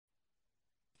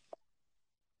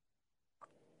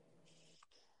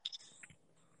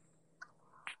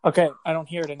Okay, I don't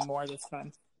hear it anymore this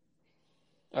time.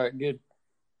 All right, good.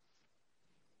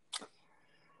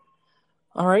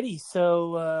 Alrighty,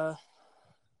 so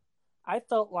I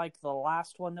felt like the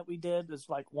last one that we did was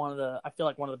like one of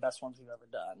the best ones we've ever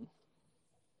done.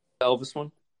 The Elvis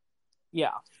one?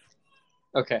 Yeah.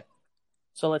 Okay.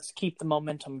 So let's keep the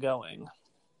momentum going.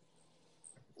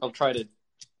 I'll try to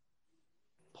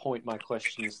point my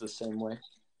questions the same way.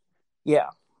 Yeah,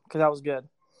 because that was good.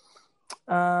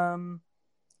 I'm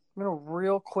going to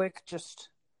real quick just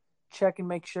check and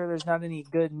make sure there's not any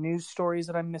good news stories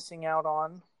that I'm missing out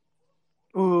on.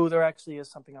 Ooh, there actually is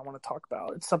something I want to talk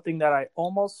about. It's something that I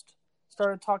almost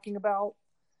started talking about,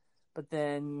 but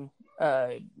then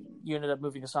you ended up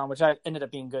moving us on, which I ended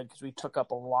up being good because we took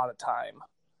up a lot of time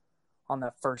on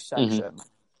that first section.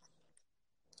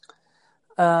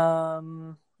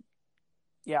 Mm-hmm.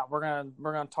 Yeah, we're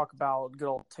gonna talk about good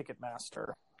old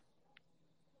Ticketmaster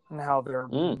and how they're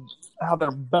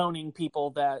boning people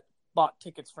that bought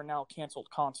tickets for now canceled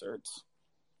concerts.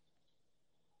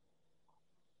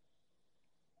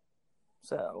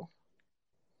 So,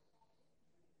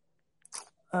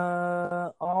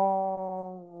 all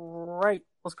right,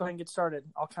 let's go ahead and get started.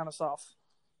 I'll count us off.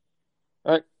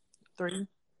 All right. 3,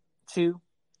 2,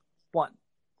 1.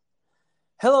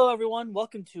 Hello, everyone.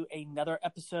 Welcome to another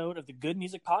episode of the Good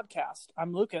Music Podcast.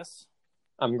 I'm Lucas.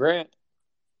 I'm Grant.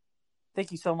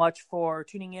 Thank you so much for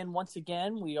tuning in once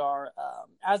again. We are,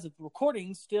 as of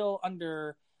recording, still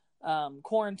under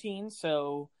quarantine,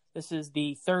 so this is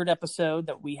the third episode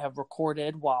that we have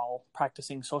recorded while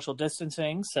practicing social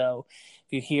distancing. So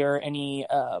if you hear any,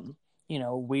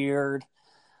 weird,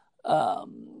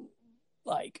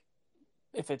 like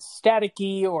if it's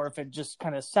staticky or if it just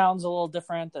kind of sounds a little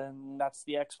different, then that's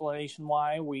the explanation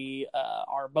why. We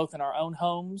are both in our own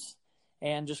homes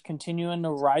and just continuing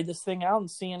to ride this thing out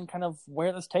and seeing kind of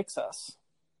where this takes us.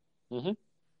 Mm-hmm.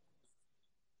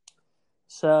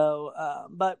 So,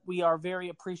 but we are very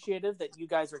appreciative that you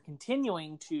guys are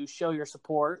continuing to show your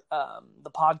support.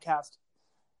 The podcast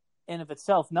in of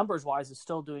itself, numbers-wise, is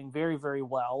still doing very, very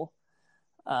well.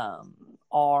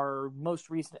 Our most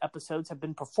recent episodes have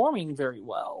been performing very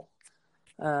well.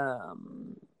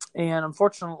 And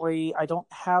unfortunately, I don't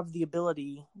have the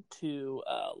ability to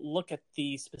look at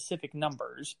the specific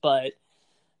numbers, but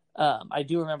I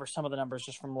do remember some of the numbers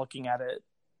just from looking at it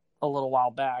a little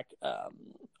while back.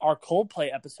 Our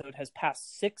Coldplay episode has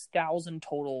passed 6,000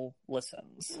 total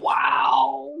listens.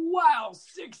 Wow,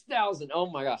 6,000.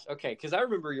 Oh my gosh. Okay, because I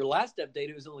remember your last update,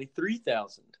 it was only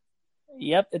 3,000.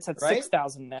 Yep, it's at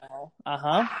 6,000 now.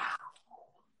 Uh-huh.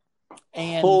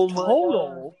 And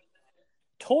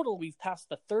total, we've passed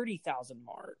the 30,000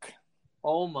 mark.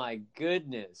 Oh my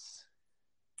goodness.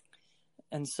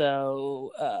 And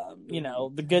so,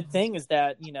 the good thing is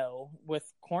that,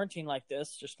 with quarantine like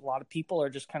this, just a lot of people are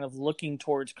just kind of looking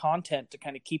towards content to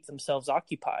kind of keep themselves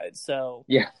occupied. So,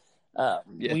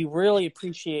 we really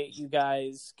appreciate you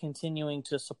guys continuing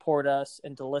to support us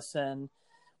and to listen.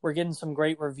 We're getting some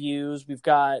great reviews. We've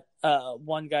got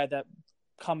one guy that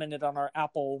commented on our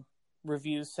Apple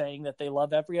reviews saying that they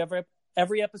love every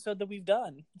episode that we've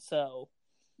done. So,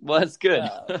 well, that's good.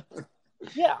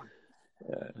 Yeah.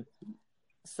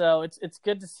 So it's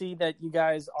good to see that you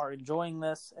guys are enjoying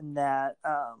this and that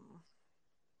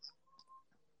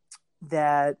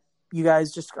that you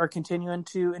guys just are continuing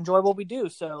to enjoy what we do.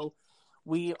 So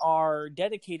we are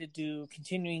dedicated to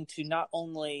continuing to not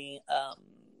only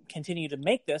continue to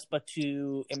make this, but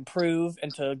to improve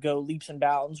and to go leaps and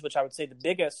bounds, which I would say the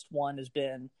biggest one has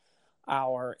been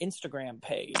our Instagram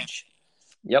page.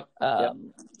 Yep.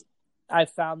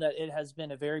 I've found that it has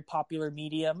been a very popular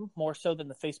medium, more so than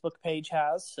the Facebook page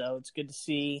has. So it's good to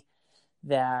see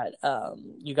that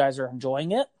you guys are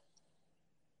enjoying it.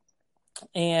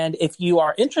 And if you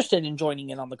are interested in joining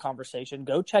in on the conversation,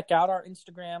 go check out our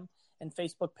Instagram and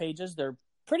Facebook pages. They're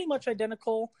pretty much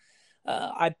identical.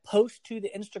 I post to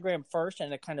the Instagram first,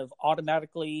 and it kind of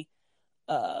automatically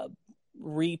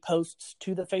reposts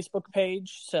to the Facebook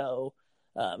page. So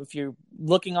if you're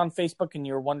looking on Facebook and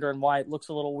you're wondering why it looks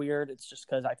a little weird, it's just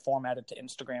because I formatted to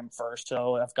Instagram first.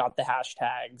 So I've got the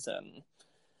hashtags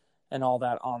and all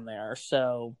that on there.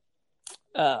 So,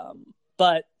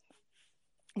 but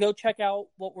go check out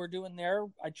what we're doing there.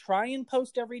 I try and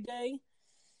post every day.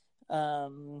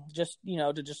 Just,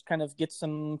 to just kind of get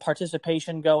some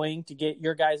participation going, to get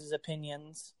your guys'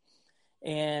 opinions.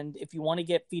 And if you want to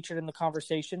get featured in the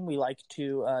conversation, we like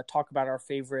to talk about our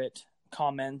favorite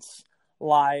comments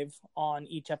live on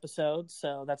each episode.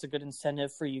 So that's a good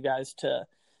incentive for you guys to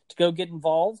go get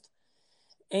involved.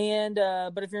 And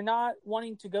but if you're not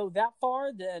wanting to go that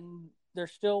far, then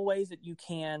there's still ways that you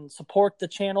can support the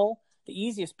channel. The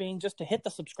easiest being just to hit the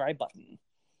subscribe button.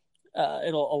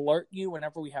 It'll alert you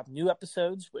whenever we have new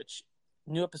episodes,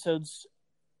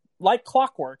 like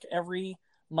clockwork, every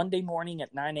Monday morning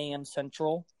at 9 a.m.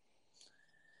 Central.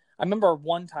 I remember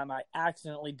one time I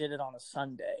accidentally did it on a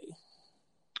Sunday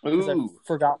because I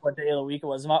forgot what day of the week it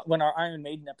was. When our Iron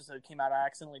Maiden episode came out, I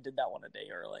accidentally did that one a day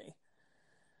early.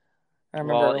 I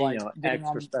remember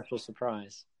extra special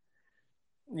surprise.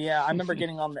 Yeah, I remember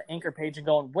getting on the Anchor page and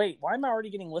going, wait, why am I already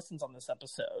getting listens on this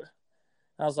episode?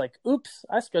 And I was like, oops,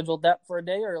 I scheduled that for a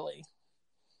day early.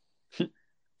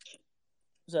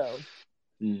 So,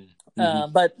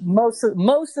 but most of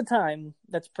the time,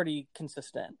 that's pretty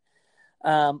consistent.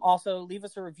 Also, leave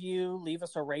us a review, leave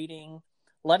us a rating.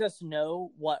 Let us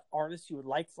know what artists you would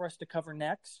like for us to cover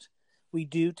next. We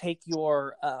do take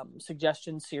your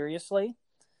suggestions seriously,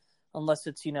 unless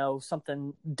it's,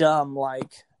 something dumb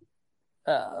like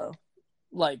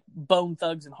Bone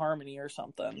Thugs and Harmony or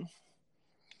something.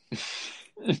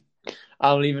 I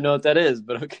don't even know what that is,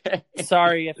 but okay.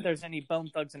 Sorry if there's any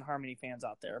Bone Thugs and Harmony fans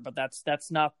out there, but that's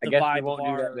not the vibe of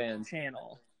our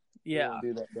channel. Yeah.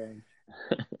 We won't do that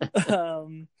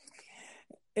band.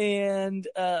 And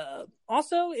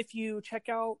also, if you check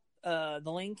out the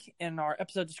link in our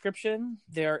episode description,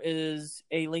 there is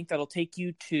a link that'll take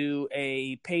you to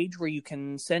a page where you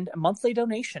can send a monthly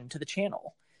donation to the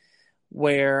channel,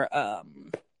 where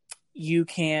you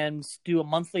can do a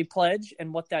monthly pledge.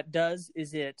 And what that does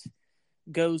is it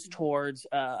goes towards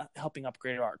helping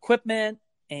upgrade our equipment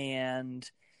and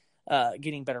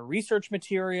getting better research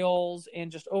materials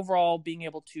and just overall being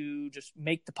able to just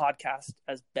make the podcast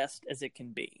as best as it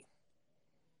can be.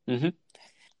 Mm-hmm.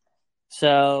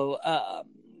 So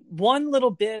one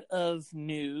little bit of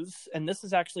news, and this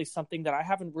is actually something that I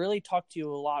haven't really talked to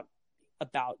you a lot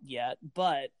about yet,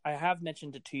 but I have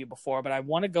mentioned it to you before, but I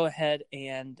want to go ahead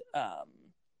and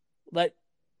let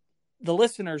the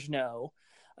listeners know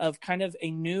of kind of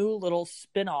a new little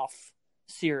spin-off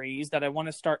series that I want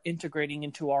to start integrating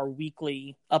into our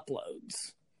weekly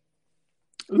uploads.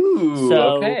 Ooh,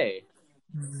 so okay.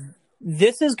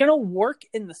 This is going to work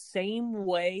in the same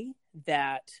way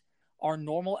that our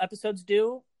normal episodes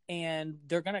do, and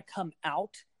they're going to come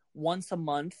out once a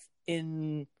month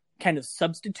in kind of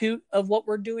substitute of what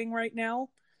we're doing right now.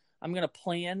 I'm going to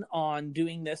plan on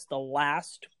doing this to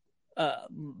come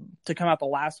out the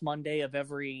last Monday of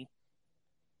every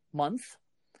month.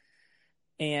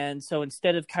 And so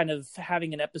instead of kind of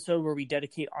having an episode where we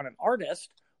dedicate on an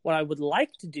artist, what I would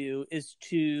like to do is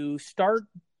to start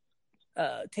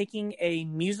taking a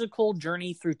musical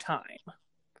journey through time.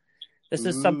 This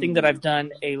is something that I've done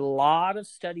a lot of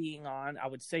studying on. I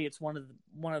would say it's one of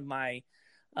my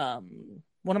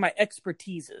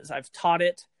expertises. I've taught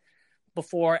it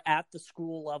before at the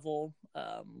school level.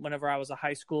 Whenever I was a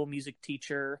high school music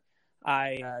teacher,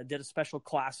 I did a special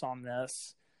class on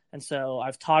this. And so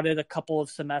I've taught it a couple of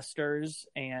semesters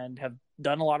and have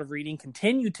done a lot of reading,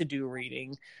 continue to do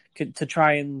reading to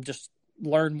try and just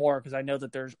learn more, because I know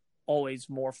that there's always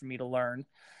more for me to learn.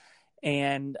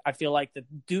 And I feel like that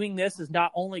doing this is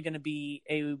not only going to be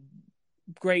a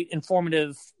great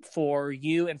informative for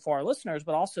you and for our listeners,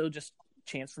 but also just a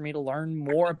chance for me to learn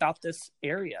more about this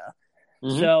area.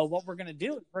 Mm-hmm. So what we're going to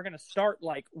do is we're going to start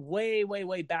like way, way,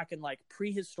 way back in like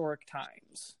prehistoric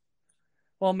times.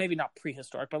 Well, maybe not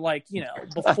prehistoric, but like,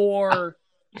 before,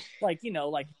 like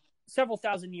several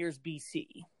thousand years BC.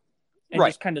 And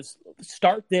just kind of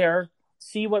start there,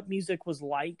 see what music was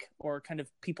like, or kind of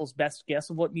people's best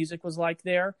guess of what music was like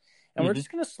there. And we're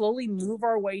just going to slowly move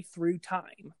our way through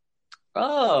time.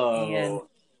 Oh. And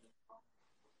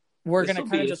we're going to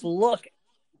kind of just look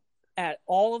at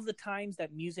all of the times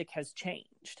that music has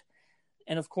changed.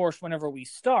 And of course, whenever we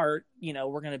start,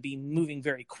 we're going to be moving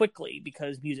very quickly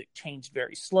because music changed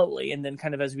very slowly. And then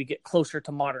kind of as we get closer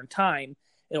to modern time,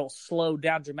 it'll slow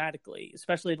down dramatically,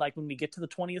 especially like when we get to the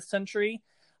 20th century.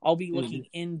 I'll be looking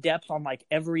in depth on like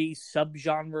every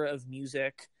subgenre of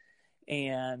music.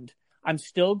 And I'm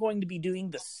still going to be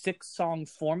doing the 6-song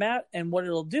format. And what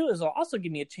it'll do is it'll also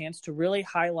give me a chance to really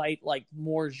highlight like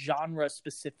more genre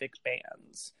specific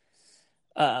bands.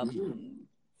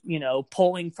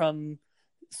 Pulling from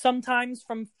sometimes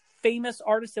from famous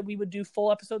artists that we would do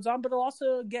full episodes on, but it'll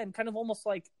also, again, kind of almost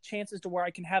like chances to where I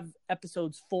can have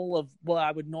episodes full of what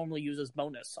I would normally use as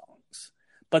bonus songs,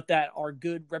 but that are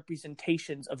good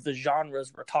representations of the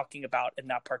genres we're talking about in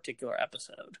that particular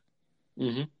episode.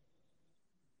 Mm-hmm.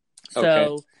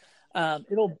 So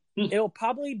it'll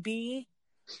probably be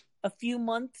a few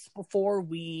months before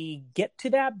we get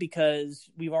to that, because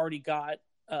we've already got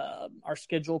our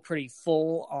schedule pretty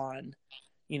full on,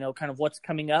 kind of what's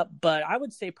coming up. But I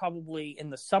would say probably in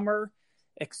the summer,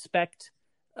 expect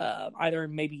either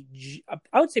maybe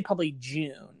I would say probably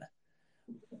June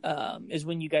is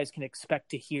when you guys can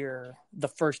expect to hear the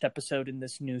first episode in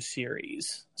this new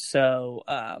series. So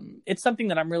it's something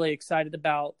that I'm really excited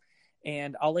about,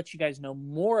 and I'll let you guys know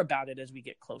more about it as we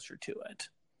get closer to it.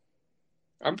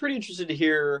 I'm pretty interested to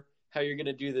hear how you're going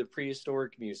to do the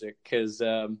prehistoric music because,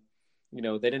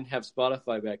 they didn't have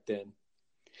Spotify back then.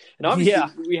 And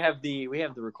obviously we have the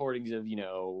recordings of,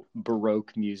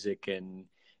 Baroque music and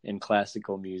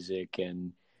classical music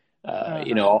and,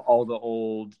 all the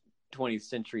old 20th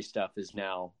century stuff is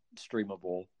now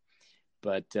streamable.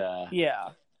 But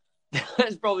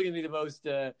that's probably going to be the most,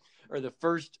 or the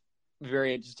first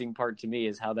very interesting part to me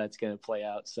is how that's going to play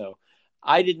out. So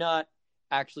I did not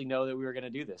actually know that we were going to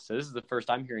do this. So this is the first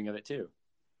I'm hearing of it too.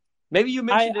 Maybe you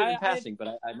mentioned it in passing, but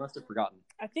I must have forgotten.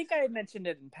 I think I had mentioned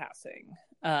it in passing.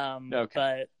 Okay.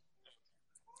 But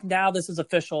now this is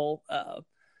official.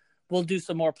 We'll do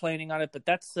some more planning on it, but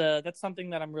that's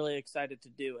something that I'm really excited to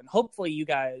do. And hopefully you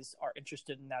guys are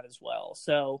interested in that as well.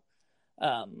 So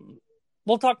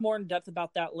we'll talk more in depth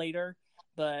about that later,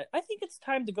 but I think it's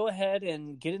time to go ahead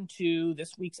and get into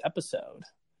this week's episode.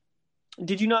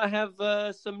 Did you not have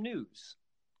some news?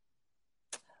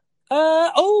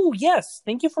 Oh yes,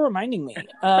 thank you for reminding me.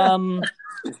 I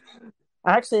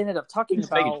actually ended up talking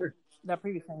about that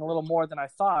previous thing a little more than I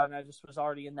thought, and I just was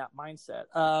already in that mindset.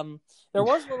 There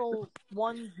was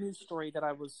one news story that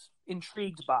I was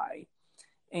intrigued by,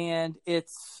 and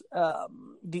it's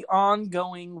the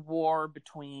ongoing war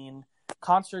between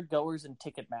concert goers and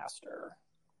Ticketmaster.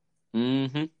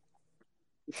 Mm-hmm.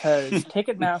 Because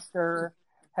Ticketmaster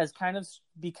has kind of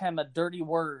become a dirty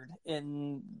word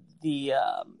in the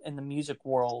music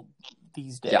world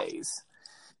these days.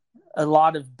 A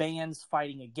lot of bands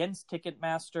fighting against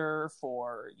Ticketmaster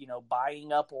for,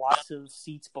 buying up lots of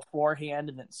seats beforehand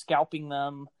and then scalping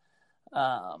them,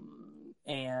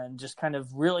 and just kind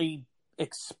of really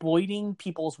exploiting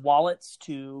people's wallets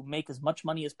to make as much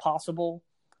money as possible.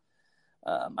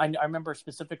 I remember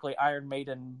specifically Iron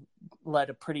Maiden led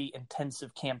a pretty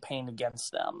intensive campaign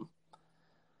against them.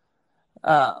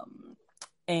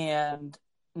 And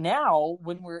now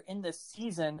when we're in this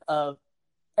season of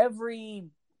every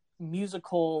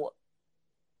musical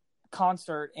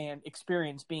concert and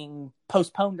experience being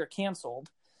postponed or canceled,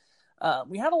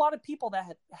 we had a lot of people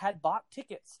that had bought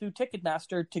tickets through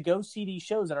Ticketmaster to go see these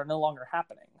shows that are no longer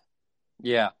happening.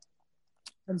 Yeah.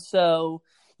 And so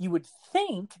you would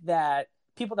think that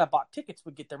people that bought tickets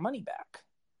would get their money back.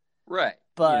 Right.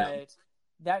 But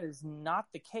that is not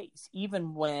the case.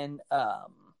 Even when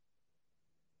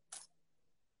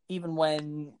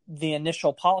the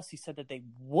initial policy said that they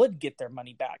would get their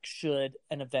money back should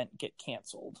an event get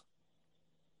canceled.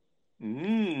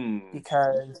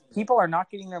 Because people are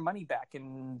not getting their money back,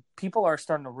 and people are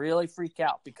starting to really freak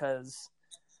out because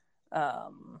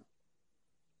some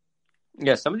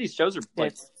of these shows are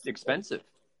expensive.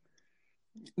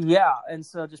 Yeah, and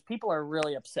so just people are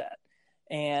really upset.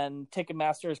 And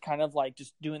Ticketmaster is kind of like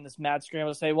just doing this mad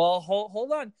scramble to say, well,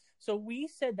 hold on. So we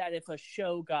said that if a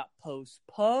show got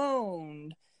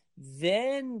postponed,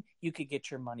 then you could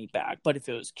get your money back. But if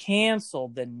it was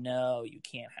canceled, then no, you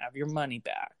can't have your money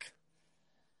back.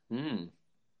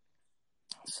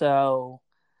 So,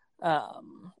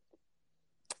 and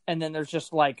then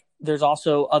there's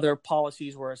also other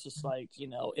policies where it's just like,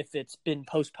 if it's been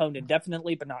postponed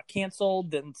indefinitely but not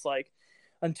canceled, then it's like,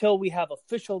 until we have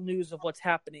official news of what's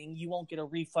happening, you won't get a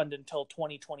refund until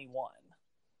 2021.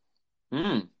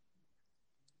 And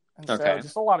so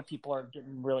just a lot of people are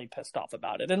getting really pissed off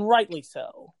about it, and rightly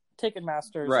so.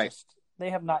 Ticketmaster, they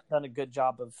have not done a good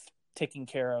job of taking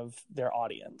care of their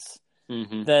audience.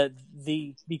 Mm-hmm.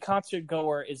 The concert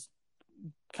goer is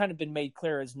kind of been made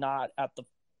clear is not at the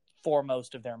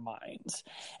foremost of their minds.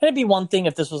 And it'd be one thing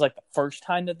if this was like the first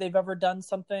time that they've ever done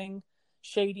something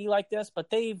shady like this, but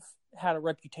they've had a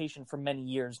reputation for many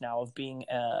years now of being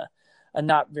a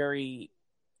not very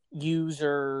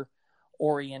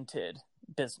user-oriented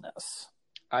business.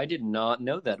 I did not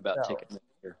know that about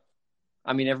Ticketmaster.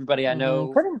 I mean, everybody I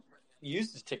know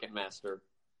uses Ticketmaster.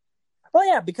 Well,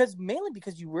 yeah, mainly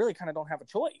because you really kind of don't have a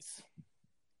choice.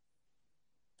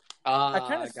 I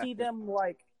kind of see them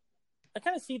like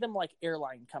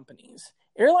airline companies.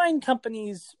 Airline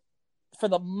companies, for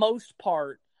the most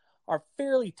part, are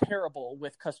fairly terrible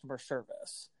with customer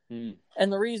service. And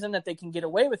the reason that they can get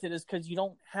away with it is because you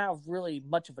don't have really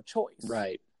much of a choice.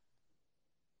 Right.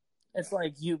 It's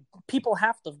like people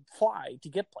have to fly to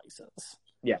get places.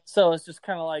 Yeah. So it's just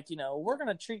kind of like, we're going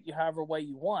to treat you however way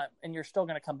you want, and you're still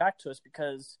going to come back to us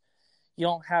because you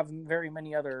don't have very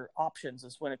many other options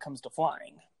as when it comes to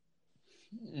flying.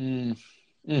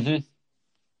 Mm-hmm.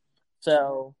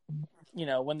 So,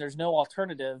 when there's no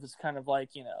alternative, it's kind of like,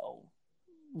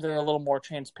 they're a little more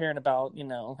transparent about,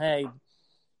 hey,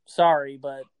 sorry,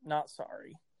 but not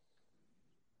sorry.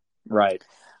 Right.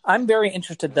 I'm very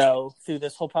interested, though, through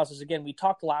this whole process. Again, we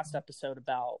talked last episode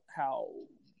about how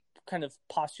kind of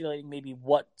postulating maybe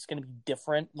what's going to be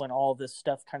different when all this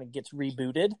stuff kind of gets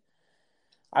rebooted.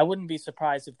 I wouldn't be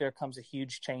surprised if there comes a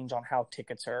huge change on how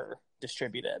tickets are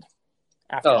distributed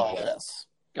after all this.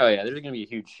 Oh, yeah. There's going to be a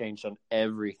huge change on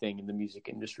everything in the music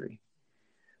industry.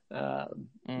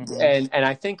 And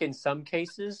I think in some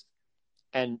cases,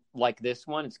 and like this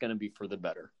one, it's going to be for the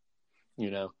better,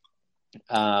 Yeah.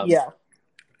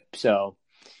 So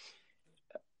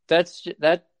that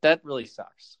really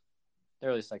sucks. That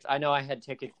really sucks. I know I had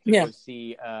tickets to go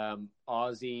see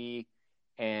Ozzy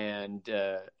and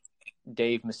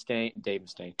Dave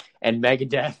Mustaine and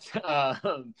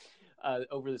Megadeth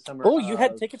over the summer. Oh, you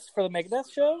had tickets for the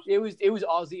Megadeth show? It was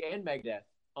Ozzy and Megadeth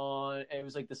it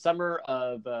was like the summer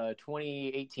of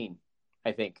 2018,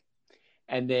 I think.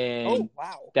 And then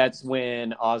that's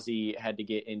when Ozzy had to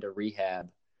get into rehab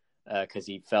because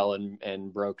he fell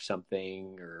and broke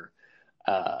something or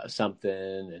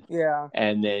something.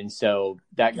 And then so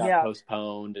that got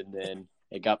postponed, and then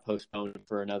it got postponed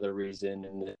for another reason,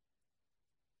 and then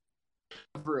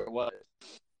whatever it was.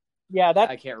 Yeah,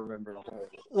 I can't remember the whole.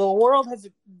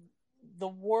 The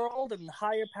world and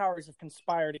higher powers have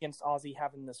conspired against Ozzy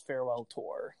having this farewell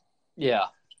tour. Yeah.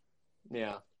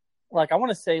 Like, I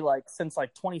want to say, like, since,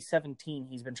 like, 2017,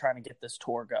 he's been trying to get this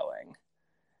tour going.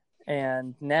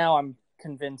 And now I'm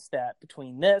convinced that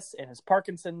between this and his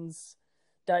Parkinson's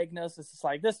diagnosis, it's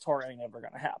like, this tour ain't ever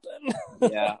going to happen.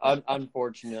 Yeah,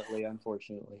 unfortunately.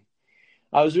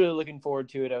 I was really looking forward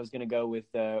to it. I was going to go with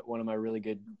one of my really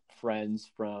good friends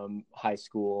from high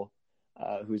school,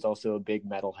 who's also a big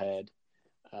metalhead.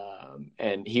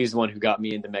 And he's the one who got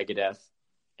me into Megadeth.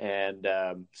 And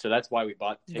so that's why we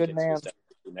bought tickets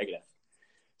for Megadeth.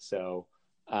 So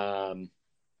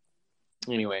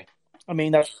anyway. I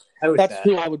mean, that's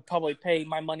who I would probably pay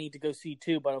my money to go see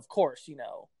too. But of course,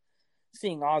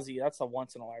 seeing Ozzy, that's a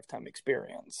once-in-a-lifetime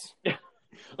experience.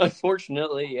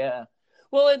 Unfortunately, yeah.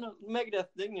 Well, in Megadeth,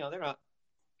 they're not.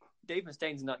 Dave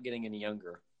Mustaine's not getting any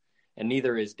younger, and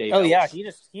neither is Dave. Oh yeah, he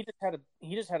just had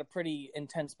a pretty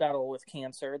intense battle with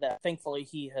cancer that thankfully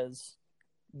he has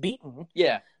beaten.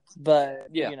 Yeah, but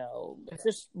it's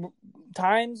just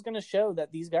time's going to show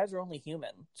that these guys are only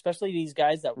human, especially these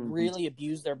guys that really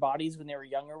abused their bodies when they were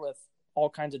younger with all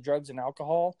kinds of drugs and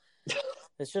alcohol.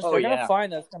 It's just they're going to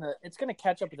find that it's going to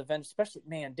catch up with eventually. Especially,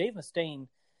 man, Dave Mustaine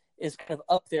is kind of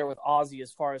up there with Ozzy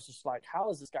as far as just like, how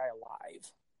is this guy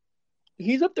alive?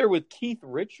 He's up there with Keith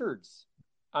Richards.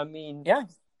 I mean, yeah,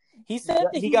 he said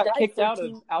that he got kicked out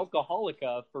of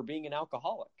Alcoholica for being an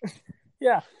alcoholic.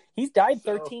 Yeah, he's died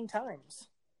 13 times.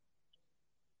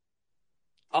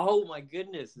 Oh my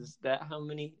goodness, is that how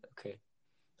many? Okay,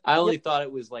 I only thought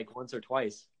it was like once or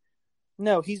twice.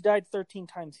 No, he's died 13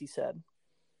 times. He said.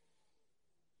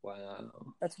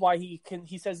 Wow. That's why he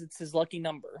says it's his lucky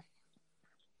number.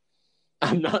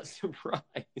 I'm not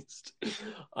surprised.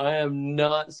 I am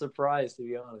not surprised, to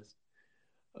be honest.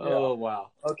 Yeah. Oh,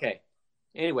 wow. Okay.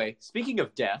 Anyway, speaking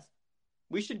of death,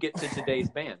 we should get to today's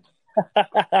band.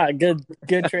 Good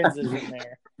transition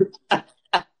there.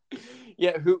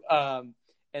 Yeah,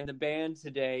 and the band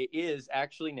today is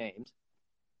actually named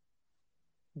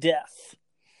Death.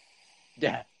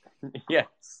 Yes.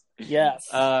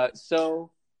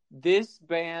 So this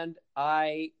band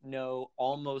I know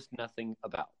almost nothing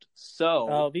about.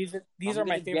 So these are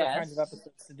my favorite kinds of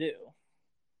episodes to do.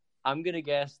 I'm gonna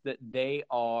guess that they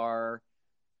are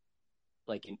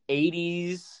like an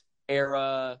 80s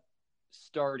era,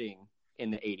 starting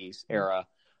in the 80s era,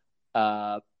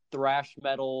 thrash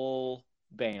metal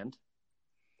band.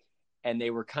 And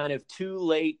they were kind of too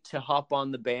late to hop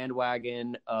on the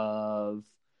bandwagon of,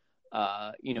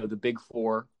 the big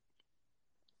four.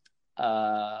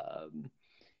 But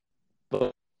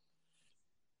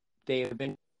they have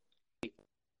been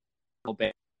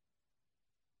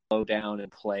slow down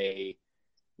and play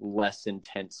less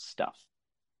intense stuff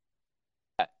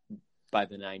by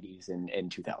the 90s and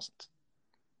 2000s.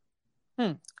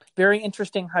 Very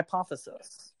interesting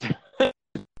hypothesis.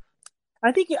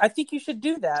 I think you should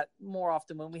do that more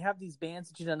often when we have these bands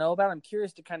that you don't know about. I'm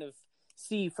curious to kind of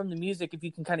see from the music if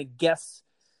you can kind of guess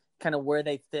kind of where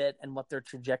they fit and what their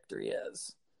trajectory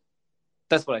is.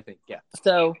 That's what I think, yeah.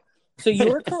 So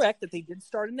you were correct that they did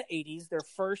start in the 80s. Their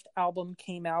first album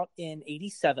came out in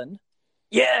 87.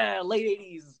 Yeah, late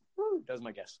 80s. Woo, that was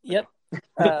my guess. Yep.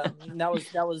 That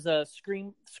was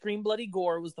Scream Bloody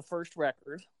Gore was the first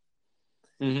record.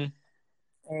 Mm-hmm.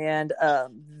 And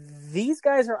these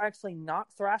guys are actually not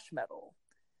thrash metal.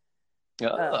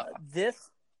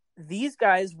 These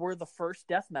guys were the first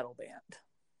death metal band.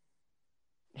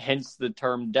 Hence the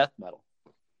term death metal.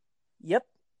 Yep.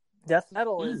 Death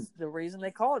metal is the reason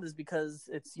they call it is because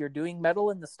you're doing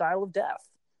metal in the style of death.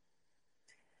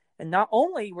 And not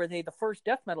only were they the first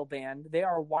death metal band, they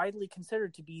are widely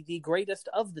considered to be the greatest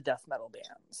of the death metal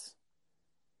bands.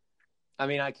 I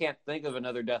mean, I can't think of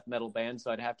another death metal band,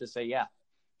 so I'd have to say yeah.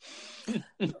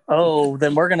 Oh,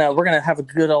 then we're gonna have a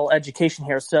good old education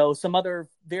here. So some other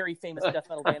very famous death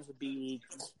metal bands would be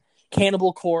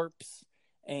Cannibal Corpse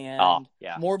and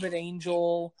Morbid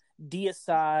Angel,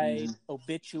 Deicide,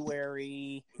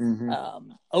 Obituary,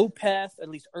 Opeth. At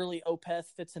least early Opeth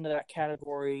fits into that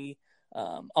category.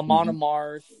 Amon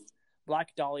Amarth,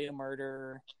 Black Dahlia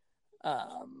Murder.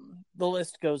 The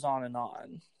list goes on and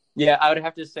on. Yeah, I would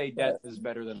have to say Death is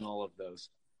better than all of those.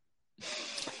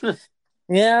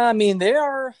 Yeah, I mean they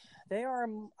are.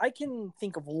 I can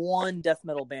think of one death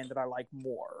metal band that I like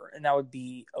more, and that would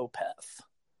be Opeth.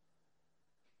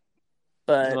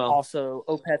 But also,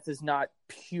 Opeth is not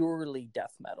purely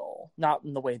death metal, not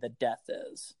in the way that Death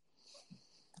is.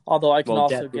 Although I can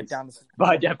also get down to some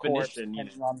by definition,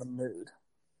 depending on the mood.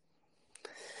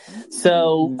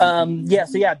 So,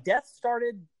 Death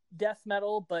started death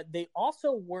metal, but they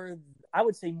also were, I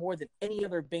would say, more than any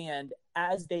other band,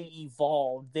 as they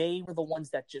evolved, they were the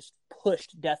ones that just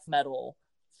pushed death metal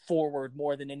forward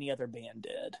more than any other band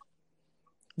did.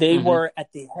 They were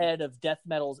at the head of death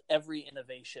metal's every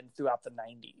innovation throughout the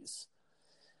 90s.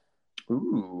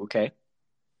 Ooh, okay.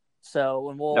 So,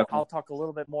 and I'll talk a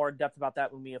little bit more in depth about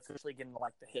that when we officially get into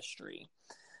like the history.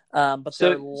 But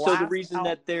the reason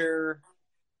that they're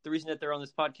on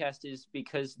this podcast is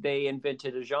because they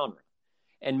invented a genre,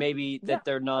 and maybe that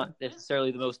they're not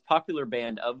necessarily the most popular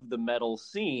band of the metal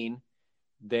scene.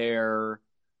 They're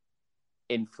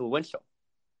influential.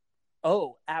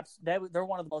 Oh, absolutely! They're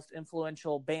one of the most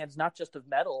influential bands, not just of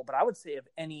metal, but I would say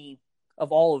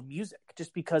of all of music,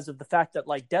 just because of the fact that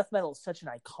like death metal is such an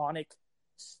iconic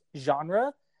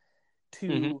genre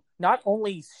to not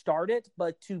only start it,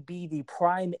 but to be the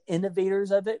prime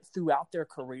innovators of it throughout their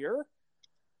career.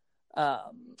 I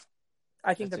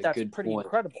think that's pretty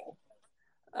incredible.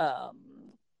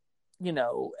 And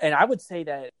I would say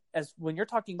that as when you're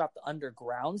talking about the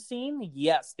underground scene,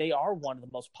 yes, they are one of the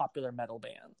most popular metal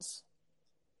bands.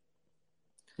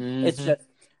 It's just,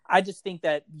 I just think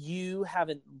that you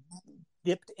haven't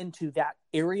dipped into that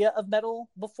area of metal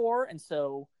before, and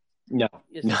so no,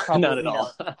 not at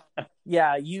all.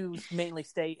 Yeah, you mainly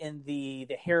stay in the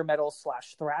hair metal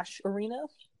 / thrash arena.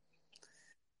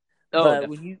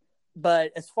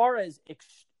 But as far as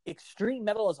extreme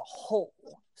metal as a whole,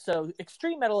 so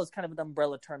extreme metal is kind of an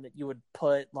umbrella term that you would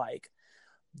put like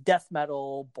death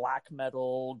metal, black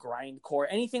metal, grindcore,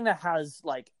 anything that has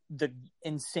like the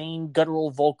insane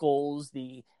guttural vocals,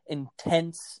 the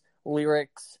intense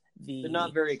lyrics, they're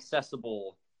not very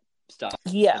accessible stuff.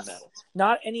 Yes,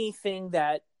 not anything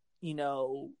that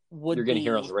would you're going to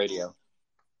hear on the radio.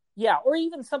 Yeah, or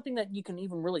even something that you can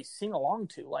even really sing along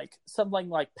to, like something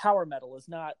like power metal is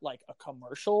not like a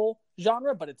commercial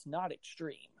genre, but it's not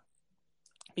extreme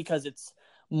because it's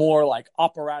more like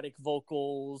operatic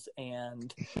vocals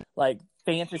and like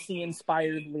fantasy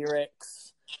inspired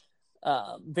lyrics,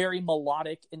 very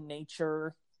melodic in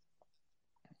nature.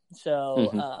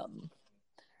 So,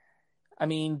 I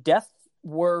mean, Death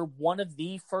were one of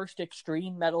the first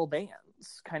extreme metal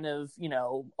bands, kind of,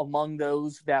 among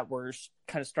those that were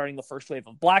kind of starting the first wave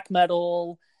of black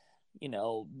metal.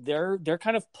 They're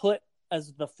kind of put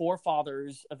as the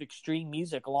forefathers of extreme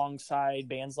music alongside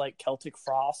bands like Celtic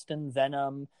Frost and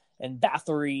Venom and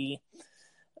Bathory.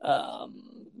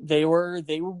 They were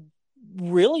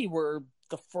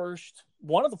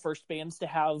one of the first bands to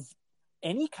have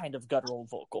any kind of guttural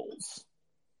vocals.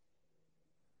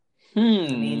 I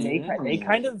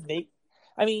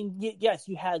mean, yes,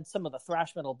 you had some of the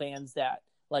thrash metal bands that,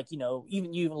 like,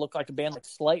 even look like a band like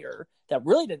Slayer that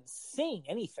really didn't sing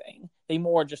anything. They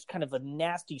more just kind of a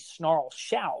nasty snarl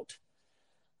shout.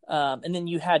 And then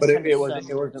you had, but it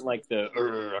wasn't like the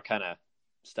kind of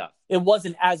stuff. It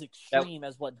wasn't as extreme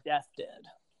as what Death did.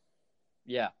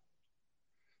 Yeah.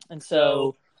 And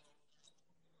so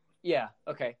yeah,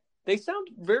 okay. They sound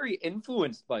very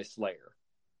influenced by Slayer.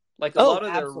 Like a lot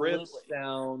of their riffs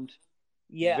sound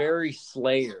very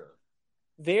Slayer.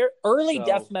 Their early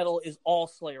death metal is all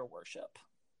Slayer worship.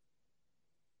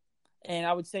 And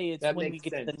I would say it's when we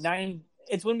get to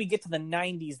the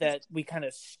 90s that we kind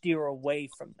of steer away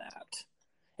from that.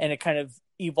 And it kind of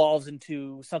evolves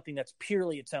into something that's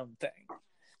purely its own thing.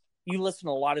 you listen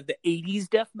to a lot of the 80s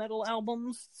death metal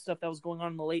albums, stuff that was going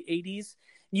on in the late 80s,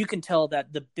 you can tell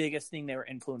that the biggest thing they were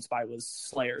influenced by was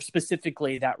Slayer,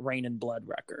 specifically that Rain and Blood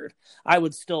record. I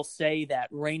would still say that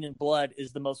Rain and Blood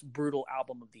is the most brutal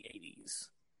album of the 80s.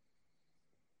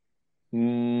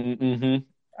 Mm-hmm.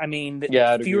 I mean,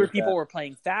 fewer people were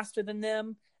playing faster than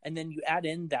them, and then you add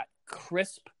in that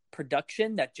crisp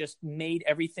production that just made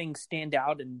everything stand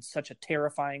out in such a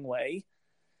terrifying way.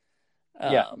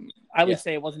 I would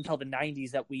say it wasn't until the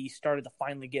 90s that we started to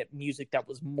finally get music that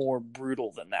was more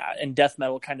brutal than that, and death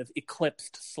metal kind of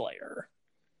eclipsed Slayer.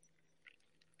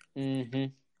 Mm-hmm.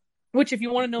 Which, if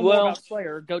you want to know more about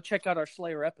Slayer, go check out our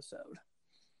Slayer episode.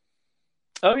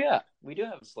 Oh, yeah. We do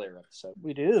have a Slayer episode.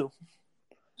 We do.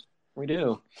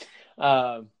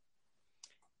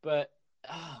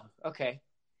 Okay.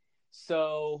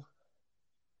 So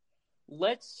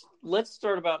let's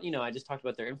start about, I just talked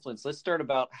about their influence. Let's start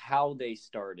about how they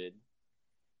started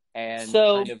and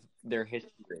kind of their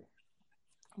history.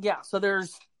 Yeah. So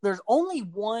there's only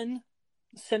one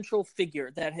central figure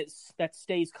that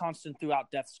stays constant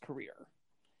throughout Death's career.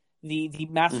 The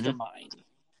mastermind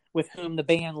with whom the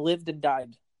band lived and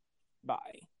died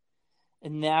by.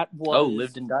 And that was...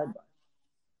 lived and died by.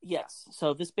 Yes.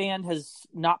 So this band has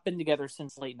not been together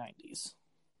since late 90s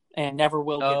and never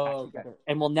will get back together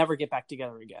and will never get back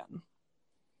together again.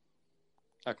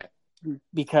 Okay.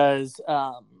 Because,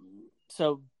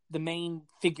 so the main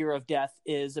figure of Death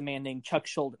is a man named Chuck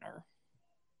Schuldiner.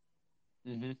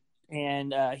 Mm-hmm.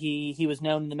 And he was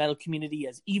known in the metal community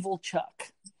as Evil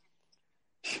Chuck.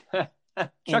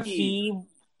 And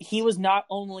he was not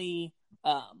only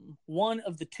one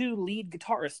of the two lead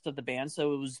guitarists of the band,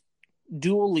 so it was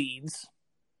dual leads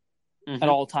at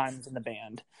all times in the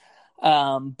band.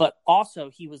 But also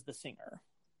he was the singer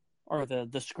or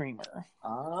the screamer.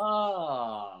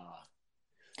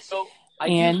 So I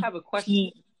do have a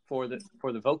question for the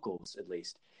vocals, at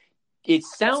least. It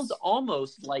sounds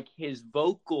almost like his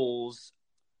vocals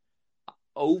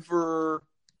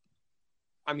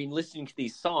listening to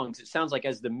these songs, it sounds like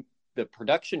as the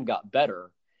production got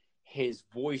better, his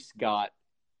voice got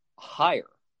higher.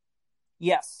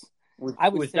 Yes. I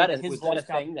would say his voice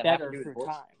got better through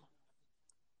time.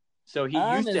 So he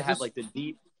used to have like the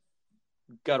deep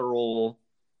guttural,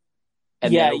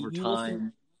 and then over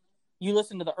time... You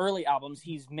listen to the early albums,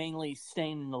 he's mainly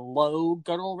staying in the low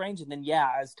guttural range, and then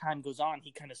as time goes on,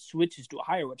 he kind of switches to a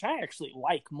higher, which I actually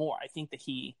like more. I think that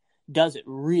he does it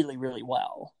really, really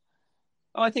well.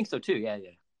 Oh, I think so too. Yeah.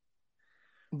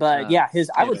 But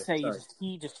I would say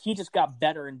he just got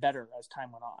better and better as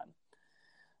time went on.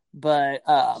 But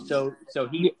so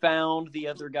he found the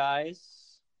other guys.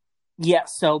 Yeah.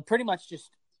 So pretty much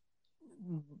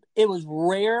it was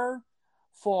rare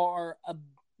for a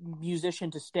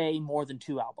musician to stay more than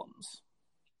 2 albums.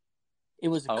 It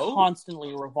was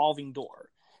constantly a revolving door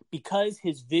because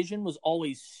his vision was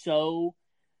always so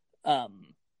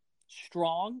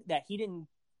strong that he didn't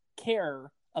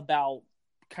care about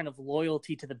kind of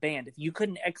loyalty to the band. If you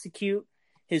couldn't execute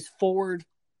his forward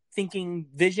thinking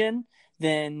vision,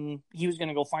 then he was going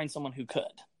to go find someone who could,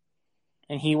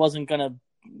 and he wasn't going to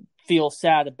feel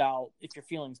sad about if your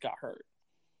feelings got hurt.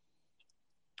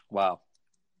 Wow.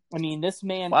 I mean, this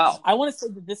man. Wow. I want to say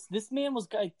that this man was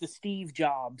like the Steve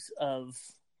Jobs of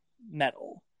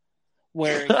metal,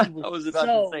 where he was I was about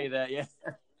to say that. Yeah,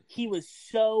 he was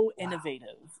so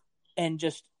innovative and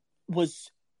just was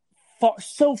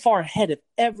so far ahead of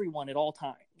everyone at all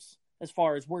times as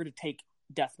far as where to take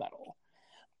death metal.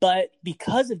 But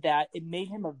because of that, it made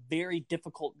him a very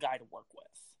difficult guy to work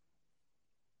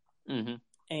with. Mm-hmm.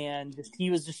 And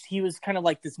he was kind of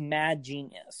like this mad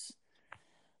genius.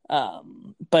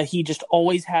 But he just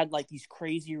always had like these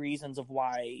crazy reasons of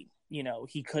why,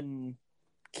 he couldn't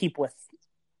keep with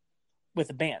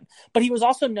a band. But he was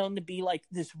also known to be like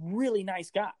this really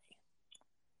nice guy.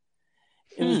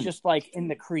 It was just like in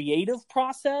the creative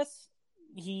process,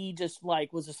 he just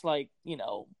like was just like,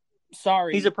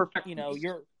 sorry. He's a perfect.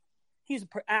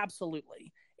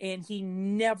 Absolutely. And he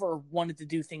never wanted to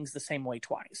do things the same way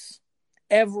twice.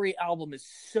 Every album is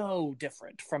so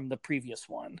different from the previous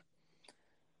one.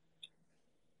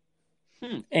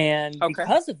 And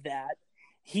because of that,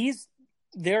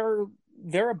 they're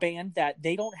a band that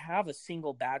they don't have a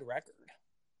single bad record.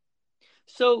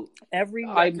 So every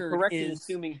record I'm correct in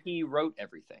assuming he wrote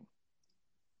everything.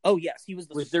 Oh yes, he was.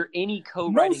 Was there any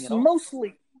co-writing at all?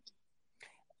 Mostly.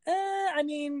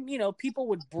 People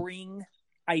would bring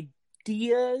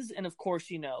ideas, and of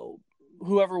course,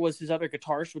 whoever was his other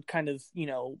guitarist would kind of,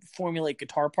 formulate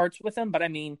guitar parts with him. But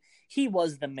he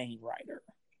was the main writer.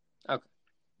 Okay.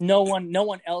 No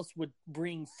one else would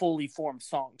bring fully formed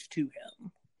songs to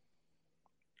him.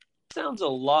 sounds a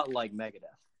lot like Megadeth.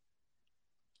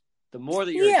 The more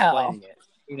that you're explaining it,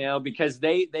 because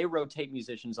they rotate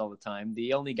musicians all the time.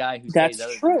 The only guy who stays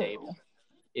other than Dave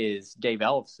is Dave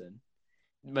Ellefson.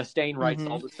 Mustaine writes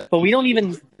all the stuff. But we don't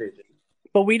even have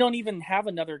we don't even have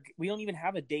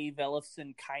a Dave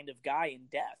Ellefson kind of guy in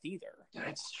Death either.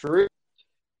 That's true.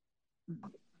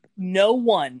 No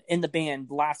one in the band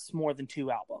lasts more than 2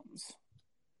 albums.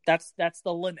 That's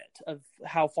the limit of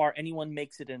how far anyone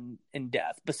makes it in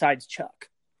Death, besides Chuck.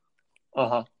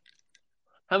 How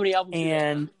many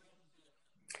albums?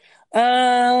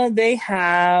 And they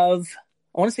have,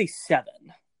 I want to say 7.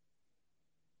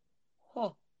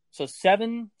 Huh. So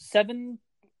 7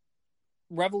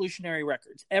 revolutionary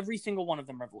records. Every single one of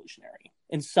them revolutionary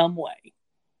in some way.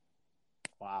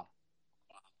 Wow.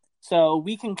 So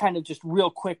we can kind of just real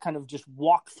quick kind of just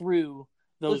walk through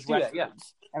those records.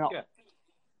 Yeah.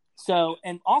 So,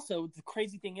 and also the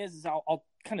crazy thing is I'll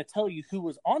kind of tell you who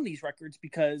was on these records,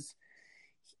 because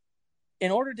in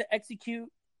order to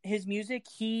execute his music,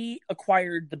 he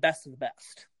acquired the best of the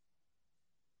best.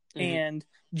 Mm-hmm. And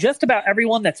just about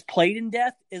everyone that's played in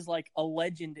Death is like a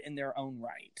legend in their own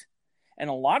right.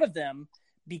 And a lot of them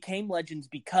became legends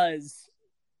because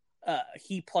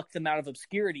he plucked them out of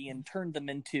obscurity and turned them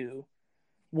into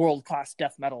world-class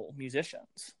death metal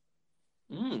musicians.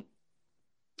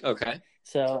 Okay.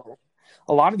 So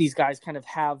a lot of these guys kind of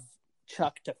have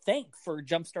Chuck to thank for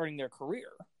jumpstarting their career.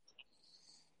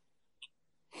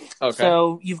 Okay.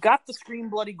 So you've got the Scream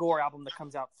Bloody Gore album that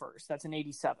comes out first. That's in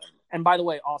 87. And by the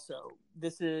way, also,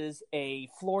 this is a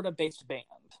Florida-based band.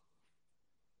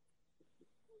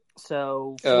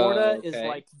 So Florida is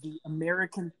like the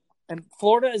American... And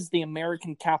Florida is the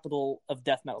American capital of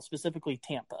death metal, specifically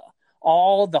Tampa.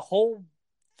 The whole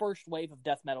first wave of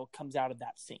death metal comes out of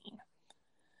that scene.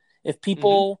 If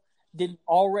people didn't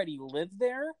already live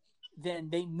there, then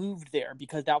they moved there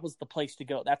because that was the place to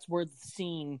go. That's where the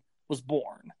scene was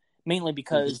born, mainly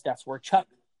because that's where Chuck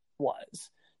was.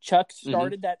 Chuck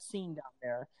started that scene down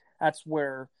there. That's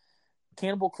where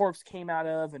Cannibal Corpse came out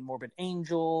of, and Morbid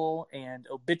Angel, and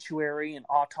Obituary, and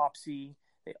Autopsy.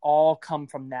 They all come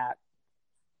from that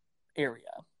area,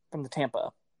 from the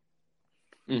Tampa.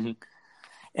 And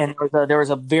there was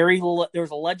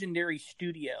a legendary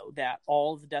studio that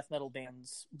all of the death metal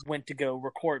bands went to go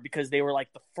record, because they were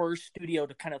like the first studio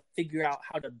to kind of figure out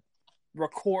how to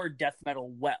record death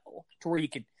metal well, to where you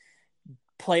could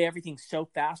play everything so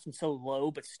fast and so low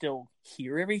but still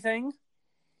hear everything.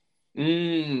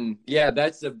 Yeah,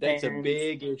 that's a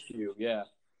big issue. Yeah.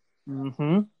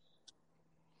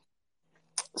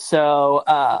 So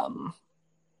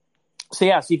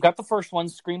you've got the first one,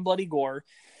 Scream Bloody Gore.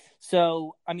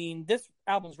 So, I mean, this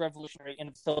album's revolutionary in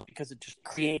itself because it just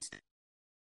creates...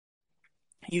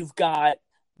 You've got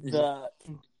the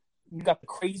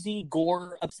crazy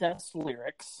gore-obsessed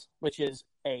lyrics, which is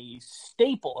a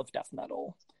staple of death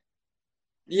metal.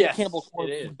 Yes, Cannibal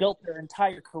Corpse built their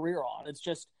entire career on. It's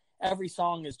just, every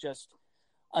song is just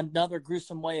another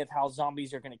gruesome way of how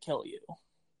zombies are going to kill you.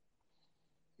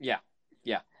 Yeah.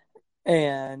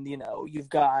 And, you've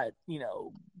got,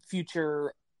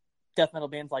 future death metal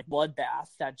bands like Bloodbath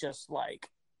that just like,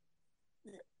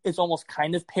 it's almost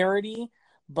kind of parody,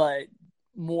 but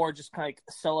more just kind of like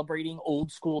celebrating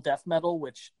old school death metal,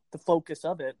 which the focus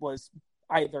of it was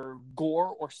either gore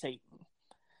or Satan.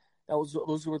 Those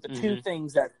were the two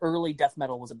things that early death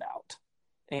metal was about.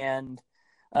 And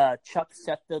Chuck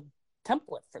set the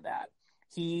template for that.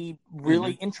 He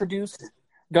really introduced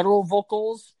guttural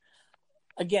vocals.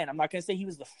 Again, I'm not going to say he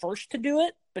was the first to do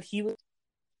it, but he was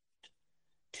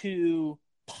to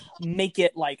make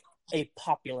it like a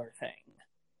popular thing.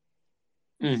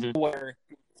 Where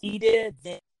he did,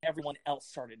 then everyone else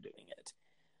started doing it.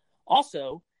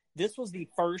 Also, this was the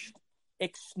first,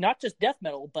 not just death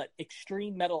metal, but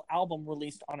extreme metal album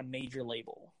released on a major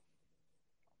label.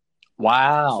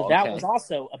 Wow. So that was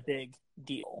also a big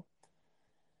deal.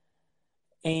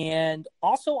 And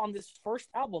also on this first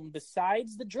album,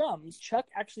 besides the drums, Chuck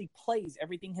actually plays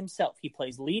everything himself. He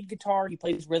plays lead guitar, he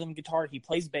plays rhythm guitar, he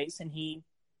plays bass, and he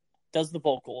does the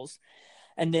vocals.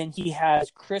 And then he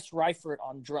has Chris Reifert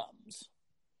on drums.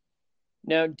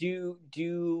 Now, do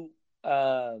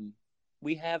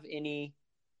we have any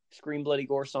Scream Bloody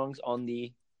Gore songs on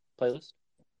the playlist?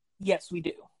 Yes, we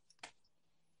do.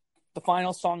 The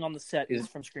final song on the set is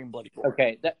from Scream Bloody Gore.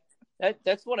 Okay,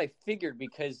 that's what I figured,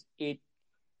 because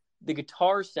the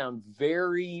guitars sound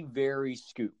very, very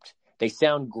scooped. They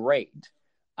sound great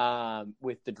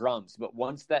with the drums, but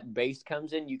once that bass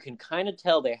comes in, you can kind of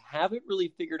tell they haven't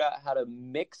really figured out how to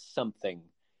mix something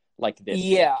like this.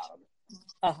 Yeah.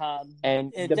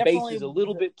 And the bass is a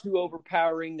little bit too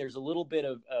overpowering. There's a little bit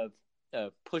of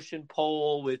push and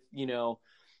pull with, you know,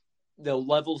 the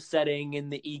level setting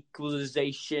and the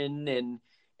equalization,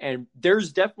 and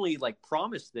there's definitely like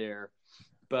promise there,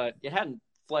 but it hadn't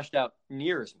fleshed out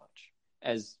near as much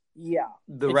as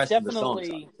the rest of the songs.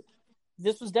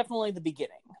 This was definitely the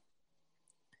beginning.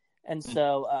 And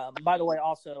so, by the way,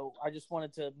 also, I just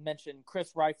wanted to mention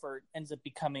Chris Reifert ends up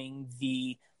becoming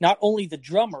not only the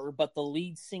drummer, but the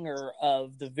lead singer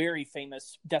of the very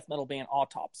famous death metal band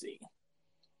Autopsy.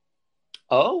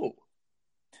 Oh.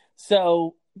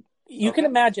 So you can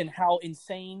imagine how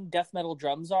insane death metal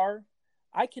drums are.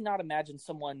 I cannot imagine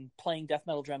someone playing death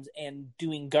metal drums and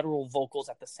doing guttural vocals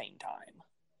at the same time.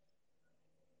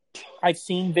 I've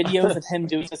seen videos of him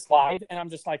doing this live, and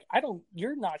I'm just like,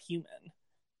 you're not human.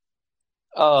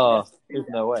 Oh, there's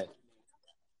no way.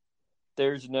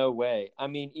 There's no way. I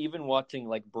mean, even watching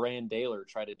like Brann Dailor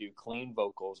try to do clean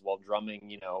vocals while drumming,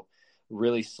 you know,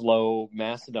 really slow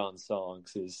Mastodon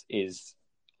songs is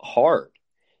hard.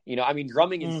 You know, I mean,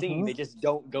 drumming and singing, they just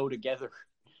don't go together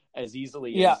as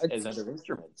easily as other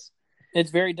instruments.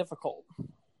 It's very difficult.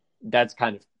 That's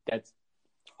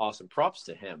awesome. Props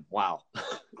to him. Wow.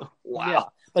 Wow. Yeah.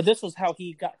 But this was how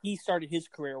he started his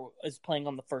career, as playing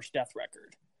on the first Death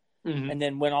record. Mm-hmm. And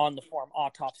then went on to form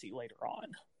Autopsy later on.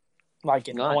 Like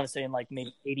I want to say in like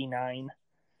maybe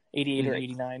 88 or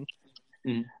 89.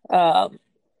 Mm-hmm.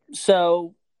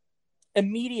 So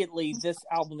immediately this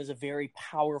album is a very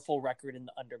powerful record in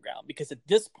the underground, because at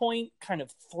this point kind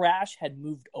of thrash had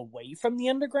moved away from the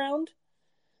underground.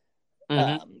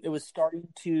 Mm-hmm. It was starting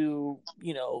to,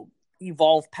 you know,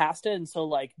 evolve past it. And so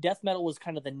like death metal was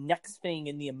kind of the next thing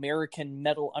in the American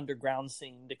metal underground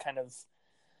scene to kind of,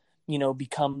 you know,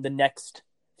 become the next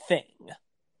thing.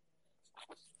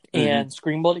 Mm-hmm. And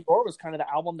Scream Bloody Gore was kind of the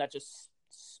album that just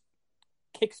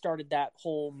kickstarted that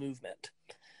whole movement.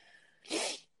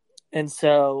 And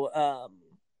so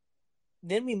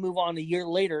then we move on a year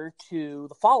later to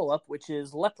the follow-up, which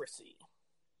is Leprosy.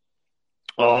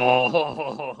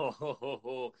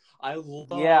 Oh, I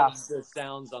love the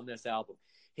sounds on this album.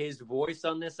 His voice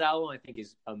on this album, I think,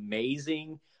 is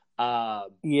amazing. I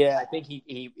think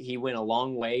he went a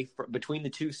long way between the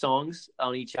two songs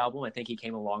on each album. I think he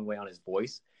came a long way on his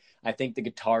voice. I think the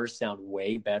guitars sound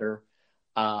way better.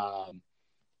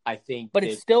 I think, but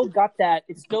it's still got that.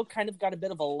 It's still kind of got a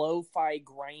bit of a lo-fi,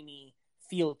 grimy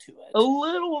feel to it. A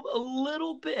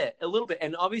little bit.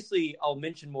 And obviously, I'll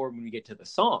mention more when we get to the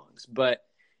songs. But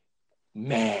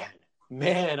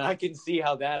man, I can see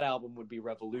how that album would be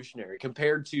revolutionary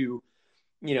compared to,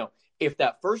 you know, if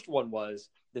that first one was,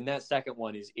 then that second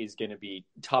one is going to be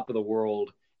top of the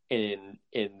world in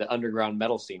the underground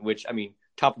metal scene, which, I mean,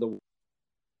 top of the world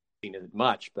scene isn't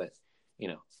much, but, you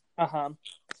know.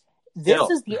 This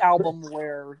is the album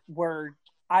where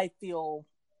I feel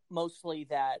mostly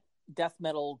that death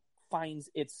metal finds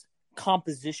its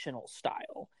compositional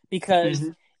style, because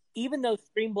even though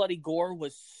Scream Bloody Gore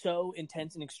was so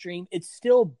intense and extreme, it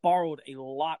still borrowed a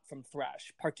lot from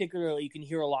thrash. Particularly, you can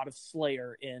hear a lot of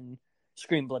Slayer in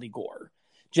Scream Bloody Gore,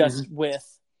 just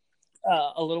with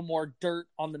a little more dirt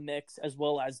on the mix, as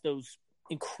well as those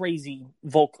crazy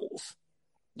vocals.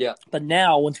 Yeah. But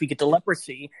now, once we get to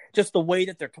Leprosy, just the way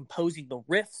that they're composing the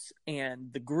riffs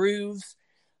and the grooves,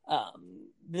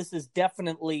 this is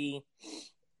definitely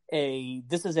a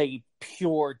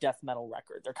pure death metal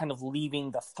record. They're kind of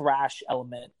leaving the thrash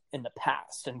element in the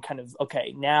past and kind of,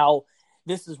 okay, now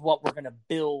this is what we're going to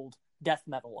build death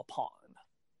metal upon.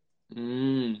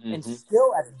 Mm-hmm. And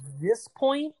still at this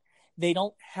point, they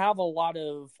don't have a lot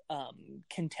of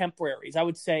contemporaries. I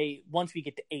would say once we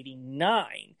get to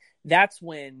 89, that's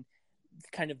when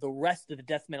kind of the rest of the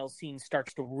death metal scene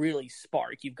starts to really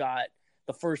spark. You've got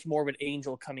the first Morbid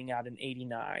Angel coming out in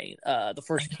 89. The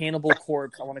first Cannibal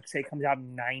Corpse, I want to say, comes out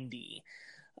in 90.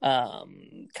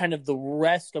 Kind of the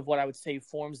rest of what I would say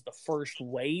forms the first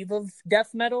wave of death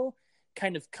metal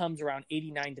kind of comes around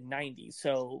 89 to 90.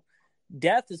 So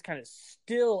death is kind of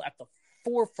still at the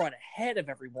forefront, ahead of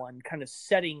everyone, kind of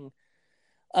setting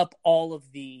up all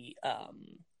of the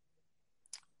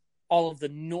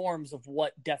norms of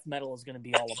what death metal is going to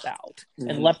be all about.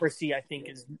 And Leprosy, I think,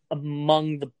 is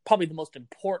among probably the most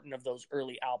important of those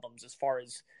early albums as far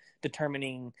as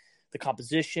determining the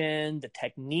composition, the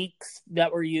techniques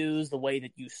that were used, the way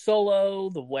that you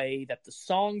solo, the way that the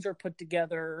songs are put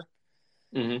together.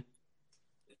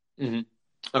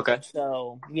 Okay.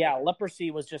 So, yeah,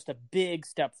 Leprosy was just a big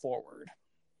step forward.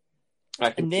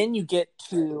 And then you get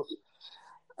to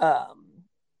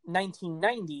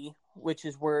 1990, which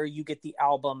is where you get the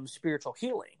album Spiritual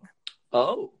Healing.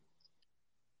 Oh.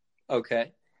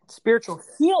 Okay. Spiritual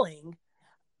Healing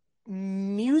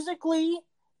musically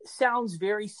sounds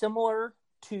very similar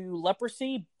to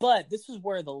Leprosy, but this is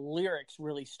where the lyrics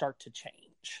really start to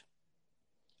change.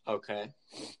 Okay.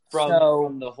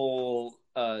 From the whole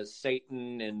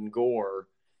Satan and gore,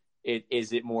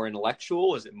 is it more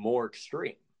intellectual? Is it more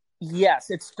extreme? Yes,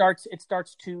 it starts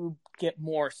to get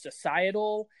more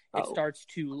societal. It starts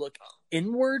to look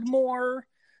inward more,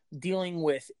 dealing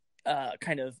with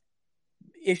kind of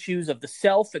issues of the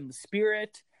self and the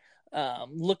spirit,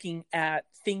 looking at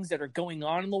things that are going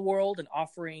on in the world and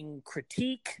offering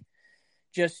critique.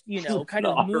 Just, kind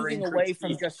of moving away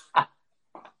from just kind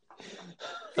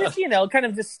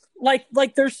of just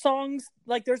like there's songs,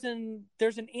 like there's an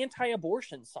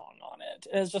anti-abortion song on it.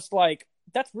 And it's just like,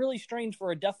 that's really strange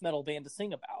for a death metal band to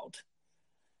sing about.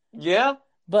 Yeah.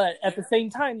 But at the same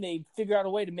time, they figure out a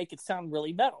way to make it sound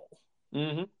really metal.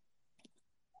 Mm-hmm.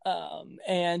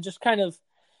 And just kind of,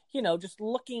 just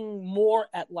looking more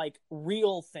at like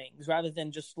real things rather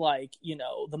than just like,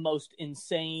 the most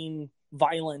insane,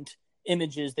 violent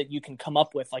images that you can come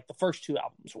up with, like the first two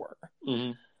albums were.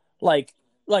 Mm-hmm. Like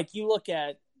you look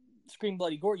at Scream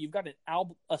Bloody Gore, you've got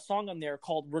a song on there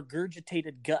called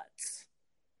Regurgitated Guts.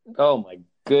 Oh my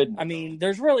goodness. I mean,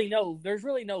 there's really no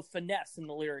finesse in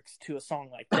the lyrics to a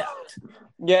song like that.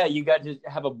 Yeah, you got to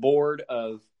have a board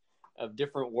of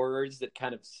different words that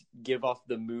kind of give off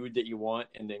the mood that you want,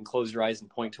 and then close your eyes and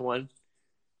point to one.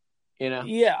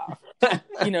 Yeah.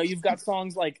 You've got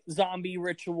songs like Zombie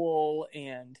Ritual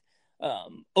and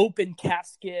Open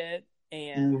Casket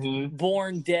and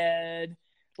Born Dead,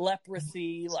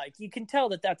 Leprosy. Like, you can tell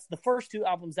that's the first two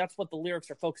albums. That's what the lyrics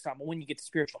are focused on. But when you get to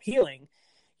Spiritual Healing,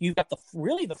 you've got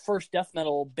the first death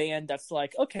metal band that's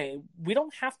like, okay, we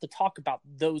don't have to talk about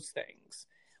those things.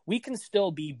 We can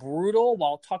still be brutal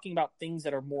while talking about things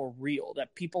that are more real,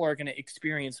 that people are going to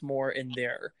experience more in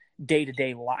their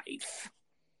day-to-day life.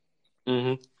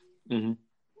 Mm-hmm.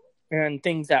 Mm-hmm. And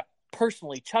things that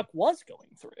personally Chuck was going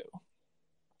through.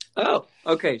 Oh,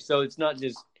 okay. So it's not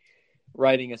just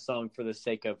writing a song for the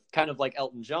sake of, kind of like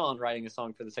Elton John writing a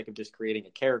song for the sake of just creating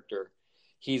a character.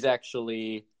 He's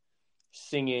actually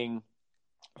singing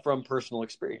from personal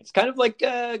experience, kind of like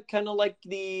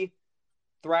the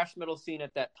thrash metal scene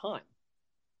at that time.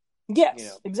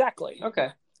 Yes, exactly. Okay.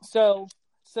 So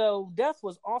Death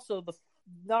was also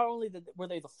not only were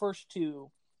they the first to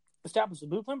establish the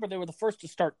movement, but they were the first to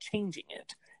start changing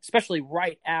it, especially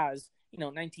right as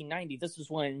 1990. This is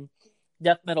when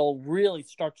death metal really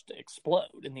starts to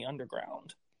explode in the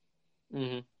underground.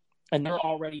 Mm-hmm. And they're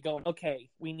already going, okay,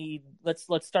 let's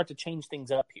start to change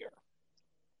things up here.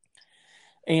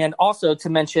 And also to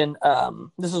mention,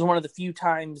 this is one of the few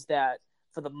times that,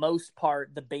 for the most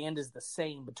part, the band is the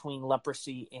same between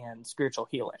Leprosy and Spiritual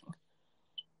Healing.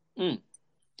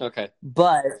 Okay.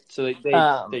 But so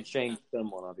they changed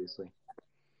someone, obviously.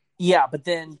 Yeah, but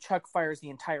then Chuck fires the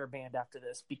entire band after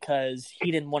this because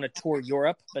he didn't want to tour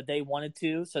Europe, but they wanted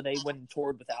to, so they went and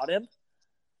toured without him.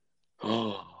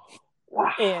 Wow.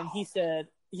 And he said,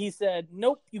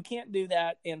 nope, you can't do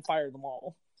that, and fired them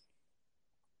all.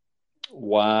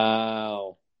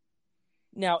 Wow.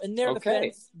 Now, in their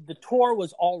defense, the tour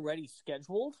was already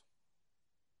scheduled,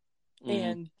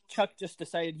 and Chuck just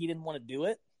decided he didn't want to do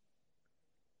it.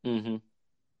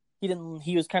 Mm-hmm.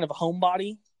 He was kind of a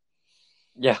homebody.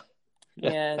 Yeah.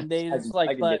 And they just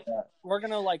but we're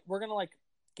gonna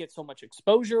get so much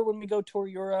exposure when we go tour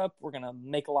Europe. We're gonna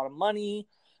make a lot of money.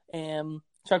 And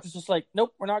Chuck was just like,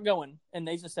 nope, we're not going. And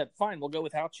they just said, fine, we'll go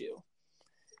without you.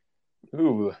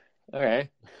 Ooh, okay.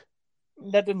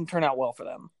 That didn't turn out well for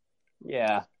them.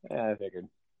 Yeah, I figured.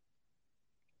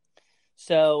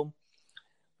 So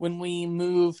when we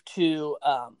move to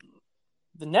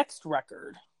the next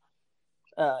record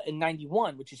in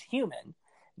 91, which is Human,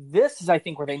 this is, I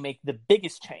think, where they make the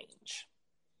biggest change.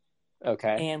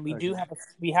 Okay. And we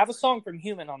have a song from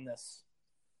Human on this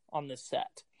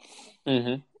set.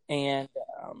 Mm-hmm. And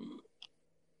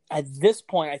at this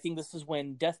point, I think this is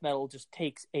when death metal just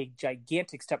takes a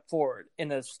gigantic step forward,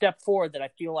 and a step forward that I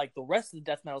feel like the rest of the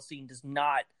death metal scene does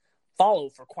not follow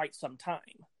for quite some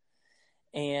time.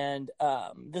 And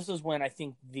this is when I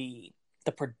think the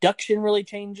production really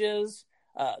changes.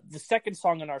 The second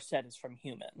song on our set is from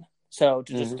Human. So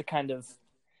just to kind of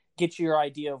get your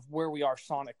idea of where we are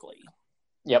sonically.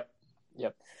 Yep.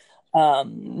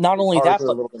 Not only that, but a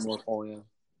little bit more full, yeah.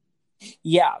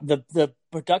 Yeah, the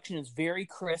production is very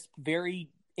crisp, very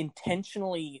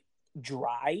intentionally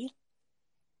dry.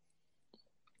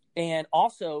 And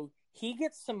also, he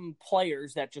gets some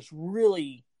players that just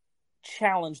really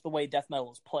challenge the way death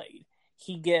metal is played.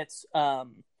 He gets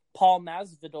Paul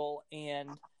Masvidal and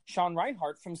Sean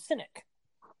Reinhart from Cynic.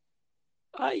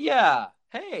 Yeah.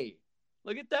 Hey,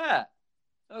 look at that.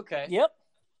 Okay. Yep.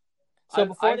 So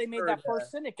before they made heard, that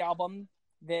first Cynic album,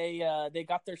 they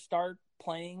got their start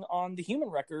playing on the Human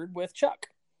record with Chuck.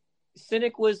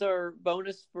 Cynic was our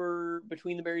bonus for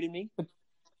Between the Buried and Me?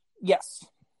 Yes.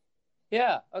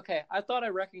 Yeah, okay. I thought I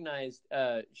recognized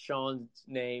Sean's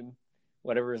name,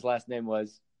 whatever his last name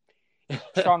was.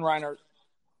 Sean Reinert.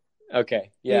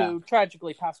 Okay, yeah. Who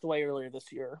tragically passed away earlier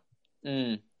this year.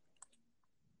 Mm.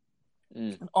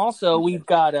 And also, we've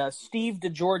got Steve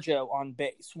DiGiorgio on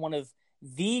bass, one of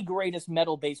the greatest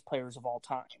metal bass players of all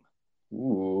time.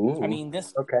 Ooh. I mean,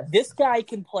 this guy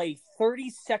can play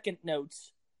 30-second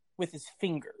notes with his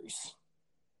fingers.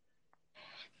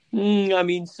 I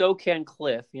mean, so can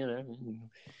Cliff, you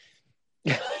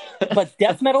know. But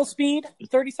death metal speed,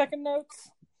 30-second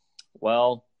notes?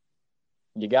 Well,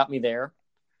 you got me there.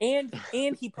 And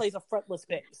he plays a fretless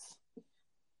bass.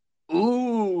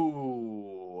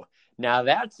 Ooh. Now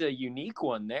that's a unique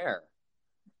one there.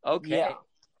 Okay. Yeah.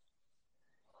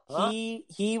 Huh?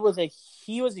 He was a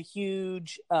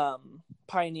huge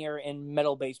pioneer in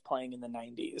metal bass playing in the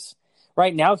 90s.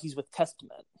 Right now he's with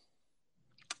Testament.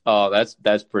 Oh,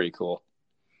 that's pretty cool.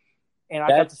 And I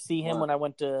got to see him when I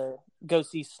went to go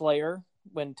see Slayer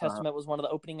when Testament was one of the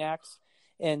opening acts,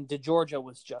 and DiGiorgio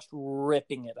was just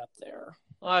ripping it up there.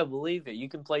 I believe it. You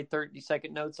can play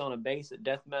 30-second notes on a bass at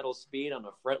death metal speed on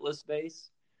a fretless bass.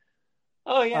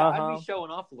 Oh yeah, I'd be showing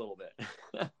off a little bit.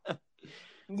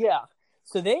 Yeah.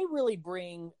 So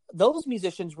those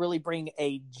musicians really bring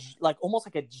almost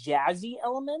like a jazzy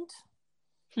element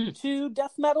to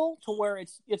death metal, to where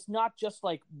it's not just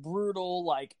like brutal,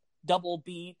 like double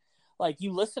beat. Like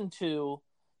you listen to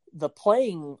the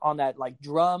playing on that, like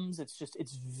drums,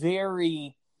 it's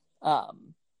very,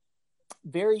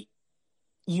 very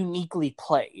uniquely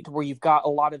played, where you've got a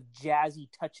lot of jazzy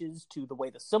touches to the way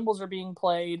the cymbals are being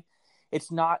played.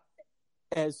 It's not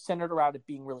as centered around it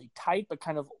being really tight, but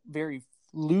kind of very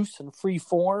loose and free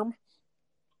form.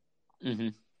 Mm-hmm.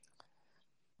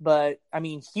 But I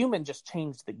mean, Human just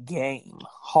changed the game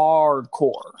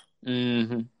hardcore.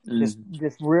 Mm-hmm. Mm-hmm.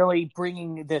 This really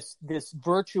bringing this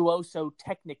virtuoso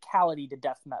technicality to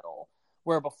death metal,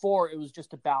 where before it was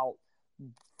just about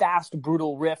fast,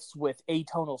 brutal riffs with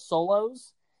atonal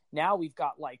solos. Now we've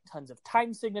got like tons of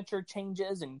time signature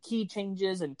changes and key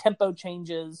changes and tempo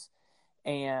changes,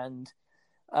 and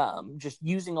just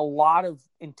using a lot of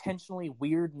intentionally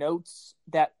weird notes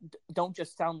that don't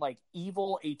just sound like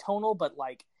evil atonal, but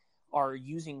like are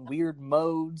using weird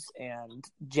modes and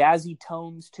jazzy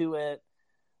tones to it.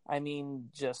 I mean,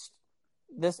 just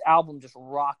this album just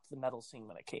rocked the metal scene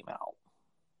when it came out.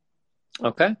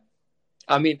 Okay.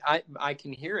 I mean, I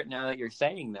can hear it now that you're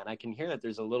saying that. I can hear that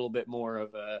there's a little bit more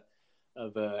of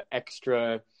a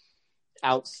extra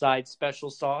outside special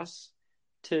sauce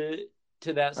to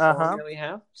that song that we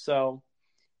have. So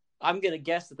I'm going to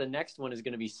guess that the next one is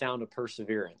going to be Sound of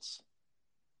Perseverance.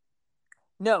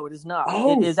 No, it is not.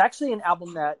 Oh. It is actually an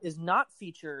album that is not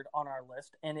featured on our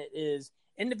list, and it is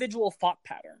Individual Thought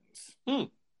Patterns.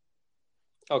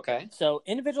 Okay. So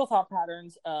Individual Thought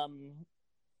Patterns,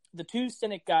 the two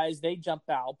Cynic guys, they jump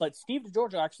out, but Steve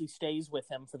DiGiorgio actually stays with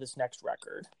him for this next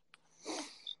record.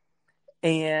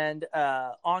 And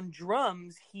on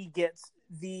drums, he gets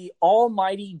the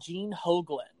almighty Gene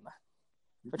Hoglan,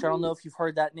 which I don't know if you've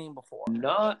heard that name before.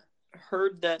 Not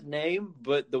heard that name,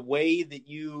 but the way that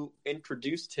you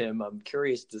introduced him, I'm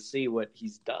curious to see what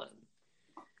he's done.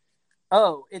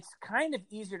 Oh, it's kind of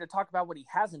easier to talk about what he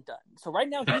hasn't done. So right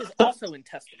now he is also in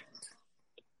Testament.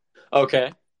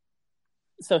 Okay.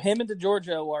 So him and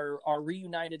DiGiorgio are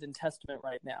reunited in Testament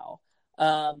right now.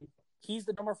 He's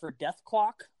the drummer for Death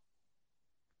Clock.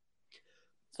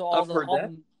 So all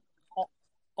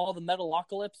the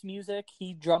Metalocalypse music,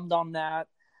 he drummed on that.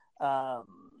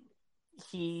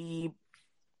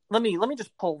 Let me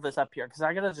just pull this up here because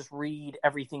I gotta just read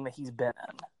everything that he's been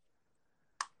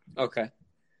in. Okay.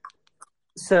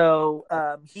 So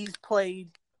he's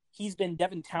been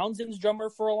Devin Townsend's drummer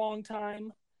for a long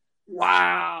time.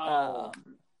 Wow.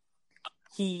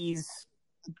 He's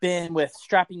been with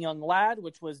Strapping Young Lad,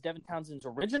 which was Devin Townsend's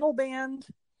original band.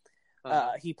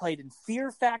 He played in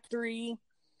Fear Factory.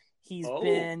 He's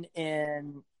been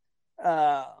in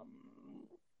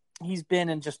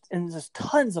just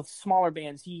tons of smaller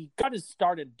bands. He got his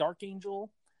start at Dark Angel.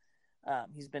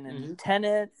 He's been in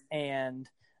Tenet and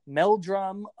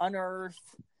Meldrum, Unearth.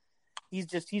 He's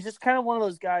just kind of one of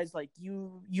those guys, like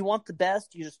you want the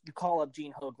best, you call up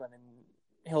Gene Hoglan and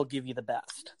he'll give you the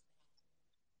best.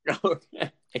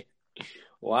 Okay.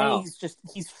 Wow. And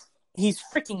he's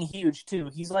freaking huge too.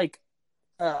 He's like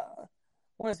I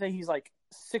want to say he's like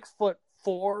 6'4"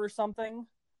 or something.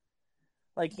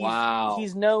 Like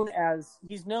he's known as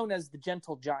the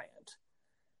Gentle Giant.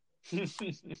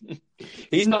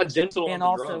 He's not gentle and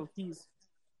on the also drum.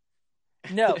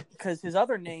 No, because his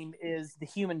other name is the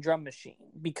Human Drum Machine,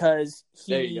 because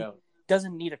There you he go.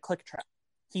 doesn't need a click track.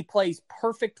 He plays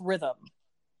perfect rhythm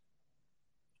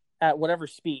at whatever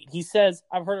speed. He says,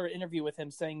 I've heard an interview with him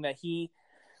saying that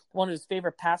one of his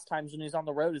favorite pastimes when he's on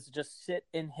the road is to just sit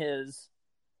in his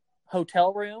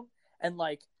hotel room and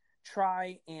like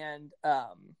try and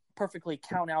perfectly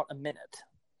count out a minute.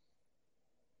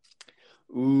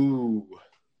 Ooh.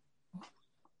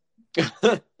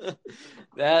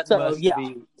 That must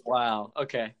be wow.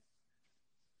 Okay.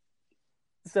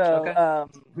 So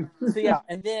yeah,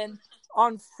 and then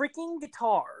on freaking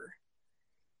guitar,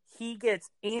 he gets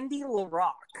Andy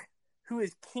LaRocque, who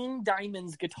is King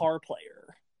Diamond's guitar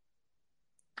player.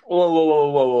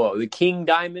 Whoa. The King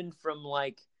Diamond from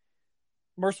like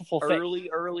Merciful Fate.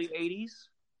 early 80s?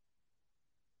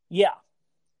 Yeah.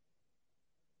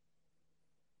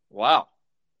 Wow.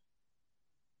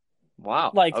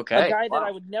 Like okay. A guy that I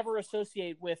would never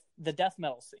associate with the death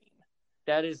metal scene.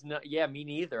 That is not, yeah, me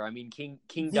neither. I mean, King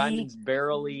Diamond's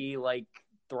barely like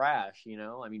thrash, you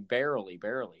know? I mean, barely.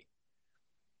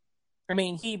 I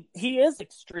mean, he is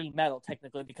extreme metal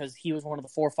technically because he was one of the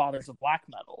forefathers of black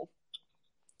metal.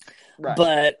 Right.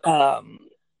 But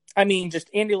I mean, just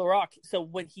Andy LaRocque. So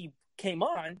when he came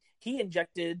on, he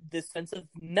injected this sense of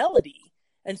melody,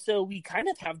 and so we kind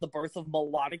of have the birth of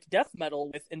melodic death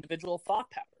metal with individual thought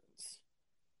patterns.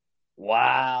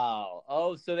 Wow.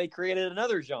 Oh, so they created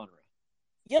another genre.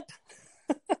 Yep.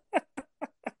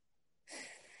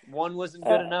 One wasn't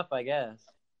good enough, I guess.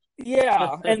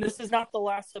 Yeah, and this is not the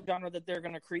last subgenre that they're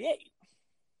going to create.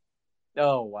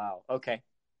 Oh, wow. Okay.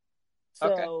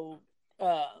 So,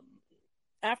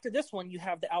 after this one, you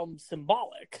have the album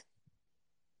Symbolic,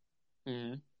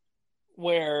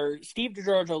 where Steve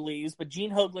DiGiorgio leaves, but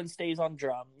Gene Hoglan stays on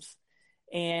drums,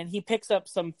 and he picks up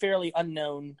some fairly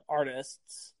unknown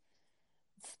artists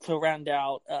to round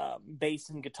out bass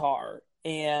and guitar.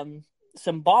 And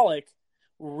Symbolic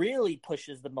really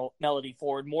pushes the melody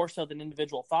forward more so than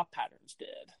individual thought patterns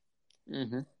did.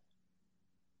 Mm-hmm.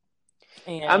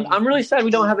 And I'm really sad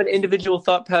we don't have an individual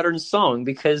thought pattern song,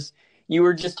 because you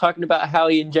were just talking about how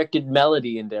he injected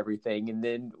melody into everything, and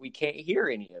then we can't hear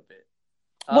any of it.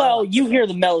 Well, you hear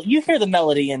the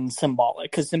melody in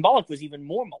Symbolic, because Symbolic was even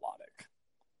more melodic.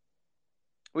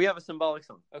 We have a Symbolic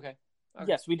song. Okay.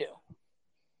 Yes, we do.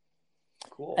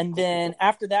 Cool. And then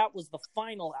after that was the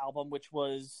final album, which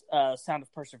was Sound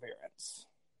of Perseverance.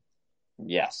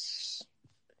 Yes.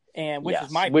 And which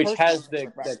has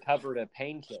the cover to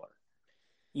Painkiller.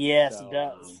 Yes, it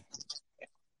does.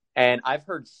 And I've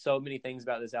heard so many things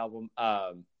about this album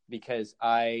because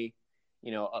a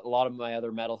lot of my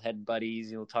other metalhead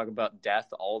buddies, talk about Death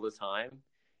all the time,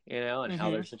 and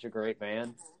how they're such a great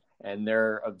band, and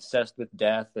they're obsessed with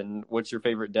Death. And what's your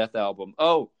favorite Death album?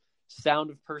 Oh, Sound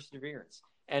of Perseverance.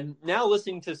 And now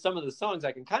listening to some of the songs,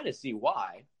 I can kind of see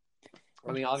why.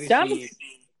 I mean, obviously,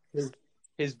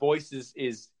 his voice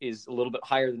is a little bit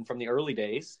higher than from the early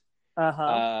days.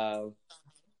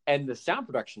 And the sound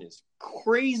production is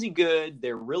crazy good.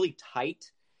 They're really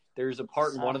tight. There's a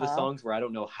part in one of the songs where I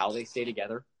don't know how they stay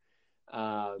together.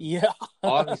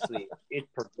 Obviously,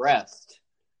 it progressed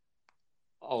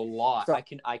a lot. So,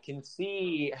 I can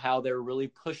see how they're really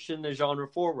pushing the genre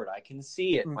forward. I can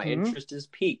see it. My interest is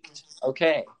piqued.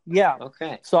 Okay. Yeah.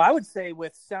 Okay. So I would say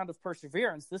with Sound of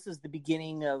Perseverance, this is the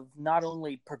beginning of not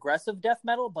only progressive death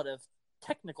metal, but of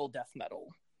technical death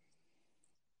metal.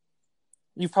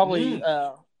 You've probably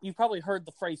heard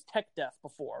the phrase tech death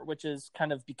before, which has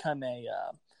kind of become a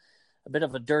bit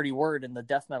of a dirty word in the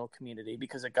death metal community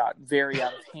because it got very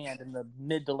out of hand in the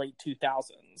mid to late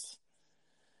 2000s.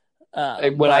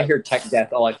 When I hear tech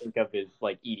death, all I think of is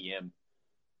like EDM.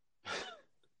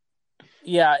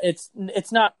 Yeah, it's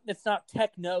not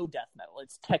techno death metal.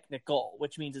 It's technical,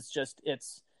 which means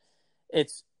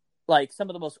it's like some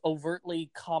of the most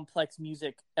overtly complex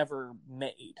music ever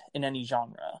made in any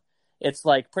genre. It's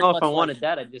like pretty much. If I wanted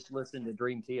that, I'd just listen to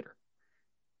Dream Theater.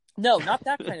 No, not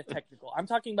that kind of technical. I'm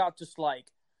talking about just like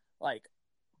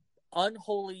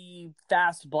unholy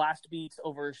fast blast beats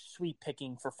over sweep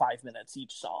picking for 5 minutes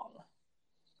each song.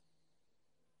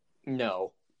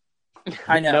 No.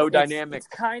 I know. No dynamics.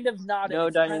 It's kind of not.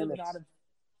 No dynamics.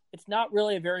 It's not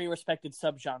really a very respected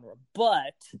subgenre,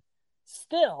 but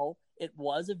still, it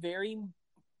was a very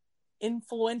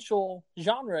influential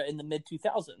genre in the mid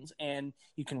 2000s, and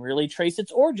you can really trace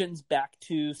its origins back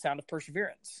to Sound of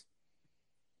Perseverance.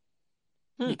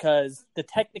 Because the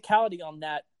technicality on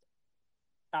that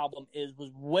album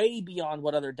was way beyond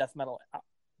what other death metal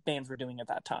bands were doing at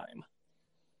that time.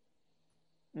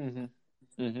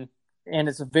 And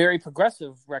it's a very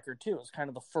progressive record, too. It's kind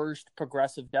of the first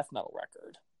progressive death metal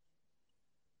record,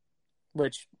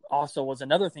 which also was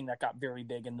another thing that got very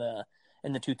big in the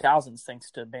 2000s,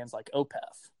 thanks to bands like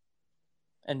Opeth.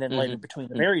 And then later Between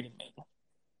the Buried and Me.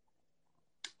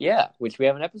 Yeah, which we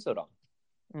have an episode on.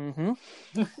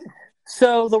 Mm-hmm.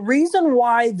 So the reason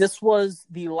why this was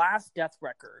the last death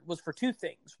record was for two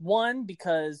things. One,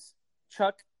 because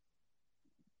Chuck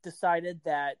decided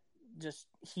that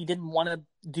he didn't want to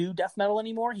do death metal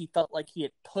anymore. He felt like he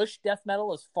had pushed death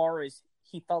metal as far as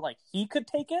he felt like he could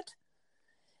take it,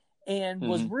 and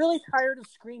was really tired of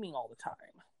screaming all the time.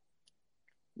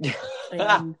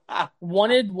 And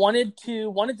wanted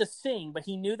to sing, but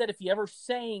he knew that if he ever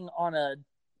sang on a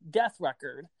death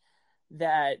record,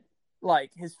 that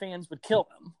like his fans would kill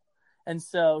him. And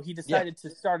so he decided to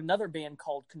start another band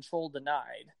called Control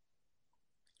Denied,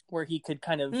 where he could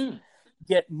kind of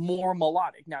get more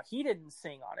melodic. Now, he didn't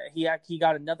sing on it. He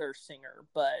got another singer,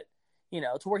 but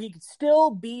to where he could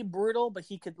still be brutal, but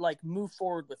he could like move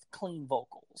forward with clean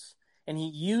vocals. And he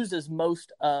uses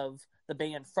most of the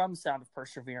band from Sound of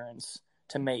Perseverance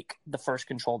to make the first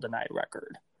Control Denied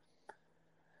record.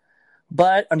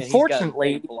 But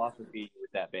unfortunately, he's got philosophy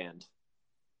with that band.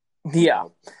 Yeah.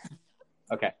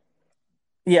 Okay.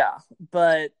 Yeah,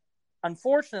 but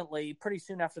unfortunately, pretty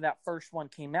soon after that first one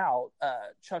came out,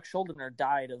 Chuck Schuldiner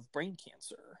died of brain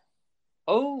cancer.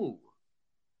 Oh.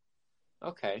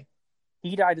 Okay.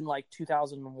 He died in like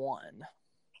 2001.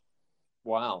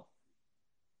 Wow.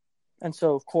 And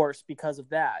so, of course, because of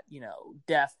that,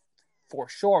 Death for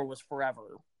sure was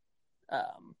forever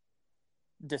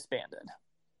disbanded.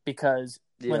 Because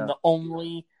when the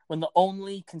only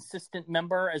consistent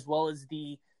member, as well as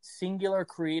the singular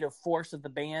creative force of the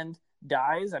band,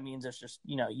 dies, I mean, there's just,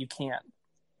 you can't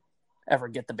ever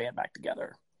get the band back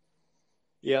together.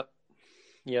 Yep.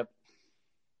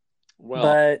 Well,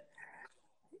 but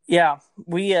yeah,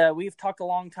 we've talked a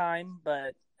long time,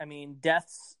 but I mean,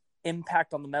 Death's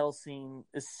impact on the metal scene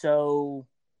is so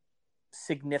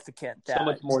significant that so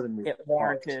much more than it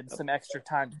warranted some extra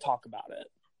time to talk about it.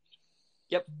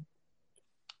 Yep.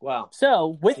 Wow.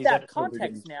 So with that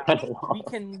context now,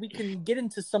 we can get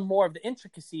into some more of the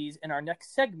intricacies in our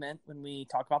next segment when we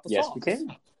talk about the songs. Yes, we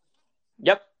can.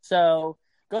 Yep. So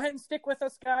go ahead and stick with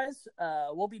us, guys.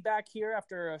 We'll be back here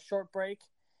after a short break,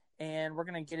 and we're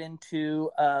going to get into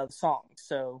the songs.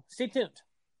 So stay tuned.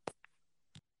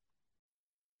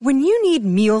 When you need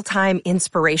mealtime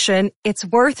inspiration, it's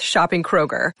worth shopping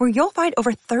Kroger, where you'll find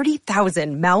over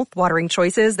 30,000 mouth-watering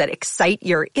choices that excite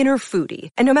your inner foodie.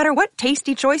 And no matter what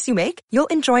tasty choice you make, you'll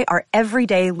enjoy our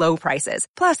everyday low prices,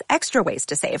 plus extra ways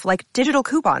to save, like digital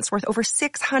coupons worth over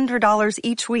 $600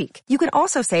 each week. You can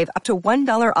also save up to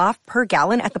 $1 off per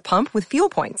gallon at the pump with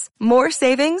fuel points. More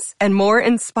savings and more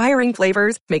inspiring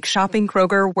flavors make shopping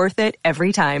Kroger worth it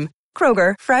every time.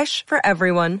 Kroger, fresh for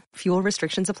everyone. Fuel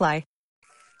restrictions apply.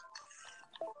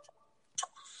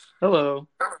 Hello.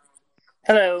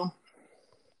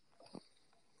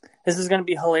 This is going to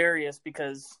be hilarious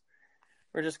because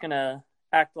we're just going to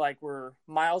act like we're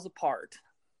miles apart.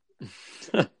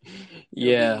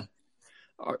 Yeah.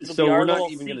 So we're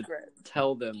not even going to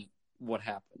tell them what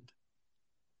happened.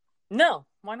 No,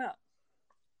 why not?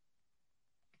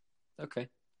 Okay.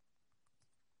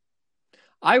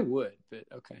 I would, but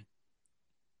okay.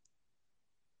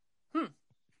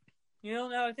 Now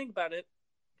that I think about it,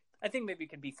 I think maybe it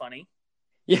could be funny.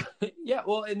 Yeah.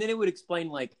 Well, and then it would explain,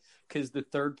 like, because the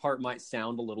third part might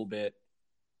sound a little bit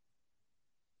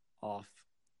off.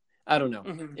 I don't know.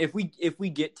 Mm-hmm. If we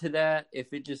get to that,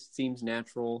 if it just seems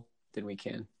natural, then we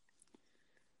can.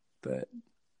 But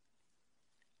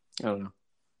I don't know.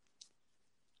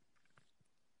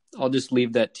 I'll just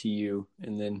leave that to you,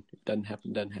 and then if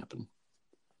it doesn't happen.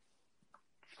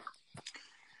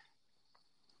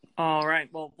 All right.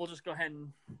 Well, we'll just go ahead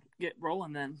and get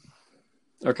rolling then.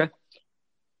 Okay.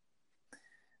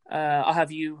 I'll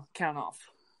have you count off.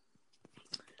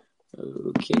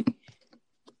 Okay.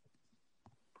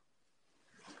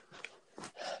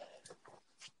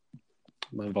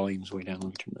 My volume's way down. Let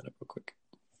me turn that up real quick.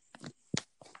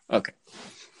 Okay.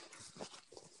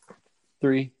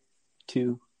 3,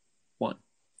 2, 1.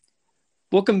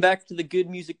 Welcome back to the Good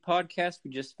Music Podcast. We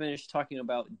just finished talking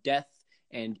about Death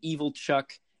and Evil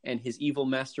Chuck and his evil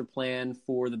master plan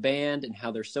for the band and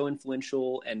how they're so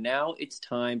influential. And now it's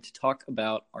time to talk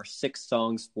about our 6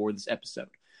 songs for this episode.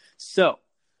 So,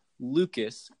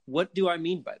 Lucas, what do I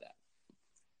mean by that?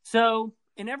 So,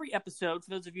 in every episode, for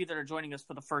those of you that are joining us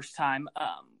for the first time,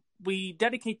 we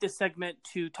dedicate this segment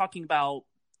to talking about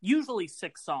usually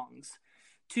 6 songs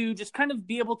to just kind of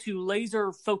be able to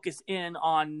laser focus in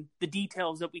on the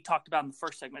details that we talked about in the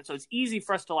first segment. So it's easy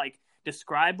for us to like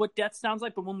describe what death sounds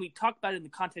like, but when we talk about it in the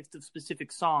context of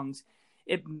specific songs,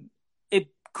 it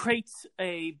creates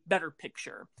a better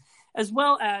picture. As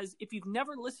well as, if you've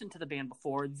never listened to the band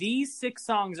before, these 6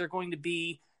 songs are going to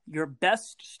be your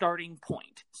best starting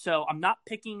point. So I'm not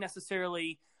picking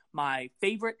necessarily my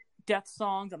favorite death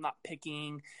songs. I'm not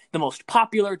picking the most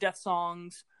popular death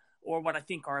songs or what I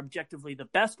think are objectively the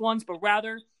best ones, but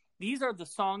rather these are the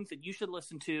songs that you should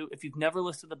listen to if you've never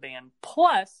listened to the band.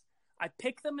 Plus, I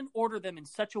pick them and order them in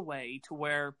such a way to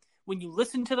where when you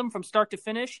listen to them from start to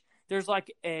finish, there's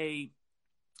like a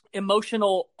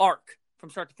emotional arc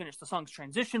from start to finish. The songs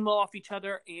transition well off each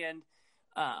other, and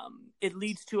it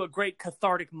leads to a great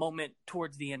cathartic moment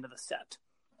towards the end of the set.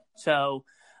 So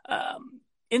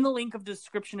in the link of the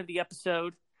description of the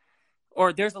episode,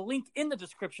 or there's a link in the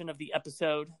description of the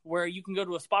episode where you can go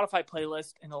to a Spotify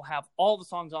playlist and it'll have all the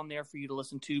songs on there for you to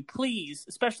listen to. Please,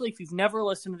 especially if you've never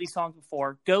listened to these songs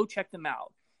before, go check them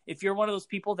out. If you're one of those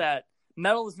people that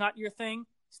metal is not your thing,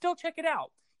 still check it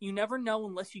out. You never know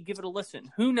unless you give it a listen.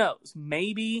 Who knows?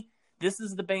 Maybe this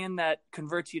is the band that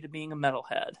converts you to being a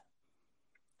metalhead.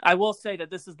 I will say that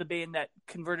this is the band that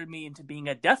converted me into being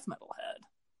a death metal head.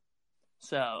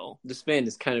 So this band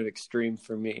is kind of extreme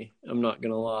for me. I'm not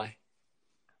going to lie.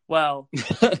 Well,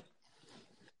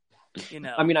 you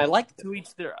know, I mean, I like them. To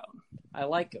each their own. I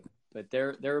like them, but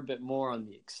they're a bit more on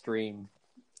the extreme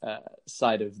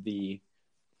side of the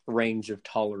range of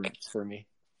tolerance for me.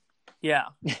 Yeah,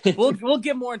 we'll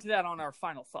get more into that on our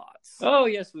final thoughts. Oh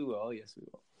yes, we will. Yes, we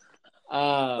will.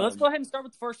 Let's go ahead and start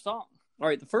with the first song. All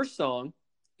right, the first song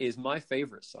is my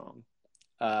favorite song,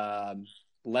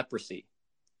 "Leprosy,"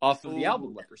 off of the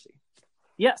album "Leprosy."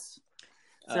 Yes.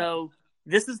 So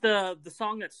this is the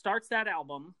song that starts that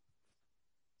album.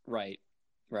 Right.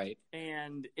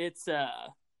 And this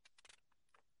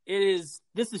is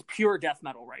pure death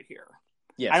metal right here.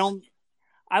 Yes.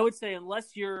 I would say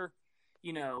unless you're,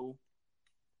 you know,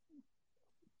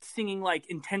 singing like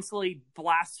intensely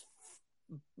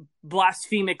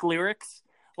blasphemic lyrics,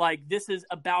 like this is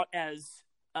about as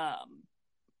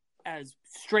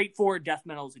straightforward death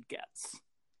metal as it gets.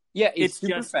 Yeah, it's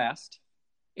super fast.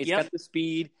 It's got the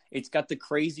speed. It's got the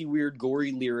crazy, weird,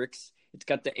 gory lyrics. It's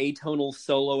got the atonal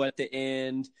solo at the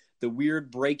end, the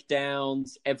weird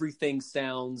breakdowns. Everything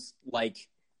sounds like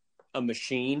a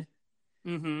machine.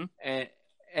 Mm-hmm.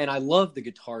 And I love the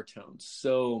guitar tone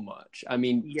so much. I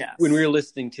mean, yes. When we were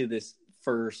listening to this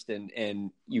first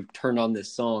and you turned on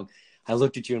this song, I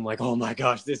looked at you and I'm like, oh my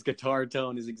gosh, this guitar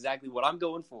tone is exactly what I'm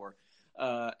going for.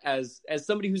 As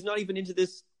somebody who's not even into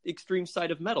this extreme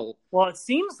side of metal. Well, it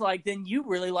seems like then you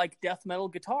really like death metal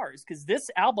guitars, because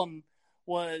this album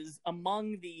was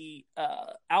among the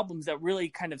albums that really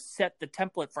kind of set the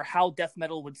template for how death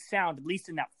metal would sound, at least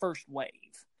in that first wave.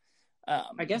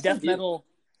 I guess death metal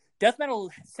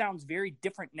sounds very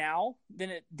different now than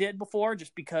it did before,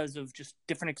 just because of just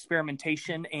different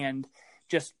experimentation and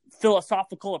just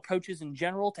philosophical approaches in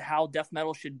general to how death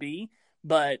metal should be.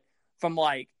 But from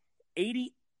like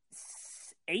 88,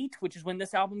 which is when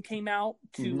this album came out,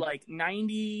 to like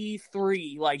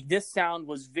 93, like this sound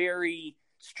was very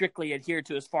strictly adhered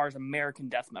to as far as American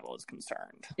death metal is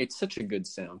concerned. It's such a good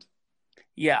sound.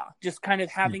 Yeah, just kind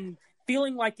of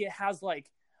feeling like it has like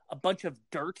a bunch of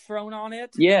dirt thrown on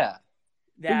it. Yeah.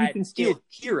 That you can still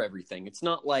hear everything. It's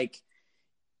not like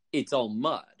it's all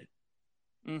mud.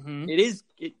 Mm-hmm.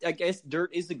 I guess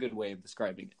dirt is a good way of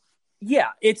describing it. Yeah,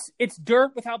 it's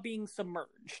dirt without being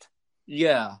submerged.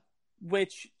 Yeah.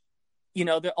 Which, you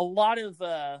know, there a lot of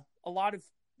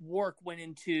work went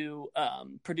into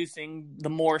producing the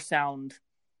More Sound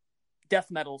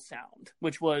death metal sound,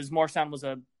 which was More Sound was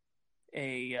a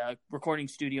recording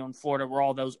studio in Florida where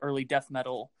all those early death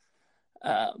metal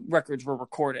records were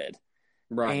recorded.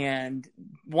 Right. And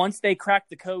once they cracked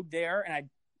the code there, and I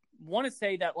want to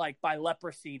say that like by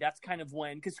Leprosy, that's kind of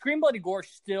when, because Scream Bloody Gore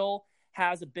still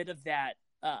has a bit of that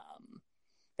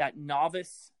that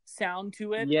novice sound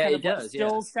to it. Yeah, kind it does.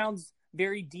 Still sounds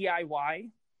very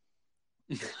DIY.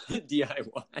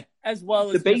 DIY. As well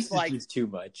as the bass is like, just too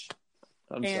much.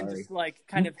 I'm sorry. Just like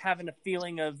kind of having a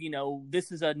feeling of, you know,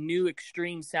 this is a new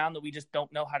extreme sound that we just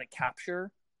don't know how to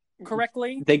capture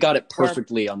correctly. They got it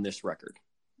perfectly on this record.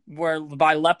 Where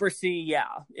by Leprosy, yeah,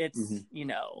 it's, you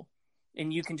know,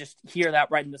 and you can just hear that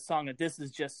right in the song that this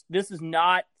is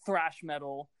not thrash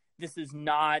metal. This is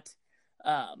not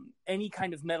any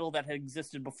kind of metal that had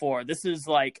existed before. This is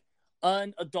like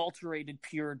unadulterated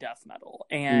pure death metal.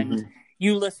 And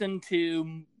you listen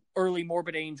to early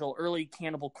Morbid Angel, early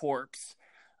Cannibal Corpse,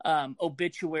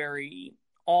 Obituary,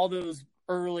 all those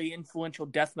early influential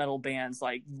death metal bands,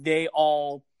 like they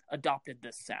all adopted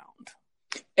this sound.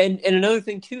 And another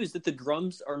thing too is that the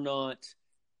drums are not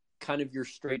kind of your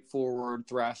straightforward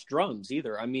thrash drums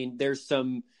either. I mean, there's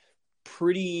some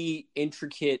pretty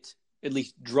intricate, at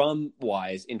least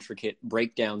drum-wise, intricate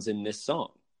breakdowns in this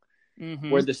song,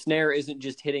 where the snare isn't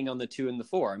just hitting on the 2 and the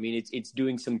 4. I mean, it's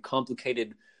doing some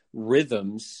complicated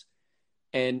rhythms.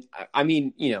 And I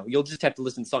mean, you know, you'll just have to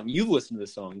listen to the song. You've listened to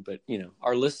the song, but you know,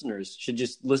 our listeners should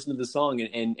just listen to the song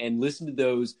and listen to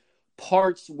those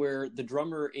parts where the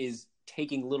drummer is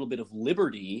taking a little bit of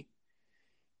liberty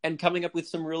and coming up with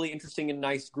some really interesting and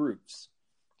nice grooves.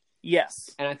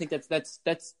 Yes. And I think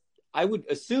that's I would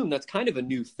assume that's kind of a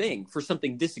new thing for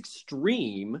something this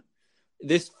extreme,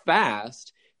 this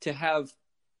fast, to have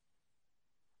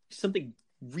something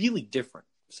really different.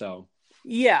 So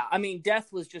yeah, I mean,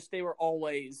 Death was just, they were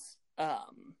always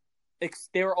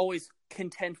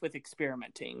content with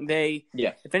experimenting.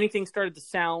 If anything started to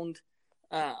sound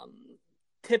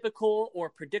typical or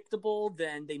predictable,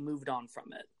 then they moved on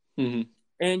from it. Mm-hmm.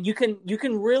 And you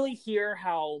can really hear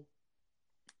how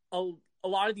a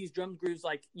lot of these drum grooves,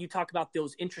 like you talk about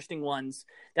those interesting ones,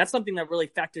 that's something that really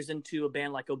factors into a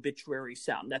band like Obituary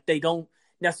sound, that they don't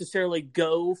necessarily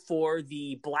go for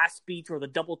the blast beat or the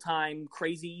double time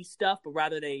crazy stuff, but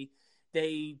rather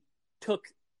they took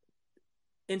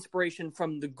inspiration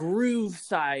from the groove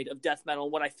side of death metal,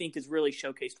 what I think is really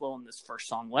showcased well in this first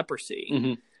song, Leprosy.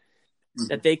 Mm-hmm.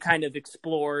 That they kind of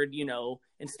explored, you know,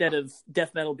 instead of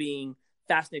death metal being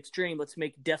fast and extreme, let's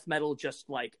make death metal just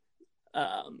like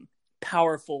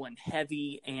powerful and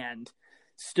heavy and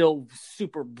still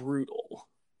super brutal.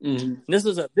 Mm-hmm. This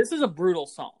is a brutal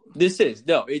song.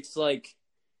 It's like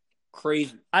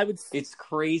crazy. It's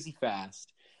crazy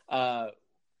fast. I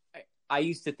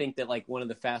used to think that like one of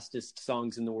the fastest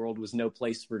songs in the world was No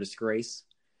Place for Disgrace.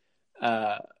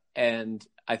 And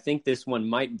I think this one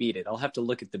might beat it. I'll have to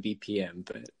look at the BPM,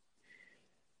 but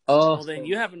well, then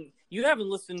you haven't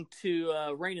listened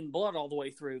to Rain and Blood all the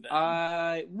way through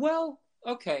then. Well,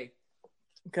 okay.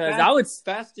 Because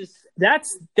that's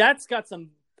got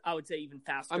some, I would say, even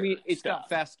faster. I mean, it's stuff. got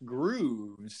fast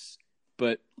grooves,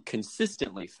 but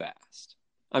consistently fast.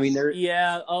 I mean, Rain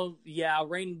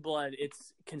and Blood,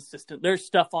 it's consistent. There's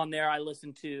stuff on there I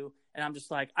listen to, and I'm just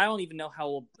like, I don't even know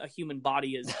how a human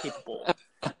body is capable.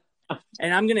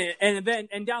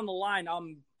 And down the line,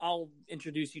 I'll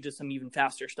introduce you to some even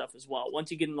faster stuff as well.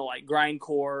 Once you get into like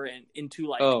grindcore and into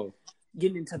like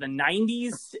getting into the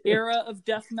 90s era of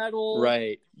death metal,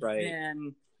 right,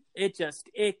 and it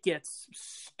gets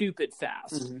stupid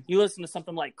fast. Mm-hmm. You listen to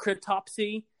something like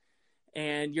Cryptopsy,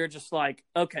 and you're just like,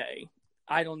 okay,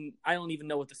 I don't even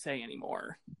know what to say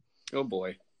anymore. Oh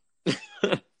boy.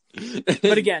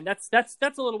 But again, that's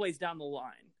a little ways down the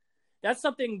line. That's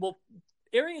something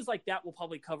areas like that we'll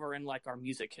probably cover in like our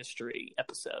music history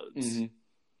episodes. Mm-hmm.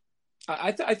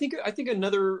 I think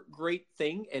another great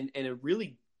thing and a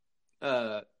really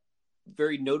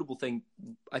very notable thing,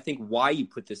 I think why you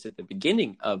put this at the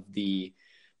beginning of the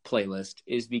playlist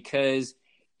is because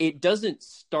it doesn't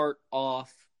start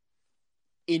off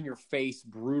in your face,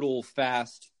 brutal,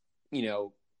 fast, you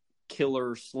know,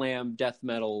 killer slam death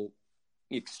metal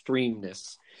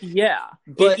extremeness. Yeah,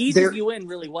 but it eases you in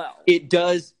really well. It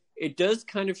does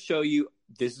kind of show you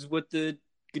this is what the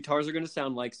guitars are going to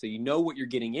sound like, so you know what you're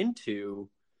getting into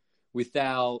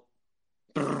without,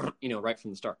 you know, right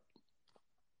from the start.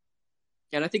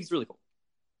 And I think it's really cool.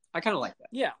 I kind of like that.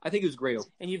 Yeah, I think it was great.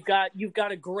 And you've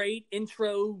got a great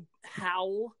intro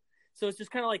howl. So it's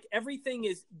just kind of like everything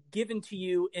is given to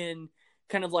you in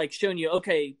kind of like showing you,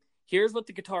 okay, here's what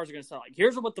the guitars are going to sound like.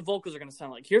 Here's what the vocals are going to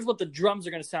sound like. Here's what the drums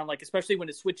are going to sound like, especially when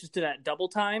it switches to that double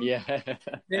time. Yeah. Then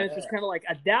it's just kind of like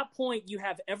at that point, you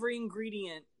have every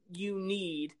ingredient you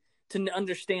need to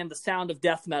understand the sound of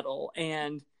death metal.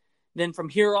 And then from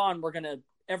here on,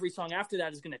 every song after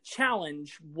that is going to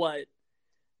challenge what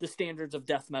the standards of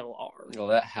death metal are. Oh,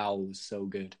 that howl was so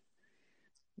good.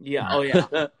 Yeah. Oh,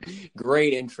 yeah.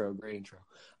 Great intro.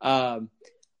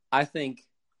 I think,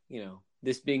 you know,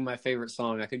 this being my favorite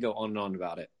song, I could go on and on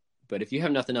about it. But if you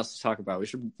have nothing else to talk about, we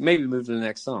should maybe move to the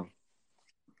next song.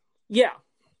 Yeah.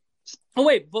 Oh,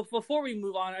 wait. But before we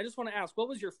move on, I just want to ask, what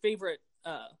was your favorite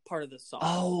part of this song?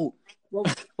 Oh.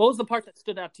 What was the part that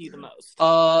stood out to you the most?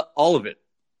 All of it.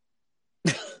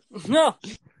 No.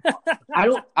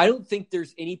 I don't think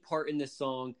there's any part in this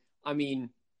song. I mean,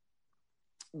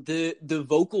 the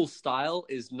vocal style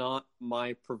is not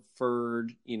my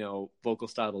preferred, you know, vocal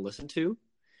style to listen to,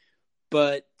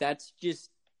 but that's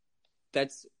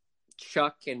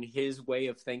Chuck and his way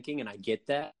of thinking, and I get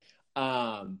that.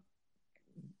 But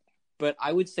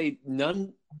I would say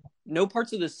none no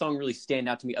parts of this song really stand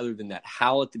out to me other than that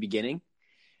howl at the beginning.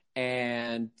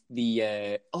 And the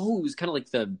it was kind of like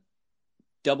the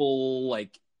double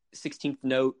like 16th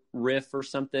note riff or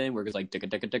something where it goes like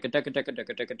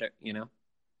you know.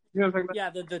 You know what I'm talking about?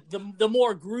 Yeah, the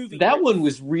more groovy. That riff. One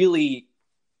was really,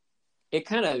 it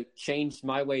kind of changed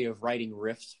my way of writing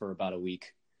riffs for about a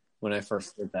week when I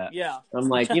first did that. Yeah. I'm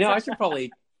like, I should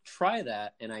probably try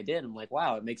that, and I did. I'm like,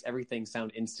 wow, it makes everything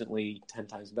sound instantly 10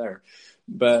 times better.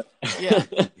 But yeah.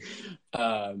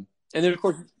 And then of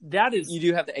course you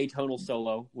do have the atonal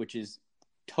solo, which is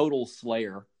total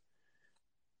Slayer.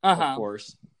 Of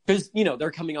course. Because,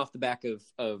 they're coming off the back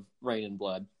of Rain and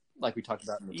Blood, like we talked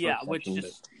about in the which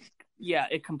just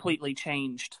it completely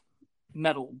changed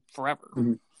metal forever.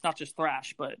 Mm-hmm. Not just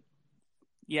thrash, but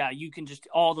you can just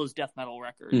all those death metal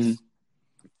records. Mm-hmm.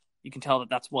 You can tell that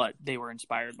that's what they were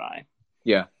inspired by.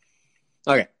 Yeah.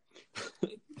 Okay.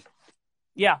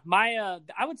 Yeah,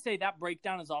 I would say that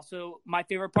breakdown is also my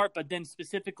favorite part, but then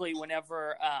specifically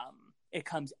whenever it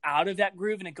comes out of that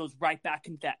groove and it goes right back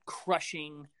into that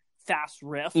crushing fast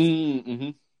riff.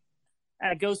 Mm-hmm.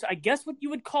 And it goes, I guess, what you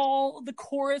would call the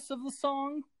chorus of the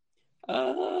song.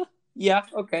 Yeah,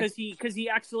 okay. Because he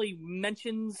actually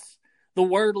mentions the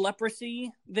word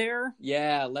leprosy there.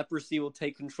 Yeah, leprosy will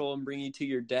take control and bring you to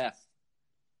your death.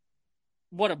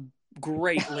 What a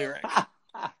great lyric.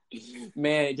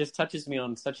 Man, it just touches me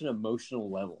on such an emotional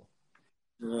level.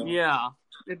 Yeah.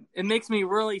 It makes me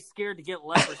really scared to get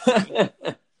leprosy.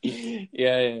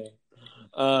 Yeah.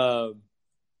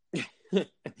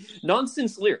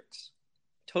 Nonsense lyrics.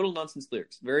 Total nonsense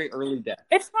lyrics. Very early death.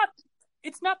 It's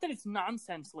not that it's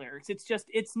nonsense lyrics. It's just,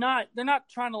 they're not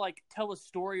trying to like tell a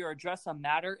story or address a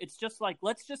matter. It's just like,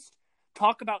 let's just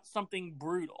talk about something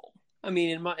brutal. I mean,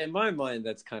 in my mind,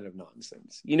 that's kind of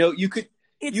nonsense. You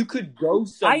could go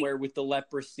somewhere with the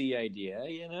leprosy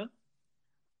idea,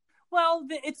 Well,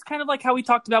 it's kind of like how we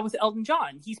talked about with Elton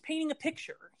John. He's painting a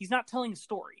picture. He's not telling a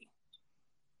story.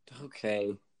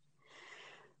 Okay.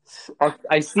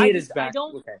 I see it as back.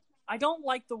 I don't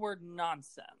like the word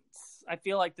nonsense. I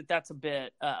feel like that's a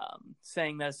bit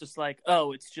saying that it's just like,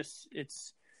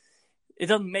 it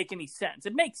doesn't make any sense.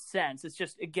 It makes sense. It's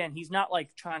just, again, he's not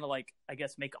like trying to like, I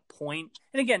guess, make a point.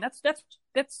 And again, that's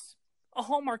a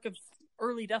hallmark of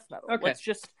early death metal. Okay. Let's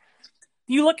just,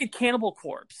 you look at Cannibal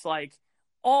Corpse, like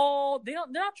they're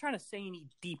not trying to say any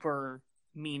deeper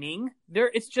meaning.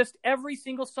 It's just every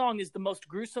single song is the most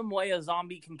gruesome way a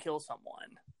zombie can kill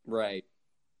someone. Right.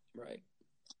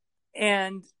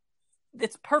 And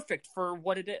it's perfect for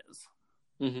what it is.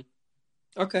 Mm-hmm.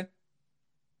 Okay.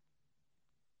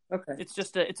 It's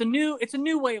just it's a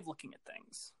new way of looking at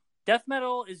things. Death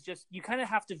metal is just, you kind of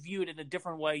have to view it in a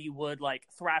different way you would like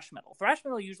thrash metal. Thrash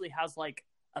metal usually has like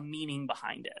a meaning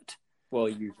behind it. Well,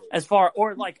 usually.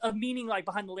 Or like a meaning like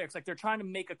behind the lyrics, like they're trying to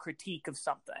make a critique of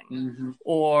something. Mm-hmm.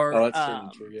 Or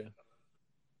that's true, yeah.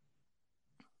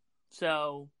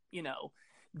 So,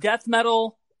 death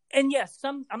metal, and yes,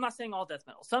 I'm not saying all death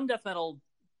metal. Some death metal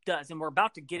does, and we're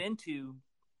about to get into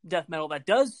death metal that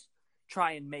does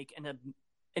try and make an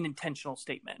intentional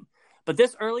statement. But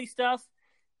this early stuff,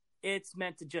 it's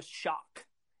meant to just shock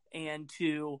and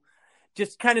to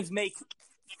just kind of make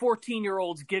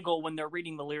 14-year-olds giggle when they're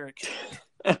reading the lyrics.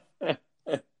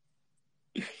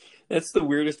 That's the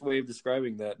weirdest way of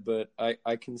describing that, but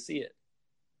I can see it.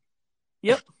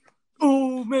 Yep.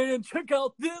 Oh man, check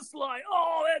out this line.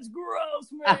 Oh, that's gross,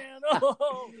 man.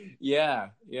 Oh. Yeah.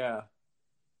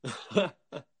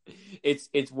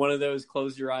 It's one of those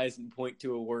close your eyes and point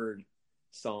to a word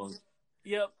songs.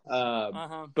 Yep.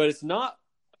 But it's not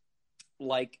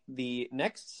like the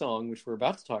next song, which we're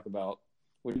about to talk about.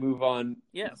 We move on,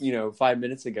 yes. 5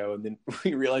 minutes ago, and then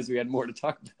we realized we had more to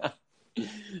talk about.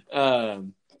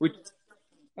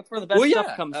 That's where the best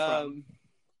stuff comes from.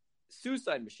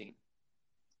 Suicide Machine.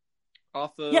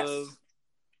 Off of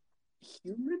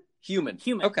Human.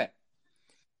 Okay.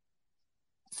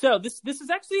 So this is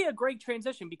actually a great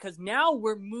transition because now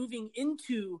we're moving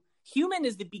into Human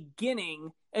is the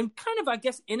beginning and kind of, I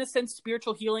guess, in a sense,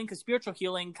 spiritual healing, because spiritual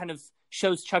healing kind of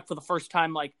shows Chuck for the first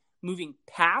time, like moving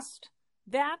past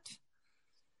that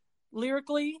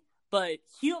lyrically. But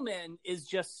Human is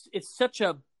just, it's such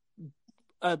a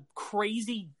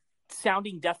crazy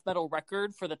sounding death metal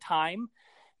record for the time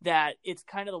that it's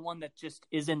kind of the one that just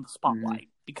is in the spotlight,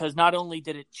 because not only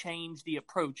did it change the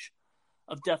approach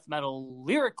of death metal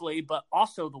lyrically, but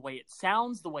also the way it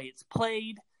sounds, the way it's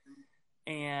played,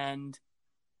 and,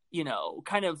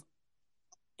 kind of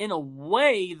in a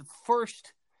way, the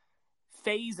first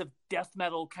phase of death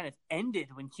metal kind of ended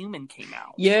when Human came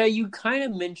out. Yeah, you kind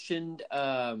of mentioned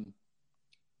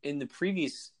in the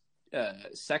previous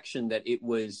section that it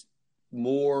was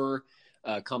more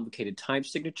complicated time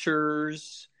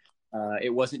signatures.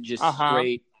 It wasn't just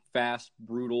straight, fast,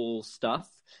 brutal stuff.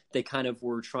 They kind of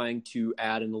were trying to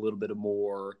add in a little bit of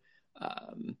more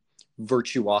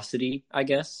virtuosity, I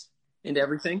guess, into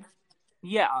everything.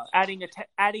 Yeah, adding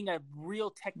a real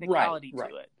technicality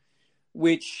to it,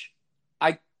 which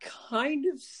I kind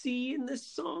of see in this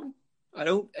song.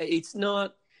 It's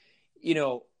not,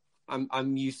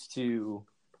 I'm used to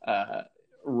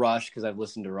Rush because I've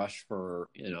listened to Rush for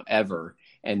ever,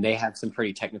 and they have some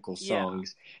pretty technical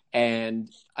songs, and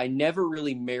I never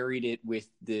really married it with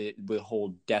the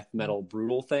whole death metal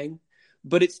brutal thing,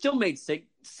 but it still made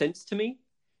sense to me.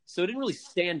 So it didn't really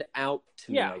stand out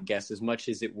to me, I guess, as much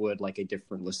as it would like a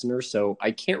different listener. So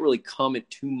I can't really comment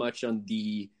too much on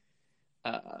the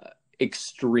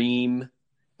extreme.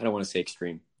 I don't want to say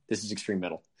extreme. This is extreme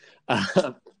metal.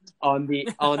 On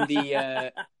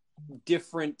the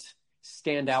different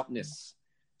standoutness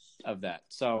of that.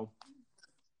 So,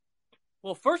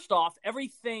 well, first off,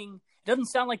 everything doesn't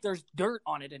sound like there's dirt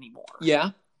on it anymore.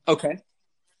 Yeah. Okay.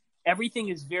 Everything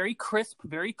is very crisp,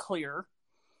 very clear.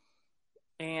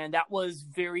 And that was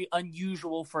very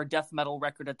unusual for a death metal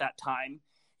record at that time.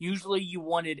 Usually you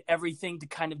wanted everything to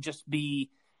kind of just be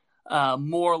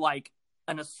more like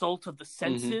an assault of the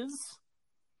senses,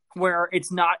 where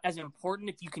it's not as important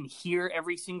if you can hear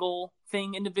every single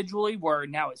thing individually, where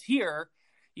now it's here,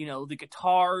 the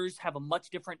guitars have a much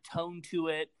different tone to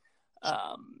it.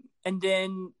 And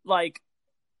then like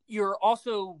you're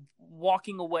also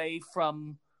walking away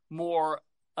from more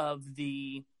of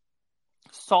the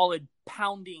solid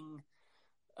pounding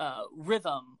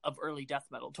rhythm of early death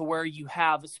metal to where you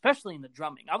have, especially in the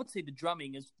drumming, I would say the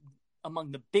drumming is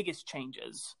among the biggest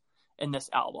changes in this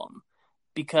album,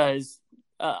 because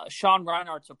Sean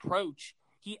Reinhardt's approach,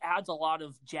 he adds a lot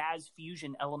of jazz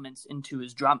fusion elements into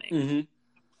his drumming,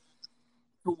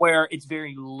 where it's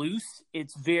very loose.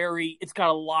 It's got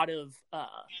a lot of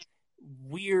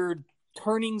weird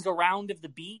turnings around of the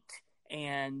beat,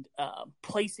 and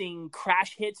placing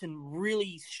crash hits in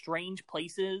really strange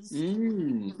places,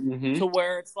 to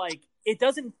where it's like it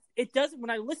doesn't when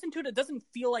I listen to it, it doesn't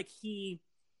feel like he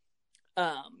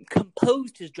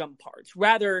composed his drum parts.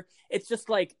 Rather, it's just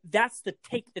like that's the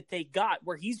take that they got,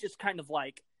 where he's just kind of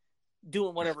like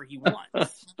doing whatever he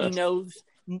wants. He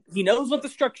knows what the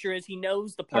structure is. He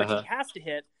knows the parts he has to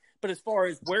hit. But as far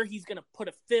as where he's going to put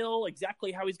a fill,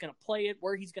 exactly how he's going to play it,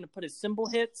 where he's going to put his cymbal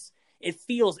hits, it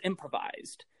feels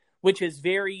improvised, which is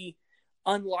very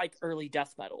unlike early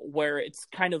death metal, where it's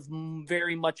kind of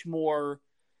very much more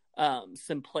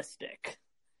simplistic.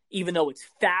 Even though it's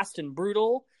fast and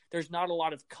brutal, there's not a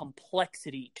lot of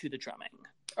complexity to the drumming.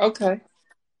 Okay.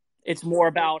 It's more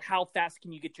about how fast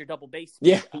can you get your double bass.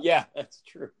 Yeah, that's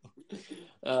true.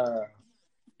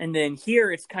 And then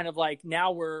here it's kind of like,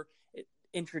 now we're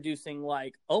introducing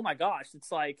like, oh my gosh,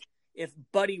 it's like if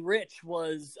Buddy Rich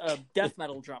was a death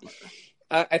metal drummer.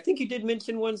 I think you did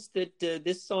mention once that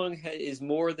this song is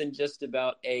more than just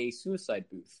about a suicide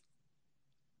booth.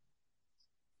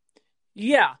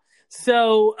 Yeah.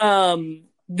 So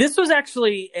this was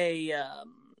actually a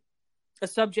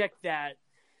subject that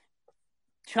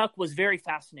Chuck was very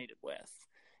fascinated with,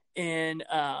 in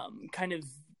kind of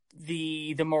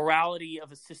the morality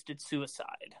of assisted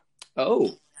suicide.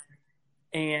 Oh.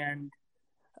 And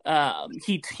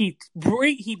he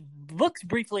looks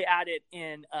briefly at it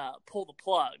in Pull the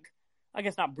Plug. I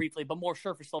guess not briefly, but more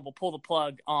surface level, Pull the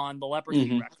Plug on the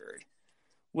Leprosy record,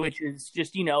 which is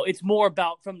just, it's more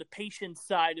about from the patient's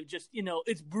side of just,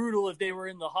 it's brutal if they were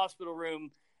in the hospital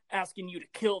room asking you to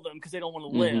kill them because they don't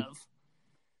want to live.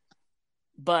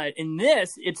 But in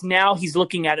this, it's now he's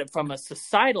looking at it from a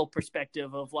societal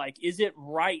perspective of like, is it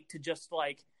right to just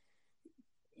like,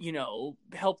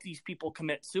 help these people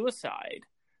commit suicide?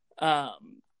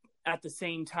 At the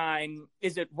same time,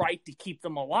 is it right to keep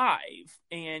them alive?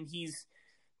 And he's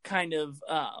kind of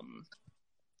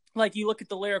like, you look at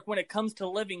the lyric, when it comes to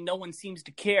living, no one seems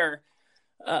to care.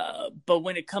 But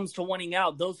when it comes to wanting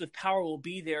out, those with power will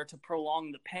be there to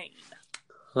prolong the pain.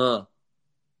 Huh.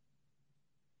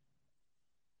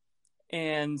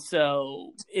 And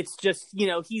so it's just,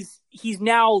 he's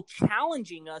now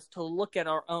challenging us to look at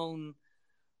our own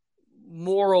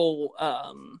moral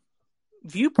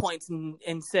viewpoints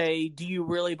and say, do you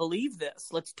really believe this?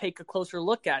 Let's take a closer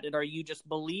look at it. Are you just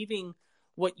believing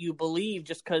what you believe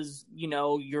just because,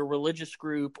 your religious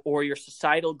group or your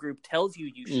societal group tells you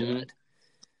should?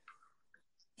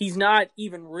 He's not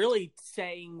even really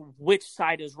saying which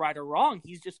side is right or wrong.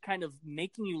 He's just kind of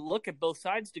making you look at both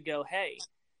sides to go, hey,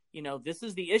 this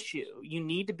is the issue. You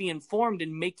need to be informed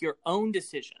and make your own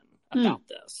decision about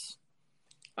this.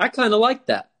 I kind of like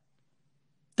that.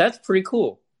 That's pretty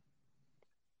cool.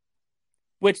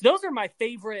 Which those are my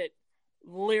favorite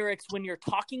lyrics when you're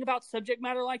talking about subject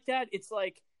matter like that. It's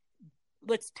like,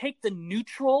 let's take the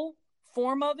neutral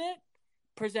form of it,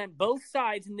 present both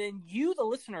sides, and then you, the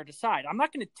listener, decide. I'm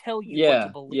not going to tell you what to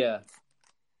believe,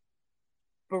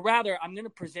 but rather I'm going to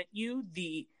present you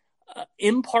the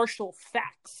impartial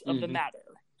facts of the matter,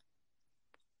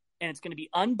 and it's going to be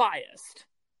unbiased,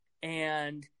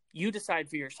 and you decide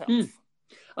for yourself.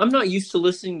 I'm not used to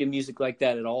listening to music like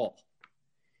that at all,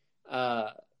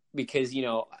 because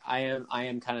I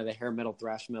am kind of the hair metal,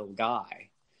 thrash metal guy,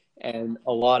 and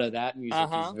a lot of that music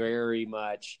is very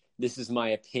much, this is my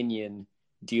opinion,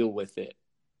 deal with it,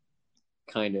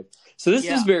 kind of. So this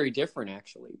is very different,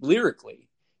 actually. Lyrically,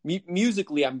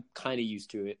 musically, I'm kind of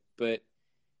used to it, but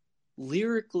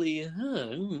lyrically,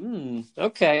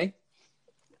 okay,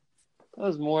 that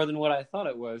was more than what I thought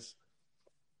it was.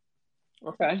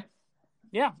 Okay.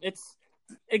 Yeah, it's,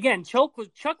 again, Chuck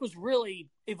was really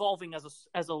evolving as a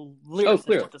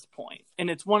lyricist at this point, and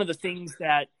it's one of the things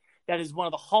that is one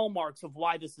of the hallmarks of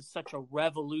why this is such a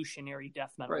revolutionary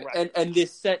death metal record. And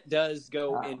this set does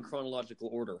go in chronological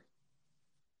order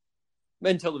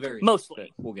until the very end,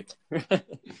 mostly. We'll get there.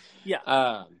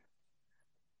 Yeah.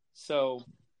 So,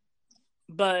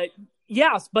 but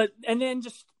yes, and then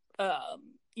just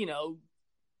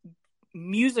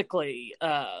musically,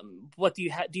 what do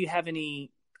you have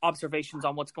any observations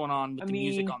on what's going on with the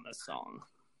music on this song?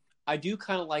 I do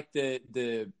kind of like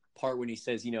the part when he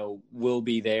says, we'll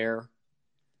be there.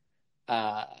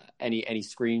 And he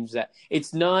screams that.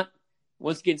 It's not,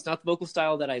 once again, it's not the vocal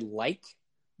style that I like,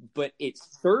 but it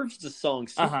serves the song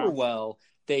super well.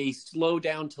 They slow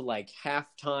down to like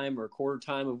halftime or quarter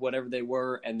time of whatever they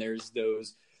were, and there's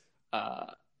those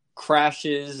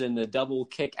crashes and the double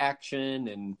kick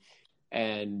action,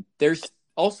 and there's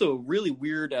also a really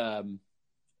weird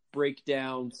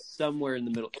breakdown somewhere in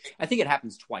the middle. I think it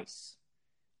happens twice.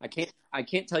 I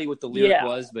can't tell you what the lyric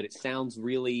was, but it sounds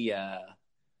really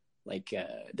like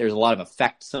there's a lot of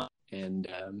effects on, and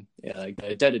like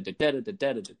da da da da da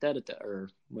da da da or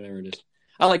whatever it is.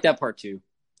 I like that part too.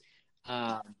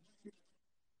 When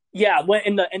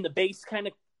the bass kind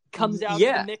of comes out of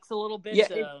the mix a little bit.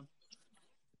 Yeah,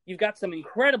 you've got some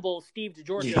incredible Steve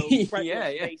DiGiorgio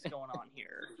fretless bass going on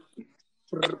here.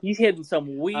 He's hitting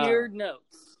some weird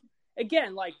notes.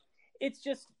 Again, like, it's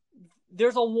just,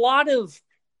 there's a lot of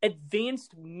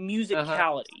advanced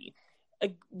musicality.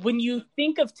 When you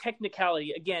think of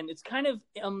technicality, again, it's kind of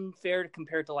unfair to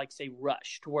compare it to, like, say,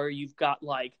 Rush, to where you've got,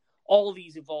 like, all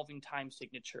these evolving time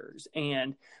signatures,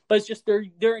 but it's just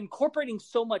they're incorporating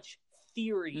so much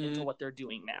theory into what they're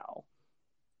doing now.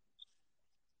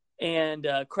 And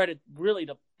credit really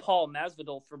to Paul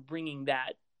Masvidal for bringing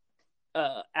that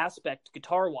aspect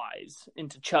guitar-wise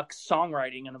into Chuck's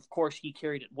songwriting, and of course he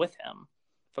carried it with him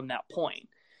from that point.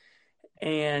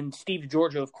 And Steve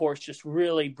DiGiorgio, of course, just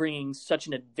really bringing such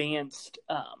an advanced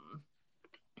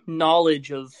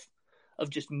knowledge of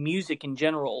just music in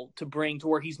general to bring to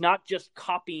where he's not just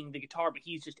copying the guitar, but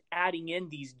he's just adding in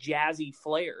these jazzy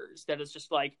flares that is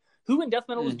just like, who in death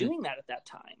metal was doing that at that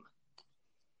time?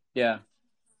 Yeah.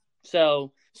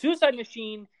 So Suicide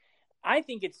Machine, I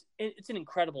think it's an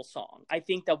incredible song. I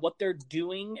think that what they're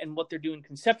doing and what they're doing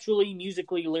conceptually,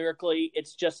 musically, lyrically,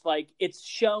 it's just like, it's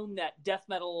shown that death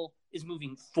metal is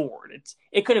moving forward.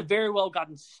 It could have very well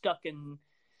gotten stuck in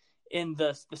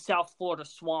the South Florida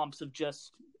swamps of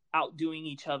just outdoing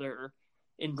each other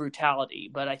in brutality.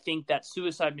 But I think that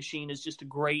Suicide Machine is just a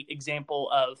great example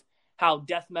of how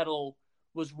death metal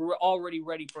was already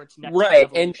ready for its next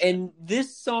evolution. And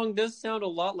this song does sound a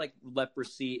lot like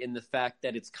Leprosy in the fact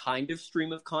that it's kind of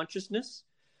stream of consciousness,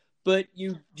 but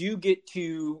you do get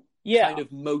to kind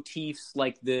of motifs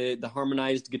like the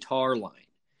harmonized guitar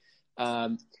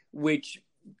line, which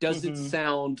doesn't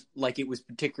sound like it was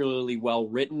particularly well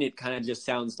written. It kind of just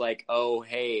sounds like, oh,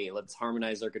 hey, let's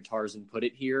harmonize our guitars and put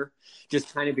it here.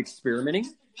 Just kind of experimenting.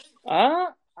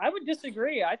 I would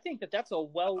disagree. I think that's that's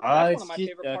one of my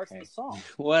favorite parts of the song.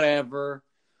 Whatever.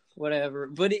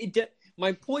 But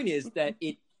my point is that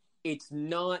it's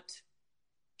not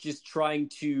just trying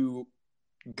to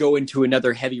go into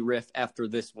another heavy riff after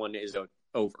this one is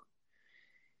over.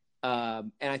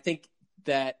 And I think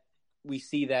that we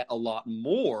see that a lot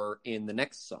more in the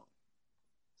next song.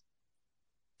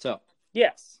 So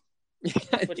yes, which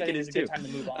I think it is too. A good time to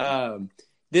move on.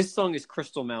 This song is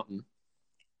Crystal Mountain.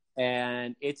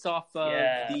 And it's off of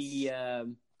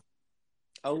the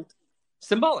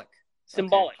Symbolic.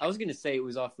 Okay. I was going to say it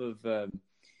was off of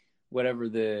whatever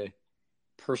the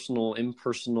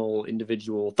impersonal,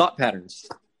 individual thought patterns.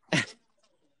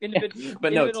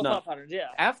 But no, it's not. Thought patterns,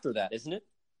 After that, isn't it?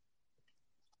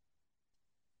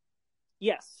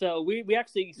 Yes, so we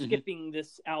actually skipping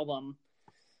this album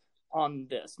on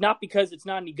this. Not because it's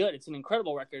not any good. It's an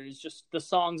incredible record. It's just the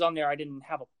songs on there, I didn't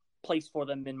have a place for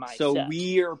them in my set. So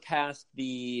we are past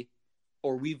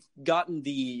we've gotten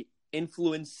the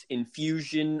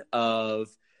infusion of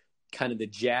kind of the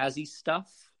jazzy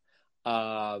stuff.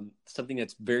 Something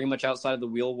that's very much outside of the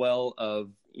wheel well of,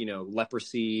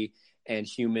 Leprosy and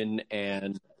Human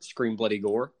and Scream Bloody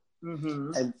Gore.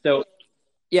 Mm-hmm. And so,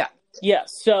 yeah. Yeah,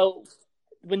 so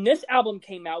when this album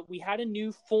came out, we had a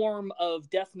new form of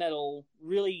death metal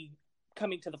really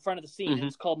coming to the front of the scene.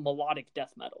 It's called melodic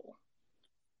death metal.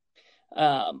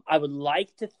 I would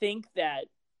like to think that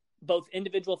both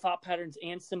Individual Thought Patterns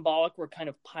and Symbolic were kind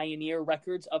of pioneer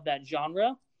records of that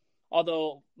genre,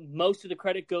 although most of the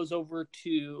credit goes over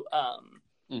to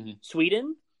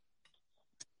Sweden,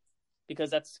 because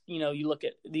that's,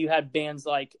 you had bands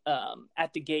like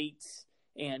At the Gates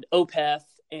and Opeth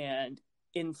and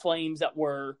In Flames that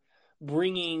were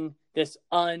bringing this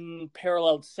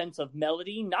unparalleled sense of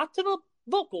melody, not to the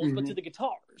vocals, but to the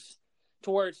guitars,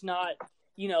 to where it's not,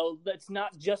 it's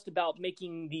not just about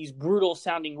making these brutal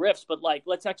sounding riffs, but like,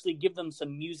 let's actually give them some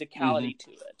musicality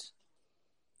to it,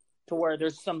 to where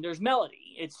there's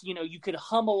melody. It's, you could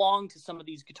hum along to some of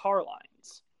these guitar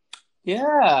lines.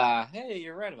 Yeah. Hey,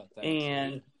 you're right about that.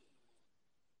 And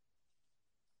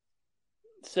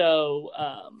so,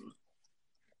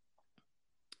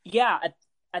 yeah,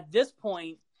 at this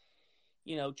point,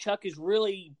 Chuck is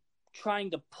really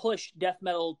trying to push death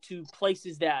metal to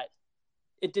places that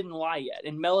it didn't lie yet.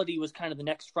 And melody was kind of the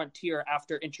next frontier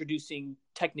after introducing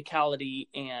technicality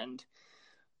and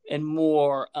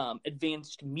more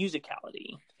advanced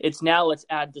musicality. It's now, let's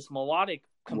add this melodic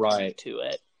component to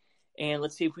it. And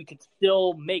let's see if we could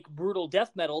still make brutal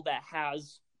death metal that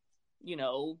has,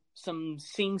 some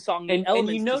sing-song elements. And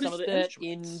you notice to some of the that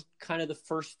instruments. in kind of the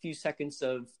first few seconds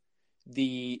of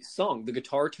the song, the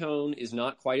guitar tone is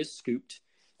not quite as scooped.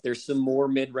 There's some more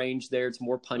mid-range there. It's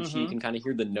more punchy. You can kind of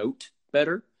hear the note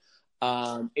better.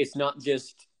 It's not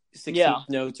just 16th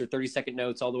notes or 30-second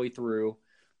notes all the way through.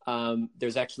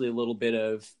 There's actually a little bit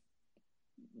of,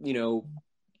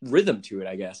 rhythm to it,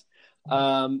 I guess.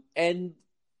 And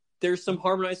there's some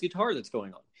harmonized guitar that's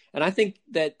going on. And I think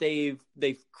that they've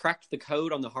cracked the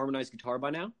code on the harmonized guitar by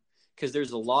now, because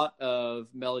there's a lot of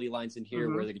melody lines in here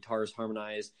where the guitars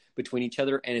harmonize between each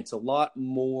other, and it's a lot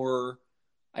more,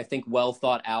 I think, well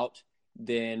thought out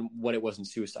than what it was in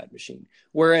Suicide Machine.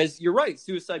 Whereas you're right,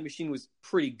 Suicide Machine was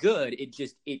pretty good.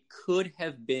 It could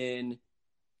have been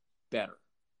better.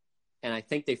 And I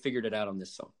think they figured it out on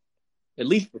this song, at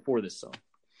least before this song.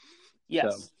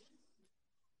 Yes.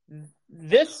 So.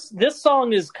 This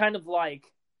song is kind of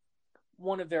like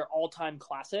one of their all-time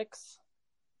classics.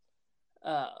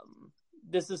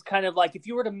 This is kind of like, if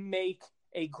you were to make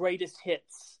a greatest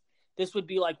hits, this would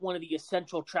be like one of the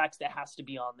essential tracks that has to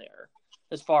be on there,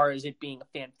 as far as it being a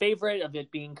fan favorite, of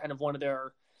it being kind of one of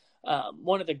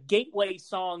the gateway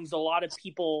songs a lot of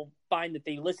people find that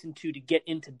they listen to get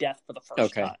into death for the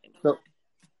first time. So,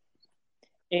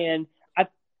 and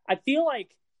I feel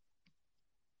like,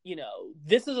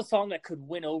 this is a song that could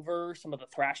win over some of the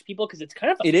thrash people, because it's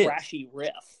kind of a thrashy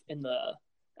riff in the,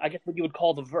 I guess what you would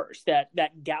call the verse, that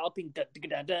galloping.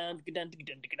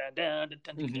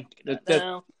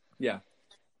 Yeah.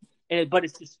 But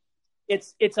it's just,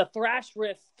 it's a thrash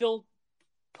riff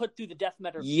put through the death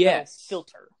metal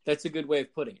filter. That's a good way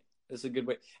of putting it. That's a good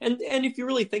way. And if you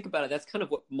really think about it, that's kind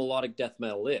of what melodic death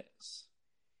metal is.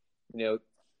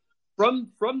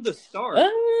 From the start.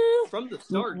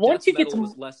 Once death metal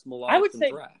was less melodic than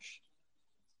thrash.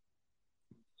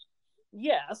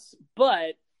 Yes,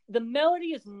 but the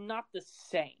melody is not the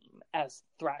same as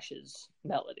thrash's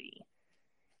melody.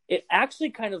 It actually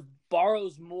kind of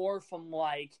borrows more from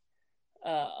like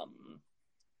a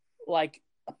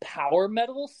power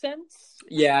metal sense.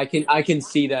 Yeah, I can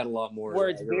see that a lot more. Where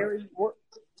it's very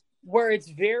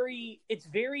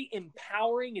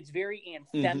empowering. It's very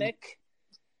anthemic.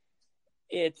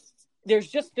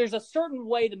 There's a certain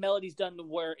way the melody's done to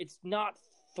where it's not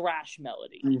thrash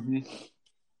melody.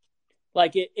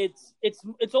 Like it's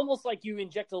almost like you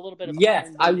inject a little bit of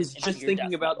I was just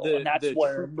thinking about and that's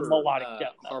where Trooper, melodic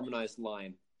death metal. harmonized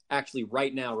line. Actually,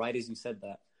 right now, right as you said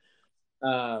that.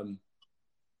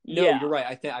 You're right.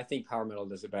 I think power metal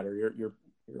does it better. You're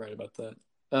right about that.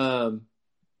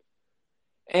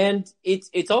 And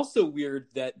it's also weird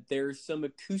that there's some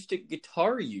acoustic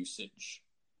guitar usage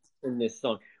in this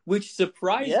song, which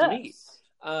surprised me,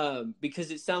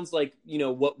 because it sounds like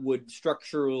what would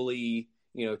structurally,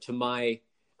 to my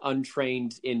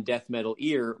untrained in death metal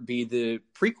ear, be the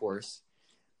pre-chorus.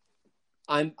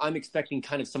 I'm expecting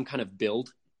some kind of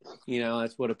build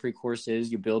That's what a pre-chorus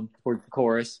is. You build towards the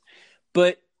chorus.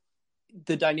 But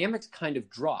the dynamics kind of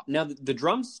drop. Now, the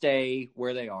drums stay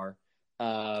where they are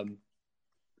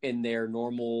in their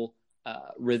normal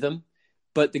rhythm,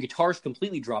 but the guitars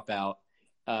completely drop out,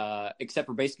 except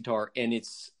for bass guitar, and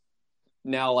it's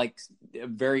now like a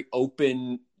very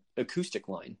open acoustic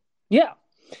line. Yeah.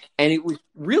 And it was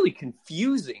really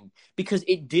confusing because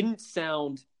it didn't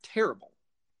sound terrible.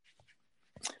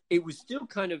 It was still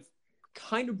kind of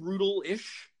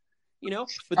brutal-ish,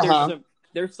 but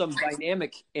there's some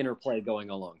dynamic interplay going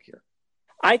along here.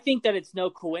 I think that it's no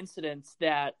coincidence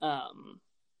that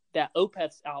that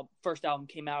Opeth's first album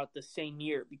came out at the same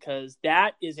year, because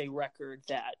that is a record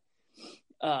that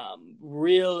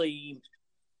really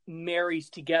marries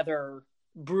together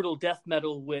brutal death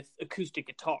metal with acoustic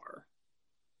guitar.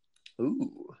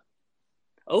 Ooh.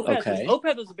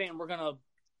 Opeth is a band we're gonna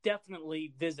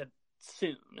definitely visit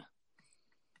soon,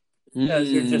 because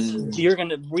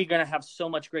we're gonna have so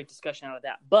much great discussion out of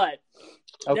that. But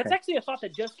that's actually a thought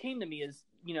that just came to me. Is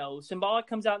Symbolic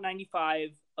comes out in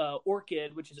 95,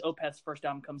 Orchid, which is Opeth's first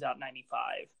album, comes out in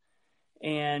 95,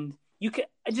 and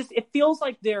it feels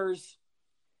like there's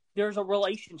a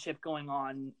relationship going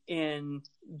on in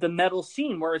the metal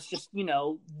scene where it's just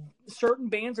certain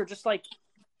bands are just like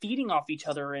feeding off each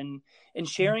other and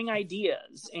sharing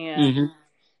ideas, and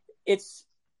it's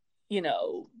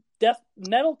death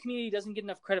metal community doesn't get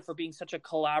enough credit for being such a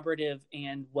collaborative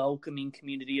and welcoming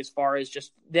community, as far as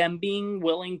just them being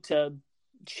willing to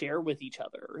share with each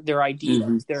other their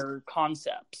ideas, their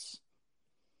concepts.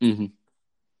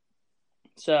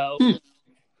 So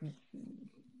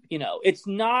it's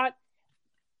not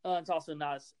it's also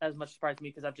not as much surprise to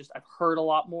me, because I've heard a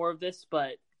lot more of this,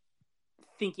 but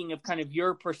thinking of kind of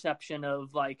your perception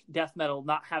of like death metal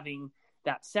not having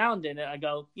that sound in it, I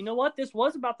go, you know what? This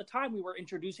was about the time we were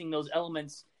introducing those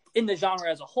elements in the genre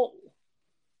as a whole.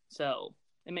 So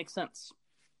it makes sense.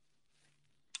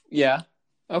 Yeah.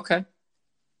 Okay.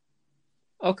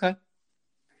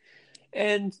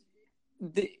 And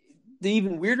the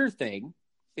even weirder thing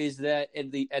is that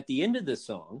at the end of the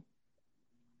song,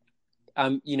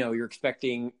 you're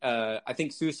expecting, I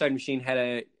think Suicide Machine had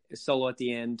a solo at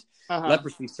the end.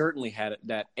 Leprosy certainly had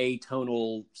that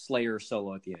atonal Slayer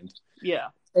solo at the end. Yeah.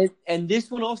 And this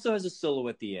one also has a solo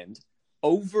at the end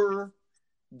over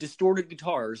distorted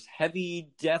guitars,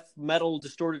 heavy death metal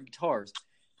distorted guitars,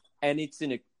 and it's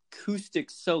an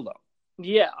acoustic solo.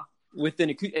 Yeah. With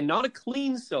and not a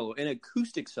clean solo, an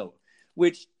acoustic solo,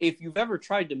 which if you've ever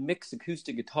tried to mix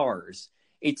acoustic guitars,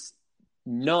 it's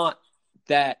not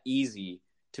that easy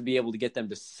to be able to get them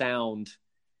to sound,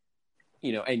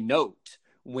 a note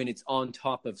when it's on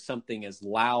top of something as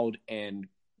loud and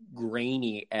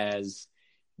grainy as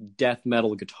death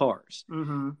metal guitars.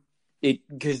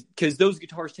 Because those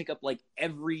guitars take up like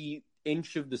every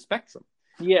inch of the spectrum.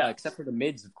 Yeah. Except for the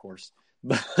mids, of course.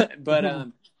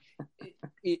 But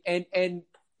and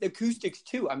acoustics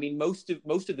too. I mean, most of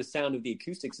the sound of the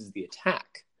acoustics is the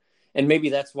attack, and maybe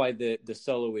that's why the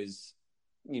solo is,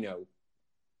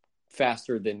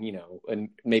 faster than and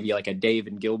maybe like a Dave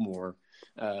and Gilmour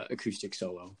acoustic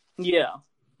solo. Yeah,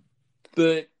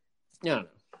 but I don't know.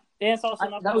 And it's also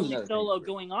not the only solo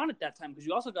going on at that time, because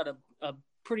you also got a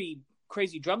pretty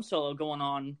crazy drum solo going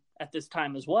on at this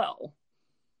time as well.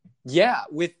 Yeah,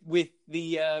 with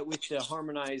the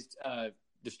harmonized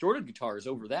distorted guitars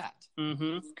over that,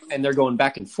 and they're going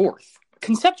back and forth.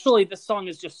 Conceptually, this song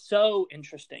is just so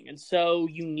interesting and so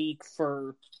unique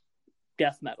for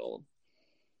death metal.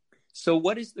 So,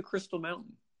 what is the Crystal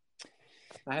Mountain?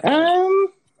 I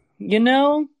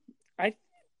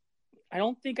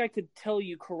don't think I could tell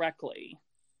you correctly.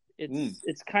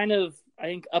 It's kind of, I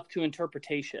think, up to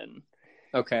interpretation.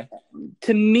 Okay.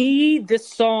 To me, this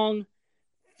song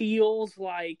feels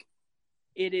like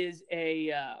it is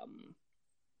an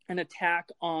attack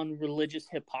on religious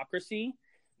hypocrisy,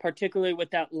 particularly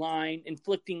with that line,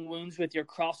 inflicting wounds with your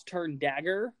cross-turned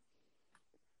dagger.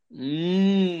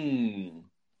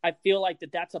 I feel like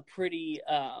that's a pretty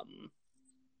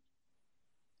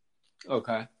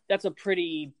okay. That's a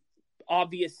pretty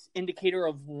obvious indicator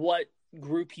of what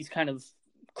group he's kind of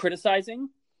criticizing.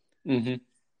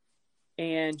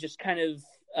 And just kind of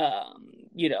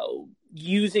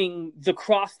using the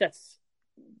cross that's,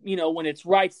 when it's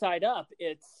right side up,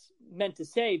 it's meant to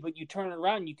save, but you turn it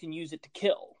around, you can use it to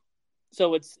kill.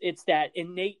 So it's that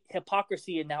innate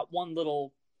hypocrisy in that one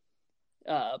little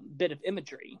bit of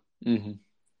imagery.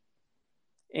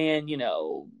 And,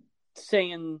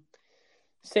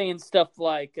 saying stuff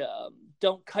like,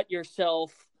 don't cut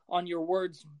yourself on your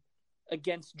words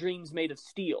against dreams made of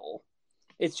steel.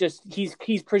 It's just,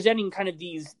 he's presenting kind of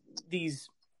these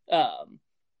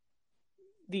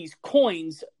these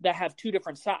coins that have two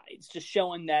different sides, just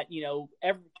showing that,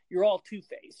 you're all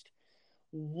two-faced.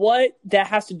 What that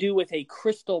has to do with a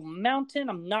crystal mountain,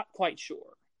 I'm not quite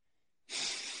sure.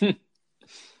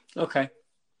 Okay.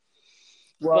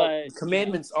 Well,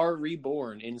 commandments are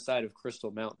reborn inside of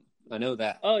Crystal Mountain. I know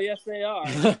that. Oh, yes, they are.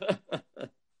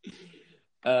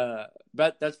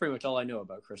 But that's pretty much all I know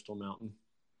about Crystal Mountain.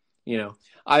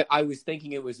 I was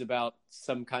thinking it was about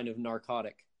some kind of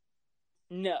narcotic.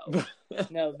 No,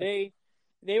 they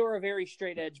were a very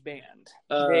straight edge band.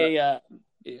 Yeah.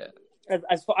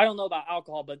 I don't know about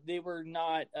alcohol, but they were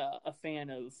not a fan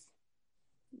of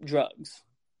drugs.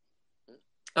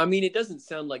 I mean, it doesn't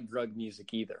sound like drug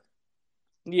music either.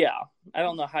 Yeah, I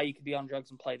don't know how you could be on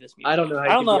drugs and play this music. I don't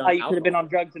know how you could have been on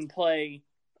drugs and play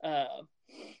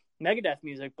Megadeth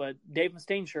music, but Dave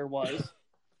Mustaine sure was.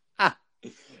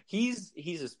 He's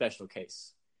a special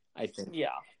case, I think.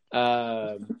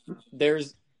 Yeah.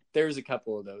 There's a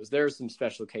couple of those. There are some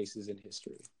special cases in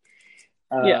history.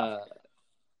 Yeah.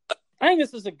 I think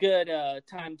this is a good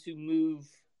time to move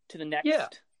to the next. Yeah.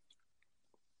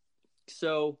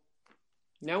 So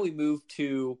now we move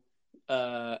to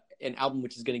an album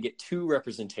which is going to get 2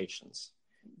 representations.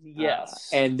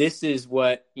 Yes. And this is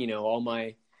what, all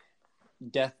my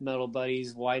death metal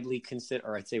buddies widely consider,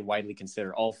 or I'd say widely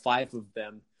consider, all 5 of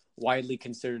them widely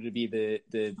considered to be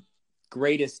the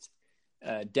greatest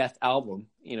death album.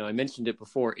 I mentioned it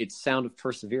before. It's Sound of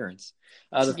Perseverance.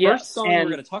 The first song we're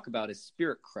going to talk about is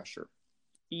Spirit Crusher.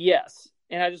 Yes,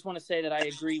 and I just want to say that I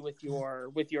agree with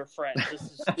your friend.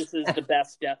 This is the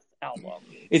best death album.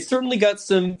 It's certainly got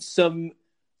some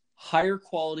higher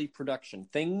quality production.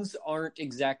 Things aren't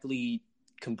exactly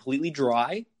completely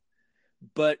dry,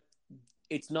 but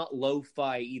it's not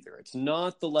lo-fi either. It's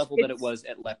not the level that it was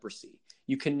at Leprosy.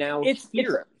 You can now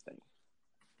hear everything.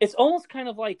 It's almost kind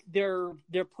of like they're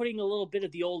putting a little bit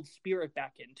of the old Spirit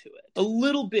back into it. A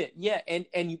little bit, yeah,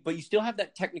 but you still have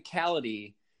that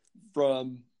technicality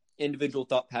from individual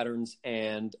thought patterns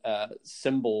and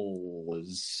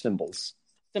symbols.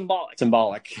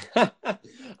 Symbolic.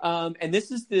 And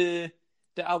this is the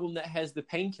album that has the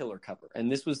Painkiller cover,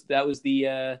 and that was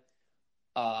the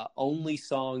only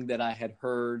song that I had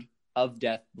heard of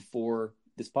Death before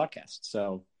this podcast.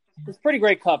 So it's a pretty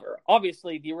great cover.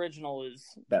 Obviously, the original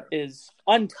is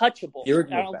untouchable. I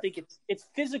don't think it's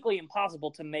physically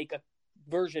impossible to make a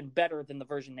version better than the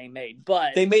version they made,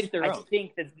 but they made it their own.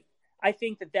 I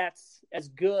think that that's as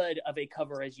good of a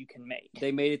cover as you can make.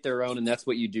 They made it their own, and that's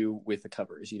what you do with the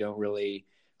covers. You don't really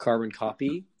carbon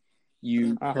copy.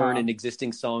 You turn an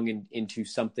existing song into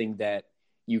something that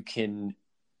you can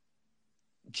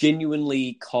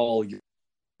genuinely call your.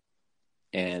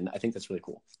 And I think that's really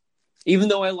cool. Even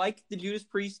though I like the Judas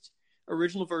Priest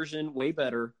original version way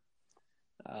better,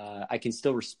 I can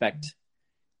still respect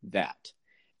that.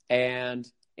 And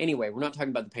anyway, we're not talking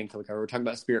about the Painkiller cover. We're talking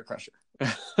about Spirit Crusher.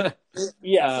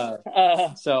 Yes.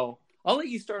 So I'll let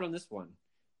you start on this one.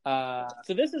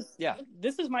 So this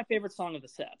is my favorite song of the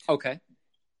set. Okay.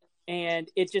 And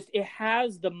it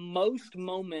has the most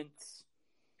moments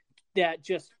that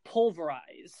just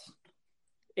pulverize.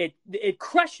 It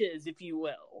crushes, if you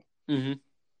will. Mm-hmm.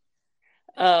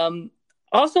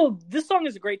 Also, this song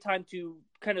is a great time to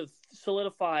kind of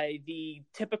solidify the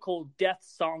typical Death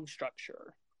song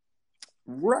structure.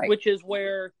 Right. Which is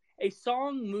where a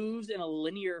song moves in a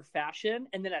linear fashion,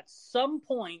 and then at some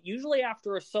point, usually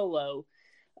after a solo,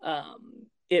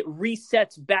 it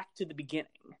resets back to the beginning.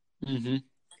 Mm-hmm.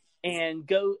 And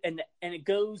it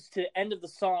goes to the end of the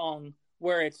song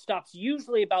where it stops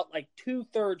usually about like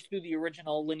 2/3 through the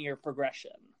original linear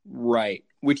progression. Right.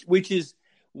 Which is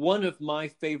one of my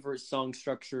favorite song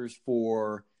structures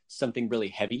for something really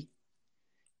heavy.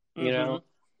 You know?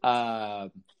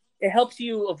 It helps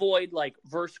you avoid like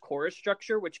verse chorus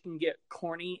structure, which can get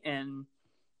corny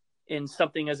in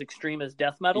something as extreme as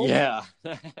death metal. Yeah,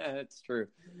 that's true.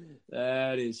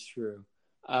 That is true.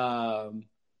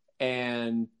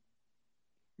 And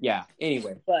yeah,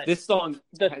 anyway, but this song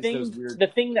the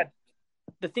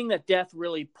thing that Death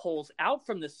really pulls out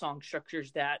from this song structure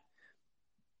is that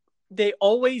they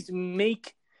always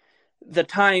make the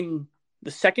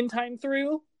second time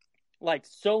through like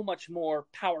so much more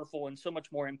powerful and so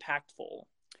much more impactful,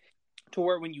 to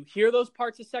where when you hear those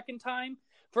parts a second time,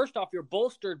 first off, you're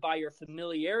bolstered by your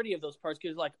familiarity of those parts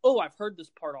because like, oh, I've heard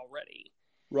this part already.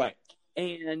 Right.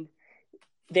 And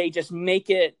they just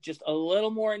make it just a little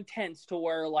more intense to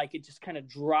where like it just kind of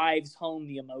drives home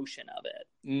the emotion of it.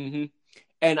 Mm-hmm.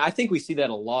 And I think we see that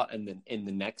a lot in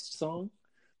the next song.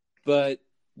 But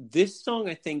this song,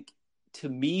 I think, to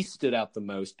me, stood out the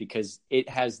most because it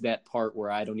has that part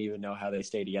where I don't even know how they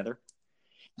stay together.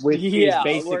 which is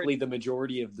basically the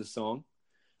majority of the song.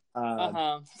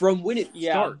 From when it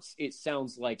starts, it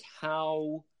sounds like,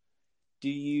 how do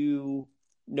you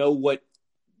know what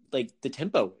like the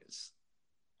tempo is?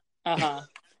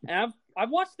 And I've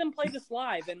watched them play this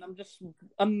live, and I'm just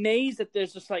amazed that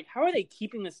there's just like, how are they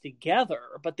keeping this together?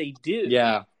 But they do.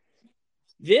 Yeah.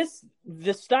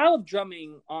 The style of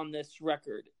drumming on this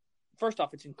record, first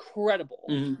off, it's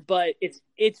incredible, but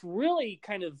it's really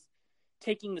kind of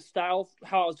taking the style,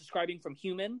 how I was describing from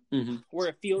Human, where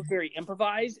it feels very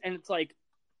improvised, and it's like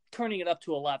turning it up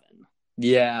to 11.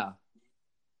 Yeah.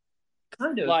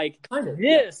 Kind of.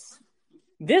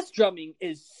 This drumming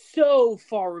is so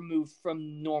far removed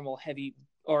from normal heavy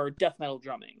or death metal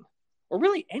drumming, or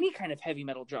really any kind of heavy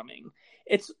metal drumming.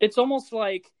 It's almost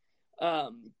like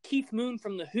Keith Moon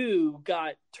from The Who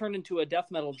got turned into a death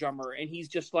metal drummer, and he's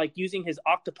just like using his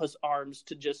octopus arms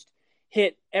to just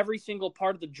hit every single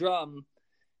part of the drum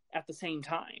at the same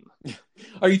time.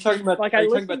 Are you talking about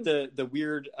the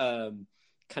weird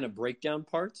kind of breakdown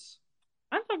parts?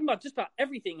 I'm talking about just about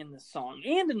everything in this song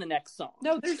and in the next song.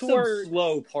 No, there's some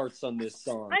slow parts on this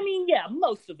song. I mean, yeah,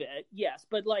 most of it, yes.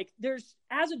 But like, there's,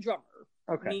 as a drummer,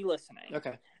 me listening,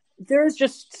 there's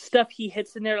just stuff he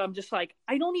hits in there that I'm just like,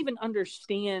 I don't even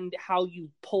understand how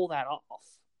you pull that off.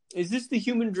 Is this the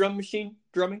Human Drum Machine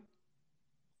drumming?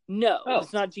 No,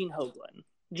 it's not Gene Hoglan.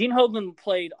 Gene Hoglan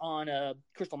played on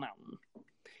Crystal Mountain.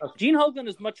 Okay. Gene Hoglan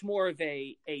is much more of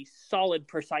a solid,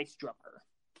 precise drummer.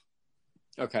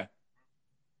 Okay.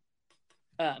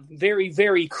 Very,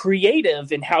 very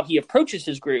creative in how he approaches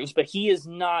his grooves, but he is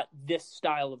not this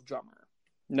style of drummer.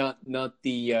 Not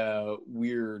the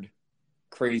weird,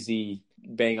 crazy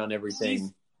bang on everything.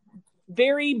 He's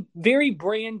very, very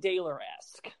Brand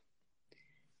Daler-esque.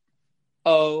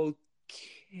 Okay.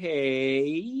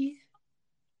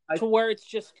 To where it's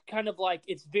just kind of like,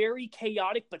 it's very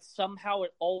chaotic, but somehow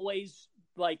it always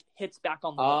like hits back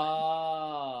on the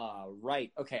line.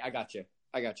 Right. Okay, I got you.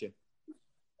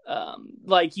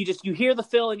 Like you hear the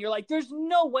fill and you're like, there's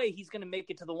no way he's going to make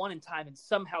it to the one in time, and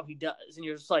somehow he does. And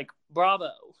you're just like,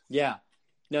 bravo. Yeah,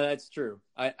 no, that's true.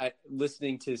 I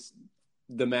listening to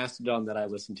the Mastodon that I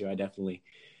listen to, I definitely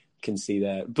can see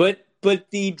that. But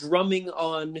the drumming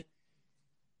on,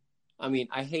 I mean,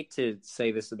 I hate to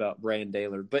say this about Brand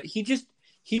Daler, but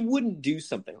he wouldn't do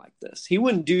something like this. He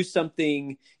wouldn't do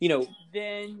something,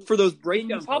 then for those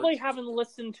breakdown you probably parts. Haven't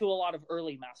listened to a lot of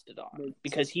early Mastodon,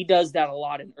 because he does that a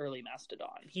lot in early Mastodon.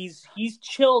 He's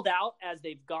chilled out as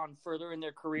they've gone further in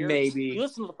their career. Maybe. You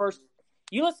listen to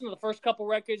the first couple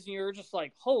records and you're just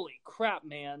like, holy crap,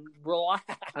 man, relax.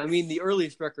 I mean, the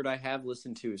earliest record I have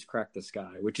listened to is Crack the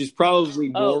Sky, which is probably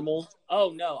normal.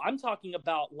 Oh no, I'm talking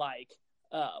about like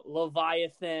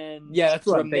Leviathan. Yeah, that's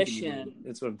what Remission. I'm thinking.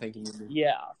 That's what I'm thinking.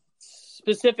 Yeah,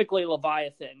 specifically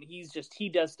Leviathan. He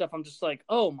does stuff. I'm just like,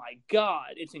 oh my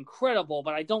god, it's incredible,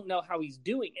 but I don't know how he's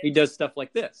doing it. He does stuff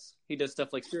like this. He does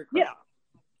stuff like Spirit Crusher.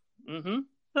 Yeah.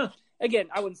 Huh. Again,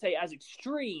 I wouldn't say as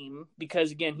extreme,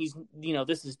 because again, he's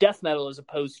this is death metal as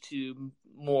opposed to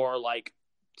more like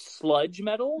sludge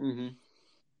metal.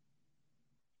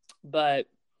 But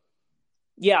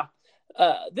yeah.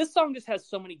 This song just has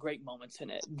so many great moments in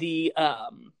it. The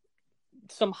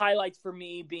some highlights for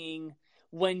me being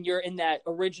when you're in that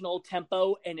original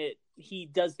tempo and he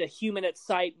does the Human at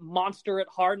Sight, Monster at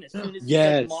Heart, and as soon as he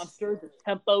does Monster, the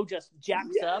tempo just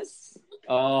jacks up.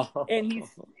 Oh.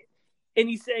 And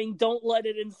he's saying, "Don't let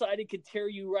it inside; it could tear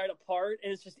you right apart."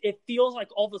 And it feels like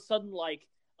all of a sudden like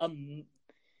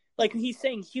he's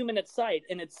saying Human at Sight,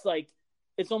 and it's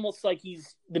almost like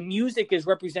the music is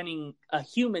representing a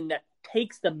human that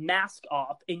takes the mask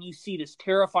off, and you see this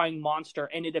terrifying monster,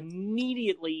 and it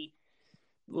immediately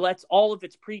lets all of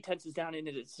its pretenses down, and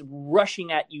it's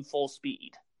rushing at you full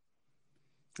speed.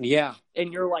 Yeah.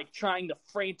 And you're like trying to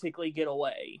frantically get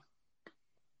away.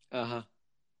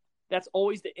 That's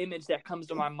always the image that comes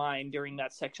to my mind during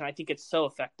that section. I think it's so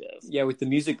effective. Yeah, with the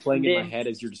music playing in my head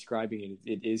as you're describing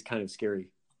it, it is kind of scary.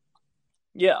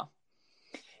 Yeah.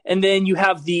 And then you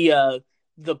have the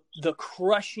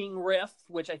crushing riff,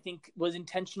 which I think was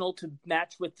intentional to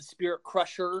match with the Spirit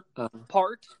Crusher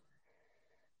part,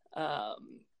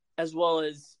 as well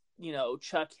as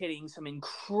Chuck hitting some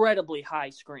incredibly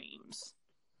high screams.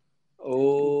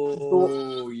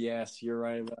 Oh, yes, you're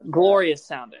right about that. Glorious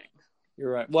sounding.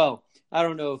 You're right. Well, I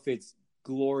don't know if it's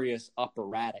glorious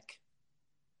operatic.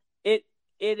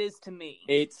 It is to me.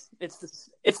 It's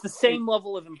the same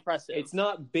level of impressive. It's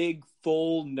not big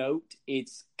full note.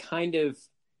 It's kind of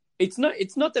it's not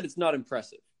that it's not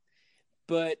impressive,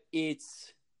 but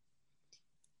it's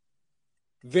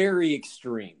very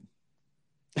extreme.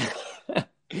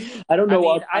 I don't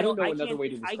know. I don't know I another can't way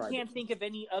to describe I can't it. think of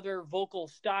any other vocal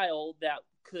style that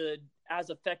could as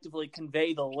effectively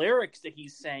convey the lyrics that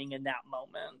he's saying in that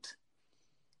moment.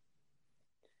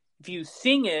 If you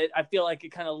sing it, I feel like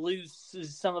it kind of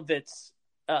loses some of its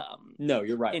no,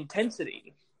 you're right.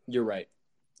 intensity. You're right.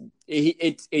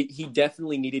 He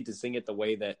definitely needed to sing it the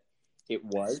way that it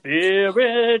was.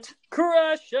 Spirit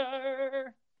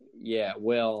Crusher. Yeah,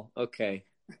 well, okay.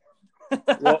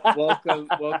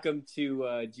 welcome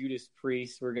to Judas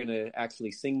Priest. We're gonna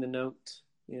actually sing the note.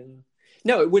 Yeah.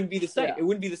 No, it wouldn't be the same. Yeah. It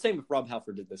wouldn't be the same if Rob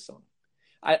Halford did this song.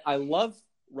 I love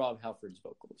Rob Halford's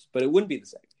vocals, but it wouldn't be the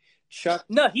same. Chuck.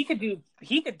 No, he could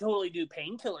totally do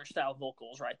Painkiller style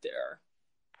vocals right there.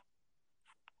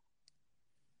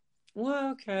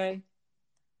 Well, okay.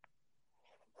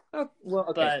 Oh, well,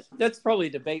 okay. But that's probably a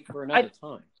debate for another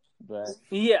time. But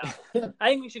yeah, I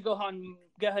think we should go ahead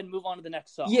and move on to the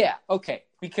next song. Yeah, okay.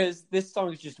 Because this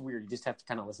song is just weird. You just have to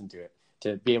kind of listen to it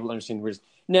to be able to understand the words.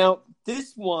 Now,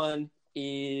 this one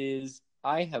is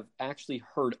I have actually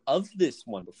heard of this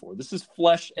one before. This is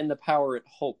Flesh and the Power It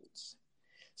Holds.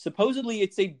 Supposedly,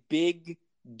 it's a big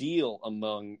deal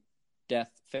among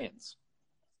Death fans.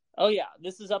 Oh, yeah.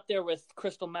 This is up there with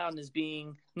Crystal Mountain as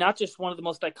being not just one of the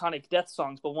most iconic Death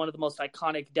songs, but one of the most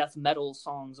iconic death metal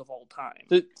songs of all time.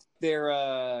 They're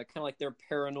kind of like they're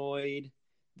Paranoid.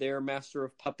 They're Master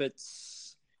of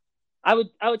Puppets. I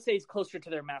would say it's closer to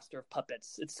their Master of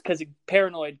Puppets. It's because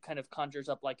Paranoid kind of conjures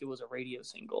up like it was a radio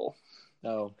single.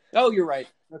 Oh, you're right.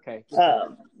 Okay.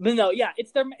 But no, yeah,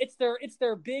 it's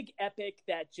their big epic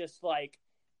that just like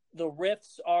the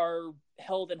riffs are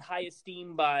held in high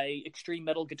esteem by extreme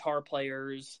metal guitar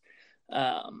players.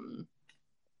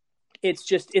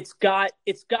 It's got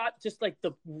just like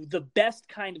the best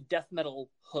kind of death metal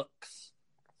hooks.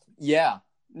 Yeah,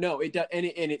 no, it does, and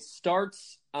it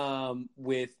starts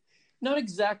with not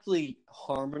exactly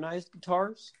harmonized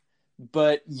guitars,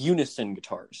 but unison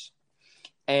guitars.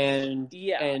 And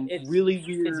it's really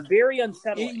weird. It's very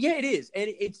unsettling. It is, and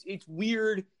it's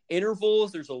weird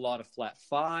intervals. There's a lot of flat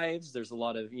fives. There's a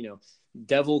lot of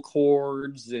devil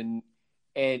chords, and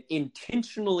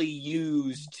intentionally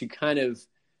used to kind of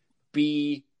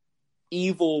be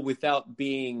evil without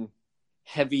being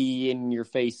heavy in your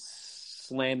face,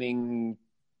 slamming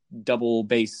double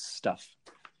bass stuff.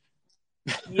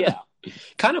 Yeah,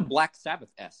 kind of Black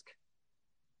Sabbath-esque.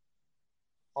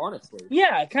 Honestly,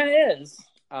 yeah, it kind of is.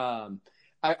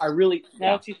 I really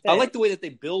I like the way that they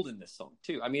build in this song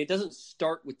too. I mean, it doesn't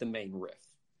start with the main riff.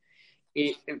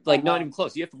 It not even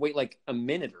close. You have to wait like a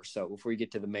minute or so before you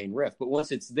get to the main riff. But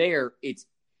once it's there, it's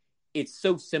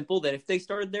so simple that if they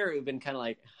started there, it would have been kind of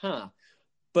like, huh.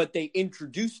 But they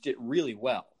introduced it really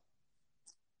well.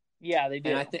 Yeah, they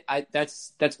did. And I think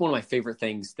that's one of my favorite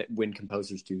things that when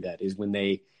composers do that is when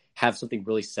they have something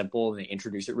really simple and they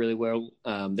introduce it really well.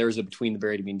 There was a Between the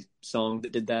Buried and Me song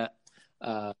that did that.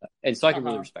 And so I can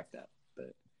really respect that.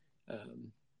 But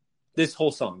this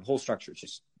whole song, the whole structure is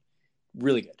just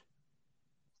really good.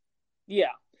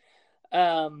 Yeah.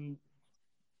 I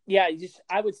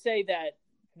would say that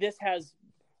this has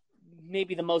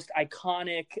maybe the most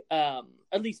iconic, at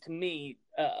least to me,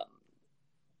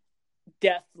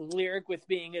 death lyric with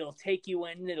being, it'll take you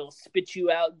in, it'll spit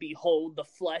you out, behold the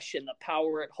flesh and the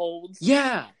power it holds.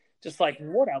 Yeah. Just like,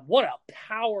 what a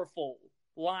powerful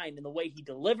line, and the way he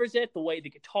delivers it, the way the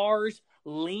guitars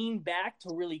lean back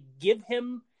to really give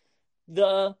him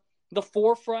the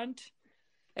forefront.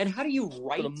 And how do you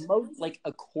write like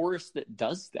a chorus that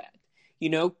does that?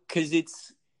 Because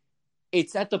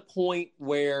it's at the point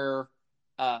where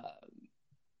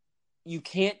you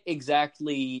can't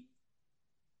exactly.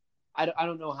 I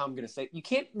don't know how I'm going to say it. You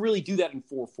can't really do that in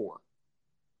 4/4,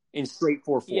 in straight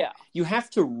 4/4. Yeah. You have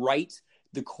to write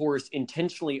the chorus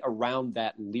intentionally around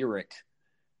that lyric,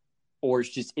 or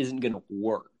it just isn't going to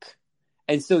work.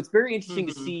 And so it's very interesting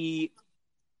to see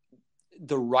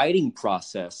the writing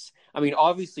process. I mean,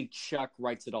 obviously Chuck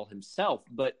writes it all himself,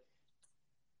 but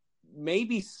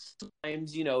maybe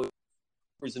sometimes, 3s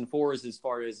and 4s as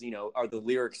far as, are the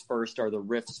lyrics first, are the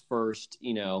riffs first,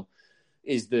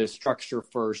 is the structure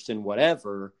first and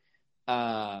whatever.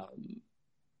 I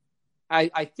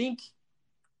think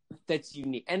that's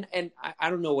unique. And I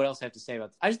don't know what else I have to say about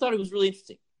this. I just thought it was really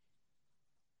interesting.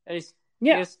 I'll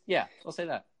say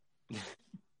that.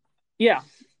 Yeah.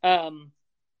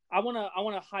 I want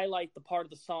to highlight the part of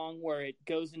the song where it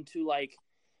goes into like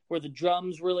where the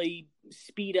drums really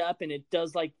speed up and it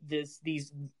does like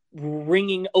these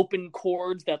ringing open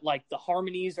chords that like the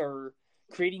harmonies are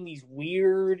creating these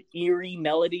weird eerie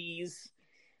melodies.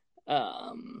 Which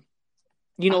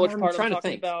part I'm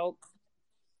talking about?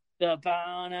 The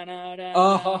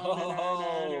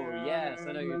Oh, yes,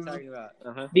 I know what you're talking about.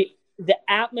 Uh-huh. The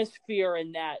atmosphere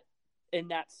in that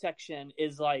section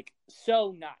is like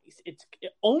so nice. It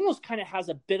almost kind of has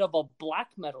a bit of a black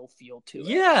metal feel to it.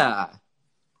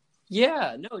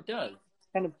 Yeah, no, it does.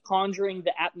 Kind of conjuring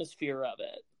the atmosphere of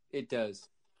it. It does.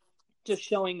 Just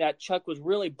showing that Chuck was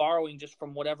really borrowing just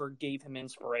from whatever gave him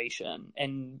inspiration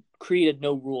and created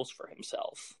no rules for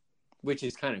himself. Which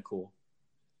is kind of cool.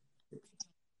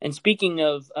 And speaking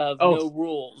of no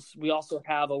rules, we also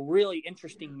have a really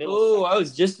interesting middle section. I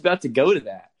was just about to go to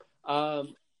that.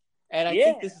 And I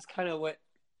think this is kind of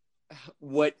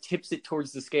what tips it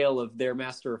towards the scale of their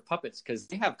Master of Puppets, because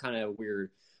they have kind of a weird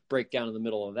breakdown in the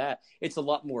middle of that. It's a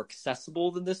lot more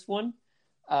accessible than this one.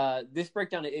 This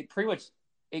breakdown, it pretty much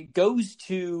it goes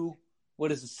to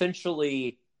what is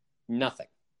essentially nothing.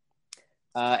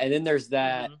 And then there's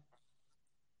that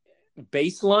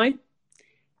bass line.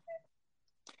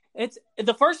 It's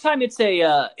the first time it's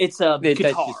a guitar. That's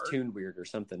just tuned weird or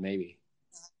something, maybe.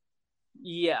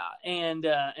 Yeah, and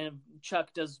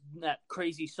Chuck does that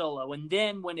crazy solo, and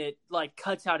then when it like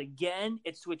cuts out again,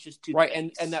 it switches to right, the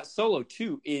bass. and that solo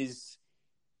too is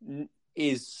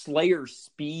Slayer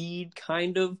speed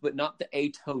kind of, but not the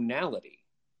atonality.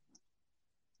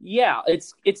 Yeah,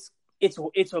 it's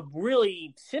a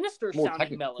really sinister More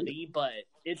sounding melody, but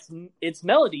it's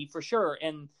melody for sure,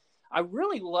 and I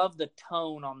really love the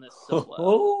tone on this solo.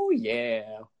 Oh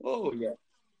yeah.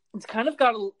 It's kind of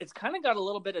got a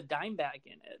little bit of Dimebag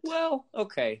in it. Well,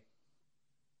 okay.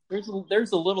 There's a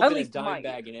little bit of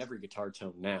Dimebag in every guitar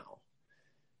tone now,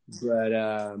 but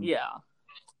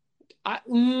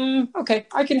okay,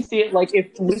 I can see it. Like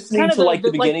if listening to like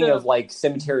the beginning of like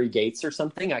Cemetery Gates or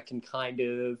something, I can kind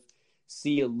of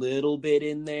see a little bit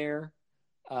in there.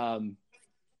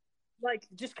 Like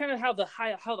just kind of how the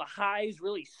highs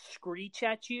really screech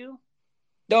at you.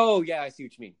 Oh yeah, I see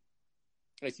what you mean.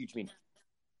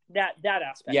 That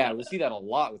aspect. Yeah, we'll see that a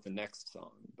lot with the next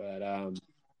song. But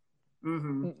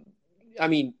I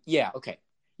mean, yeah, okay.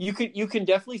 You can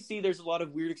definitely see there's a lot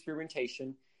of weird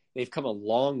experimentation. They've come a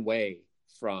long way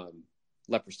from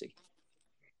Leprosy.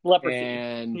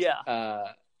 And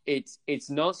it's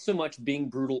not so much being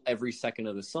brutal every second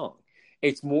of the song.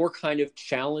 It's more kind of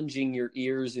challenging your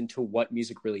ears into what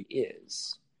music really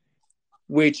is.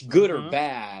 Which, good or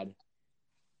bad,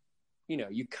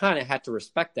 you kind of have to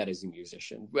respect that as a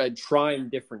musician, trying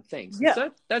different things. Yeah.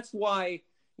 So that's why,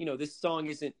 this song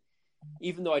isn't,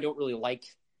 even though I don't really like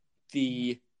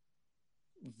the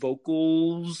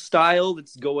vocal style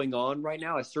that's going on right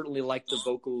now, I certainly like the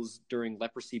vocals during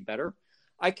Leprosy better.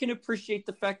 I can appreciate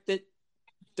the fact that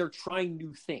they're trying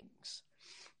new things.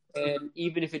 And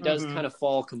even if it does kind of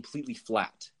fall completely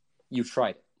flat, you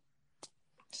tried it.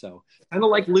 So kind of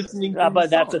like listening to but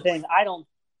that's the thing. I don't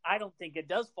think it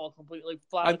does fall completely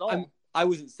flat at all. I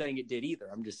wasn't saying it did either.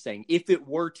 I'm just saying if it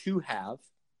were to have,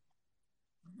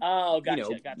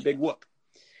 gotcha. Big whoop.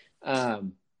 Yeah.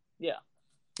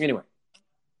 Anyway,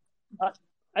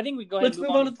 I think we go ahead and move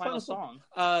on to the final song.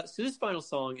 So this final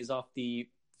song is off the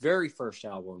very first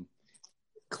album.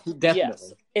 Definitely.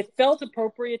 Yes. It felt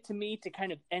appropriate to me to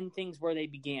kind of end things where they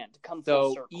began, to come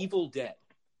full circle. Evil Dead.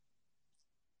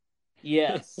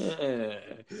 Yes.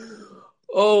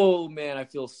 Oh, man, I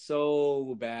feel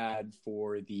so bad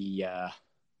for the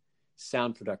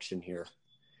sound production here.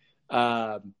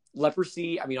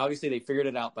 Leprosy, I mean, obviously they figured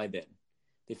it out by then.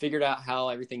 They figured out how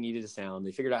everything needed to sound.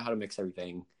 They figured out how to mix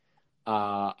everything.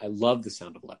 I love the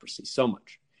sound of Leprosy so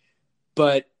much.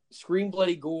 But Scream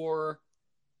Bloody Gore,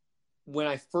 when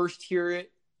I first hear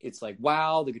it, it's like,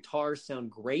 wow, the guitars sound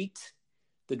great.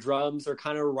 The drums are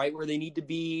kind of right where they need to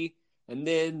be. And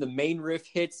then the main riff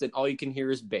hits and all you can hear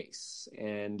is bass.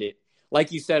 And it,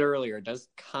 like you said earlier, it does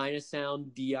kind of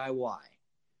sound DIY.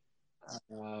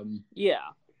 Yeah.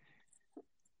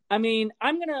 I mean,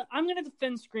 I'm gonna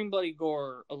defend Scream Bloody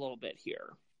Gore a little bit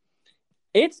here.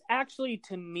 It's actually,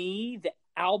 to me, the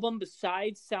album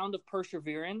besides Sound of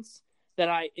Perseverance that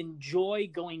I enjoy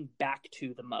going back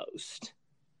to the most.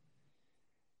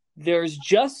 There's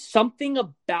just something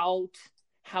about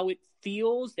how it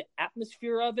feels, the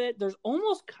atmosphere of it. There's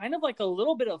almost kind of like a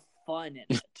little bit of fun in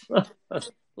it.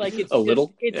 Like it's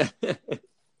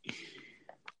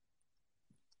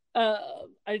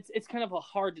it's kind of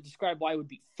hard to describe why it would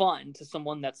be fun to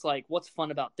someone that's like, what's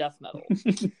fun about death metal?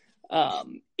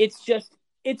 It's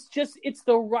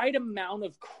the right amount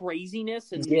of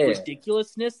craziness and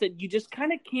ridiculousness that you just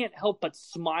kind of can't help but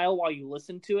smile while you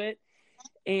listen to it.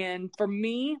 And for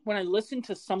me, when I listen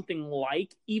to something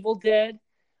like Evil Dead,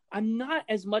 I'm not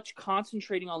as much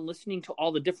concentrating on listening to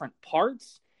all the different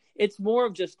parts. It's more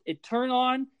of just it turn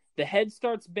on, the head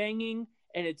starts banging,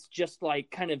 and it's just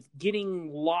like kind of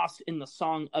getting lost in the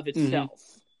song of itself.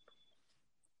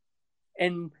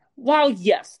 And while,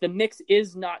 yes, the mix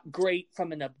is not great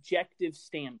from an objective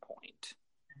standpoint,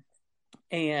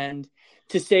 and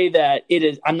to say that it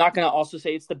is, I'm not going to also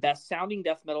say it's the best sounding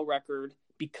death metal record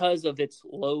because of its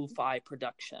lo-fi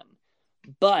production.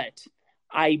 But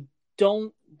I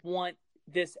don't want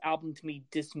this album to be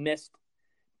dismissed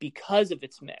because of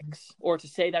its mix, or to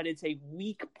say that it's a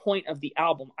weak point of the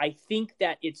album. I think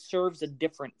that it serves a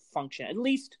different function, at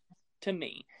least to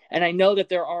me. And I know that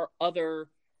there are other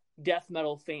death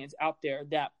metal fans out there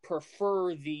that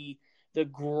prefer the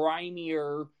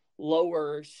grimier,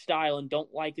 lower style and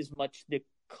don't like as much the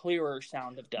clearer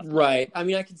sound of death metal. Right. I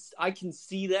mean, I can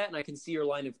see that, and I can see your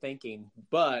line of thinking,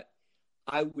 but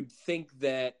I would think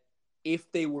that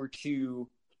if they were to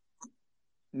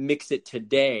mix it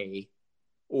today,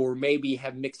 or maybe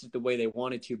have mixed it the way they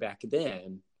wanted to back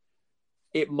then,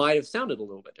 it might have sounded a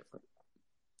little bit different,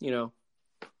 you know.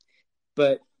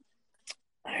 But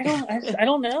I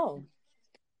don't know.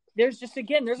 There's just,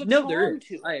 again, there's a no, charm there is.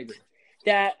 to it. I agree.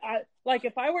 That like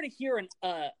if I were to hear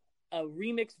a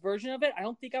remixed version of it, I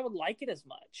don't think I would like it as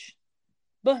much.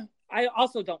 But I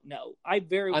also don't know. I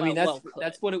mean,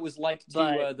 that's what it was like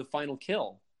to the Final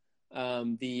Kill,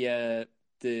 the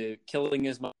Killing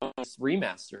Is My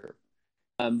remaster,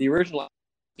 the original,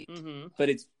 but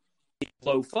it's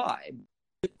lo-fi.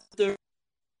 They're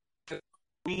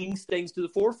bringing things to the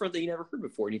forefront that you never heard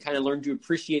before, and you kind of learn to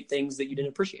appreciate things that you didn't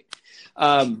appreciate.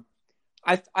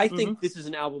 I think this is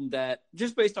an album that,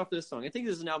 just based off this song, I think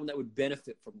this is an album that would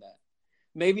benefit from that.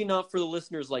 Maybe not for the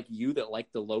listeners like you that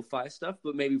like the lo-fi stuff,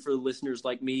 but maybe for the listeners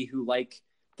like me who like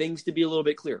things to be a little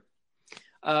bit clearer.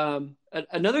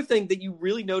 Another thing that you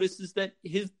really notice is that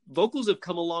his vocals have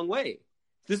come a long way.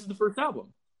 This is the first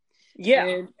album.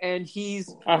 Yeah. And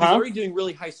he's already doing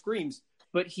really high screams,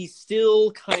 but he's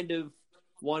still kind of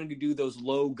wanting to do those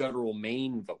low guttural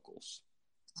main vocals.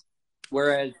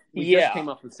 Whereas we just came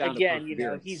up with Sound of Perseverance. You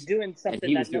know, he's doing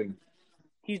something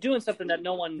he's doing something that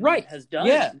no one has done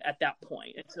at that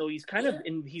point. And so he's kind of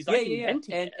inventing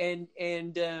it.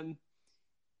 And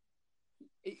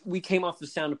we came off the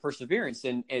Sound of Perseverance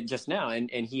and just now, and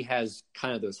he has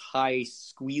kind of those high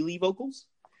squealy vocals.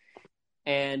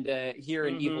 And here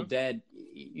in Evil Dead,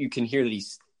 you can hear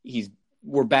that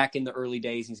we're back in the early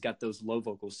days. He's got those low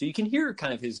vocals, so you can hear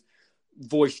kind of his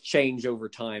voice change over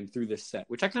time through this set,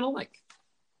 which I kind of like.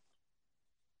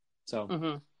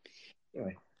 So,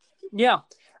 anyway. Yeah,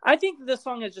 I think this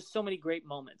song has just so many great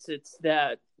moments. It's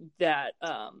that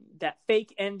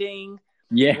fake ending,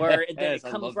 where then it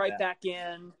comes right back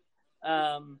in.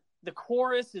 The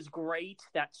chorus is great.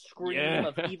 That scream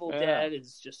of Evil Dead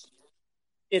is just,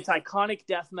 it's iconic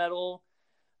death metal.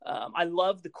 I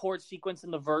love the chord sequence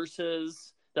in the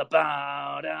verses, the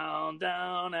bow down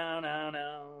down down down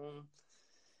down,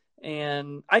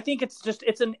 and I think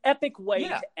it's an epic way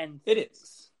to end things. It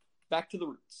is back to the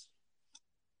roots.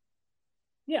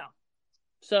 Yeah.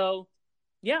 So,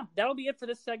 that'll be it for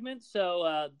this segment.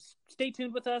 So, stay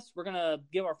tuned with us. We're gonna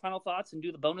give our final thoughts and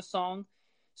do the bonus song.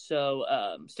 So,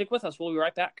 stick with us. We'll be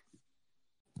right back.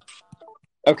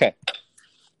 Okay.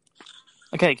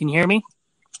 Okay, can you hear me?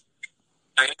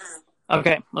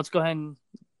 Okay, let's go ahead and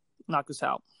knock this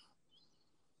out.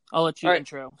 I'll let you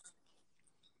intro.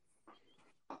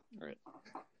 All right.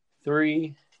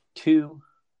 3, 2.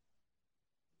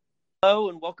 Hello,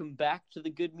 and welcome back to the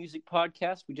Good Music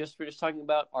Podcast. We just finished talking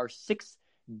about our 6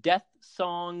 death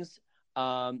songs.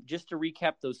 Just to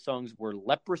recap, those songs were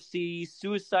Leprosy,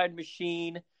 Suicide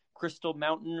Machine, Crystal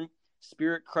Mountain,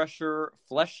 Spirit Crusher,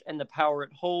 Flesh and the Power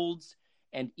It Holds,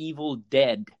 and Evil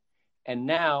Dead. And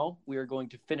now we are going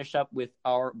to finish up with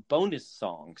our bonus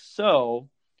song. So,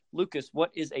 Lucas, what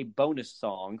is a bonus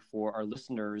song for our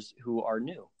listeners who are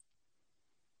new?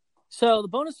 So the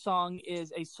bonus song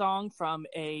is a song from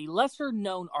a lesser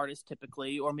known artist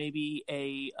typically, or maybe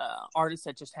a artist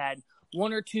that just had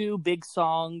 1 or 2 big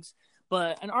songs,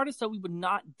 but an artist that we would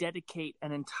not dedicate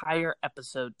an entire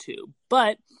episode to.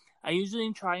 But I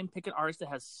usually try and pick an artist that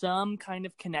has some kind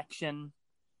of connection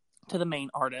to the main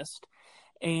artist.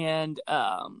 And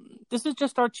this is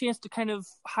just our chance to kind of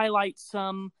highlight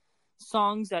some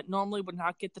songs that normally would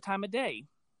not get the time of day.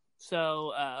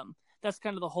 So that's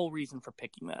kind of the whole reason for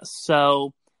picking this.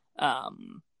 So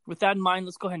with that in mind,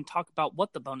 let's go ahead and talk about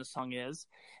what the bonus song is.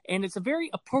 And it's a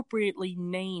very appropriately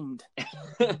named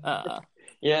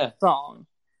song.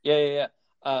 Yeah.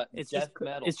 It's death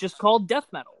metal. It's just called Death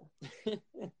Metal.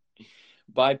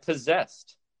 By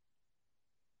Possessed.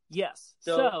 Yes.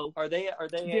 So are they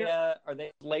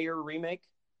a Slayer remake,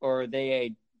 or are they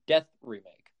a Death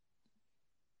remake?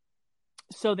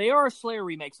 So they are a Slayer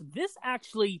remix. This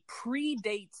actually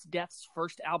predates Death's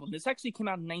first album. This actually came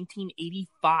out in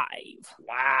 1985.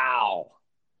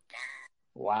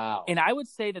 Wow. And I would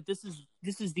say that this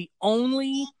is the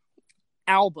only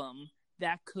album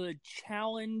that could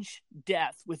challenge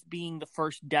Death with being the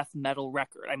first death metal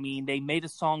record. I mean, they made a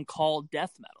song called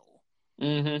Death Metal.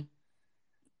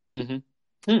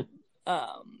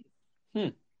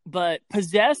 But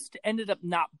Possessed ended up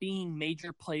not being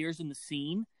major players in the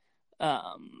scene.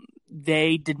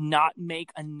 They did not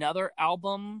make another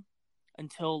album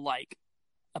until like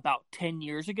about 10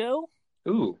 years ago.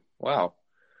 Ooh, wow.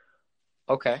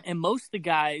 Okay. And most of the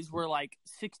guys were like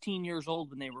 16 years old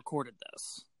when they recorded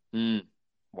this.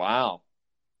 Wow.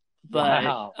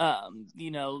 But,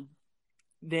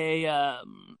 they,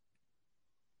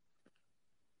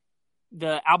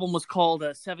 the album was called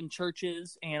Seven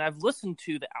Churches, and I've listened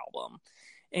to the album.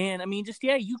 And I mean,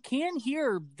 you can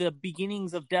hear the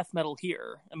beginnings of death metal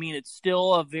here. I mean, it's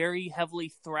still a very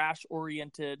heavily thrash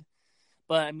oriented,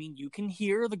 but I mean, you can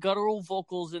hear the guttural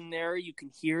vocals in there. You can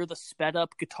hear the sped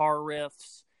up guitar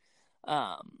riffs.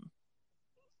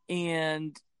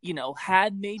 And,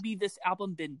 had maybe this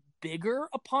album been bigger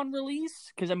upon release,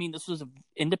 because I mean, this was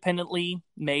independently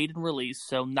made and released,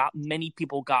 so not many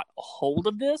people got a hold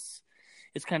of this.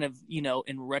 It's kind of,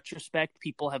 in retrospect,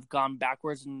 people have gone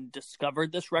backwards and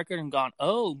discovered this record and gone,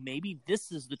 oh, maybe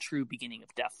this is the true beginning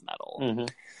of death metal.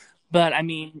 But I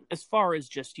mean, as far as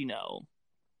just,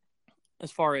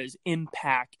 as far as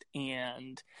impact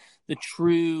and the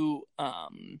true,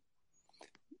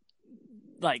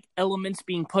 elements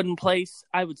being put in place,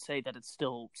 I would say that it's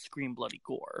still Scream Bloody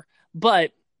Gore.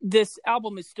 But this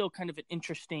album is still kind of an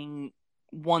interesting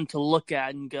one to look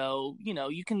at and go,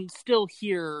 you can still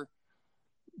hear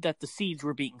that the seeds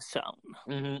were being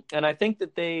sown. And I think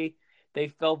that they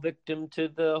fell victim to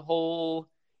the whole,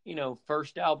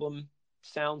 first album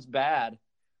sounds bad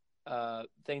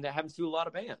thing that happens to a lot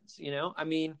of bands. I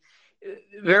mean,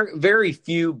 very, very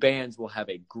few bands will have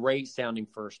a great sounding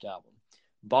first album.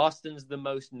 Boston's the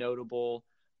most notable.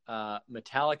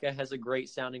 Metallica has a great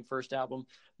sounding first album.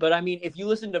 But I mean, if you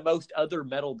listen to most other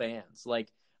metal bands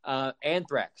like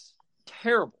Anthrax,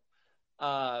 terrible.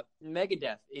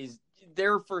 Megadeth,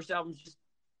 their first album just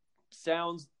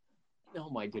sounds, oh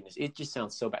my goodness, it just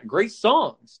sounds so bad. Great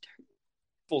songs,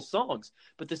 terrible songs,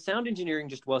 but the sound engineering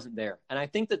just wasn't there. And I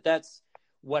think that that's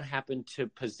what happened to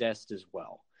Possessed as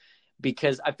well,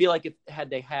 because I feel like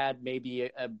had they had maybe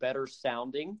a better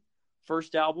sounding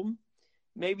first album,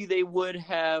 maybe they would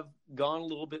have gone a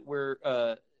little bit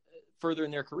further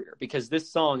in their career. Because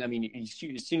this song, I mean,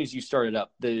 as soon as you start it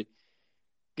up, the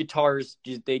guitars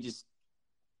they just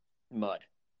mud.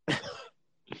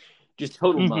 Just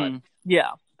total mud.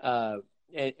 Yeah.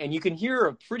 And you can hear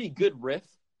a pretty good riff,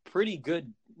 pretty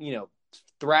good,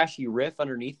 thrashy riff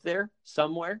underneath there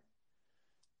somewhere.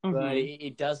 But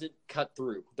it doesn't cut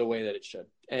through the way that it should.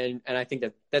 And I think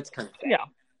that's kind of sad. Yeah.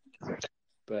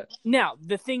 But now,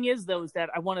 the thing is, though, is that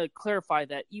I want to clarify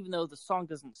that even though the song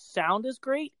doesn't sound as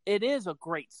great, it is a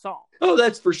great song. Oh,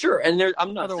 that's for sure. And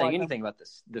I'm not saying anything about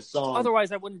the song.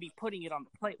 Otherwise, I wouldn't be putting it on the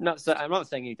playlist. No, so I'm not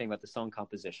saying anything about the song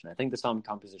composition. I think the song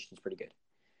composition is pretty good.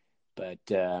 But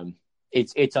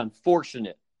it's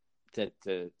unfortunate that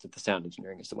the sound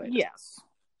engineering is the way it is. Yes,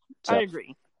 so. I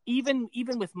agree. Even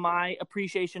with my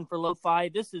appreciation for lo-fi,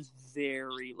 this is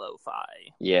very lo-fi.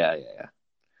 Yeah.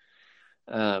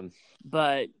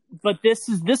 But this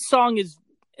song is,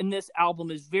 and this album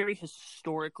is very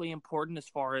historically important as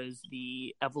far as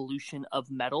the evolution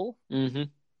of metal. It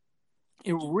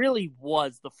really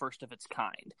was the first of its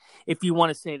kind. If you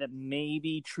want to say that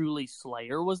maybe truly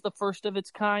Slayer was the first of its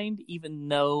kind, even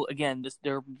though again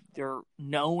they're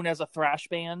known as a thrash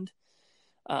band.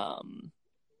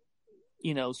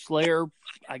 Slayer,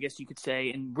 I guess you could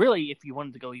say, and really if you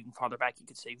wanted to go even farther back, you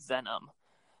could say Venom.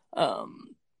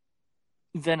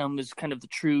 Venom is kind of the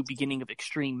true beginning of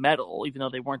extreme metal, even though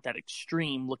they weren't that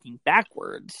extreme looking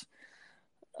backwards.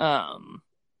 But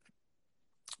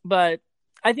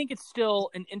I think it's still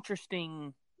an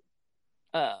interesting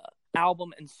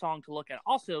album and song to look at.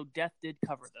 Also, Death did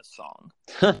cover this song.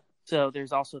 So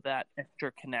there's also that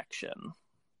extra connection.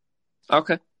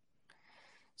 Okay.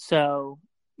 So,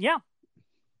 yeah.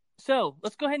 So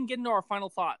let's go ahead and get into our final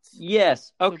thoughts.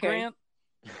 Yes. Okay. So, Grant,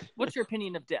 what's your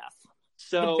opinion of Death?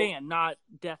 So, the band, not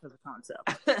Death as a concept.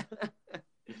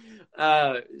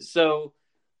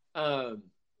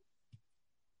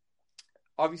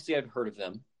 Obviously I'd heard of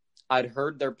them. I'd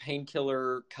heard their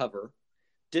Painkiller cover.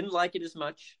 Didn't like it as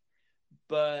much,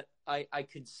 but I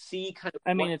could see kind of.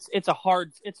 I mean, it's a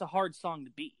hard song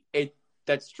to beat.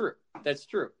 That's true.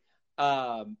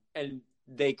 And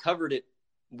they covered it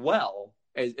well.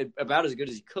 about as good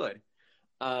as he could.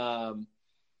 But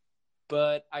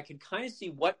I could kind of see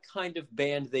what kind of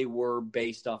band they were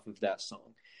based off of that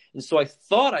song. And so I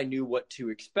thought I knew what to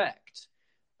expect.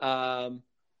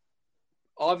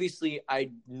 Obviously,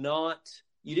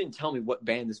 you didn't tell me what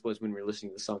band this was when we were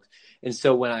listening to the songs. And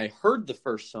so when I heard the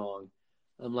first song,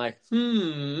 I'm like,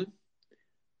 I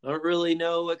don't really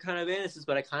know what kind of band this is,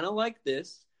 but I kind of like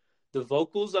this. The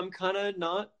vocals, I'm kind of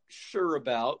not sure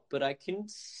about, but I can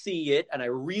see it. And I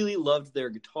really loved their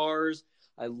guitars.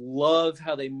 I love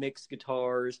how they mix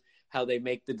guitars, how they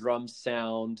make the drums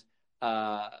sound,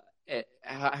 how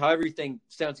everything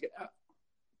sounds good.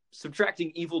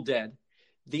 Subtracting Evil Dead,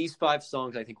 these 5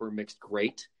 songs I think were mixed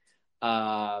great.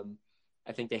 I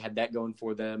think they had that going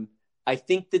for them. I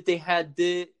think that they had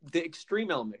the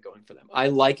extreme element going for them. I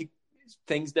like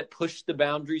things that push the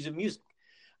boundaries of music.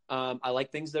 I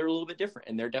like things that are a little bit different,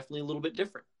 and they're definitely a little bit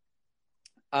different.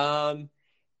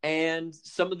 And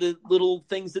some of the little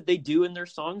things that they do in their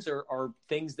songs are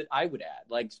things that I would add.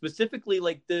 Like specifically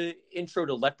like the intro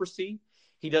to Leprosy.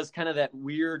 He does kind of that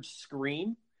weird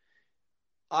scream.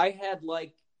 I had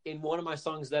like in one of my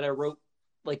songs that I wrote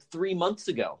like 3 months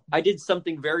ago, I did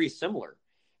something very similar.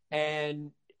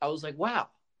 And I was like, wow,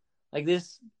 like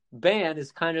this band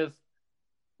is kind of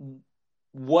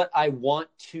what I want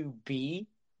to be.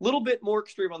 A little bit more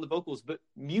extreme on the vocals, but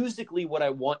musically what I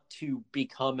want to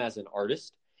become as an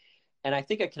artist. And I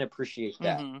think I can appreciate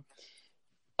that. Mm-hmm.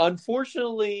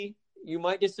 Unfortunately, you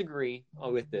might disagree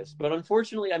with this, but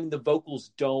unfortunately, I mean, the vocals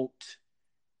don't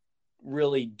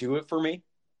really do it for me,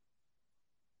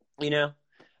 you know?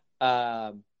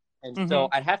 And so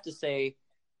I'd have to say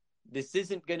this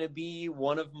isn't going to be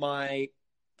one of my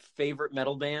favorite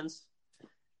metal bands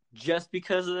just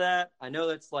because of that. I know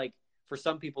that's like, for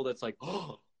some people, that's like,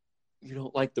 oh, you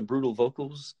don't like the brutal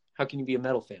vocals? How can you be a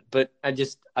metal fan? But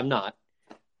I'm not.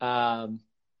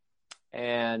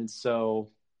 And so,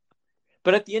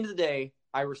 but at the end of the day,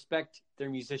 I respect their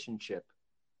musicianship.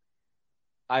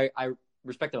 I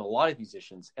respect them, a lot of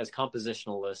musicians, as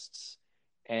compositionalists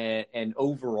and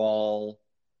overall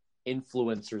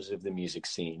influencers of the music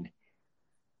scene.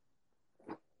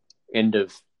 End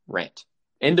of rant.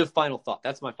 End of final thought.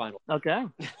 That's my final. Okay.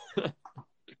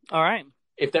 All right.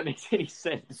 If that makes any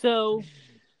sense. So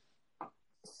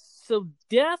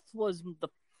Death was the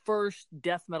first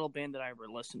death metal band that I ever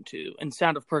listened to, and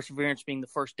Sound of Perseverance being the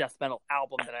first death metal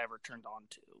album that I ever turned on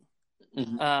to.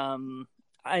 Mm-hmm.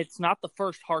 It's not the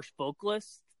first harsh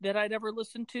vocalist that I'd ever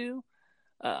listened to.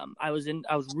 I was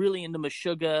really into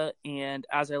Meshuggah and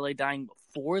As I Lay Dying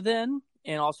before then,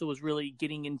 and also was really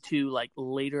getting into like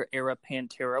later era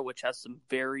Pantera, which has some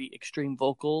very extreme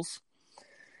vocals.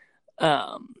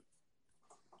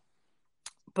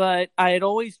 But I had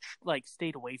always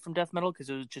stayed away from death metal because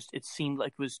it seemed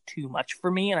like it was too much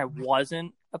for me, and I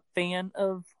wasn't a fan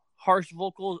of harsh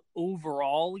vocals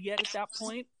overall yet at that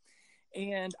point.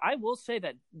 And I will say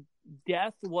that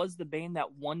Death was the band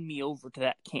that won me over to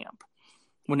that camp.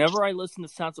 Whenever I listened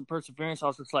to Sounds of Perseverance, I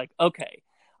was just like, okay,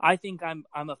 I think I'm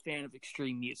a fan of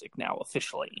extreme music now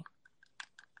officially.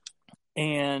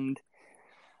 And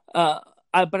but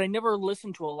I never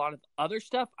listened to a lot of other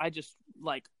stuff. I just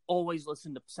always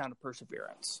listened to Sound of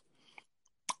Perseverance.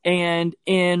 And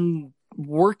in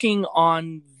working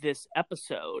on this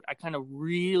episode, I kind of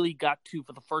really got to,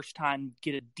 for the first time,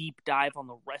 get a deep dive on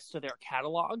the rest of their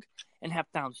catalog and have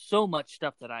found so much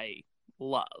stuff that I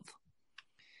love.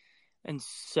 And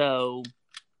so,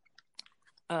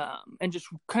 and just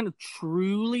kind of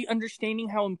truly understanding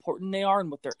how important they are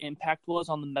and what their impact was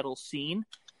on the metal scene.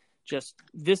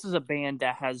 This is a band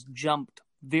that has jumped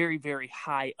very, very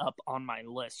high up on my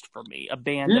list for me. A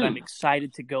band that I'm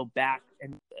excited to go back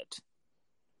and visit.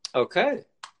 Okay.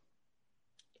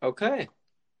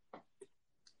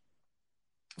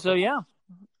 So, yeah.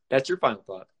 That's your final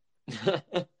thought.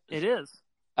 It is.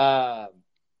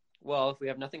 Well, if we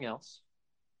have nothing else.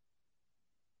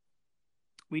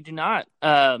 We do not.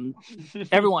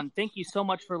 Everyone, thank you so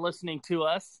much for listening to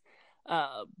us.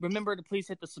 Remember to please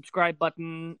hit the subscribe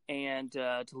button and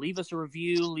to leave us a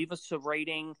review, leave us a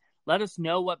rating. Let us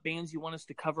know what bands you want us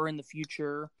to cover in the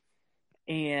future.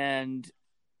 And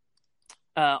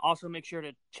also make sure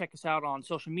to check us out on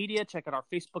social media. Check out our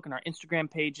Facebook and our Instagram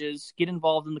pages. Get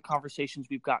involved in the conversations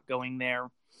we've got going there.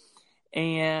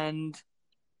 And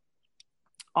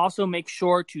also make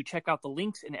sure to check out the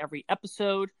links in every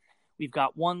episode. We've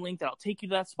got one link that'll take you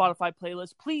to that Spotify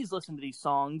playlist. Please listen to these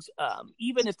songs.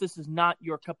 Even if this is not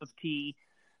your cup of tea,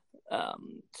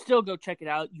 still go check it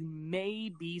out. You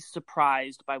may be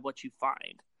surprised by what you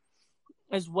find.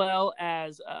 As well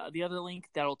as the other link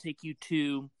that'll take you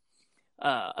to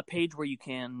a page where you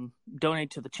can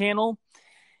donate to the channel.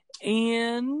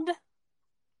 And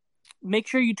make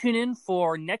sure you tune in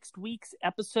for next week's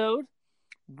episode.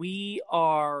 We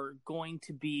are going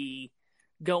to be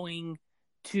going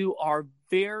to our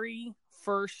very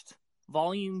first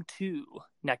Volume 2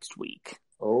 next week.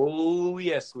 Oh,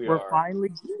 yes, we are.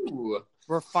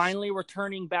 We're finally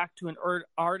returning back to an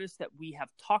artist that we have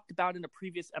talked about in a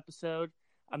previous episode.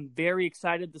 I'm very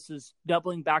excited. This is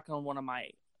doubling back on one of my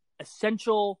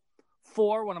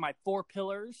one of my 4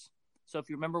 pillars. So if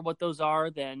you remember what those are,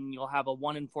 then you'll have a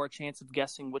 1 in 4 chance of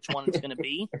guessing which one it's going to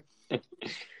be.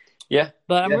 Yeah.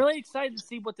 But I'm really excited to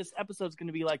see what this episode is going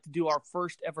to be like to do our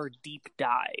first ever deep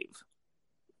dive.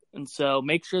 And so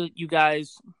make sure that you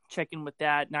guys check in with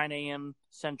that, 9 a.m.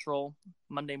 Central,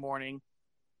 Monday morning.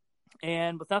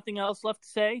 And with nothing else left to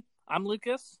say, I'm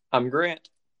Lucas. I'm Grant.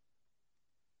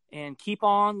 And keep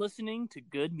on listening to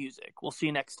good music. We'll see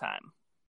you next time.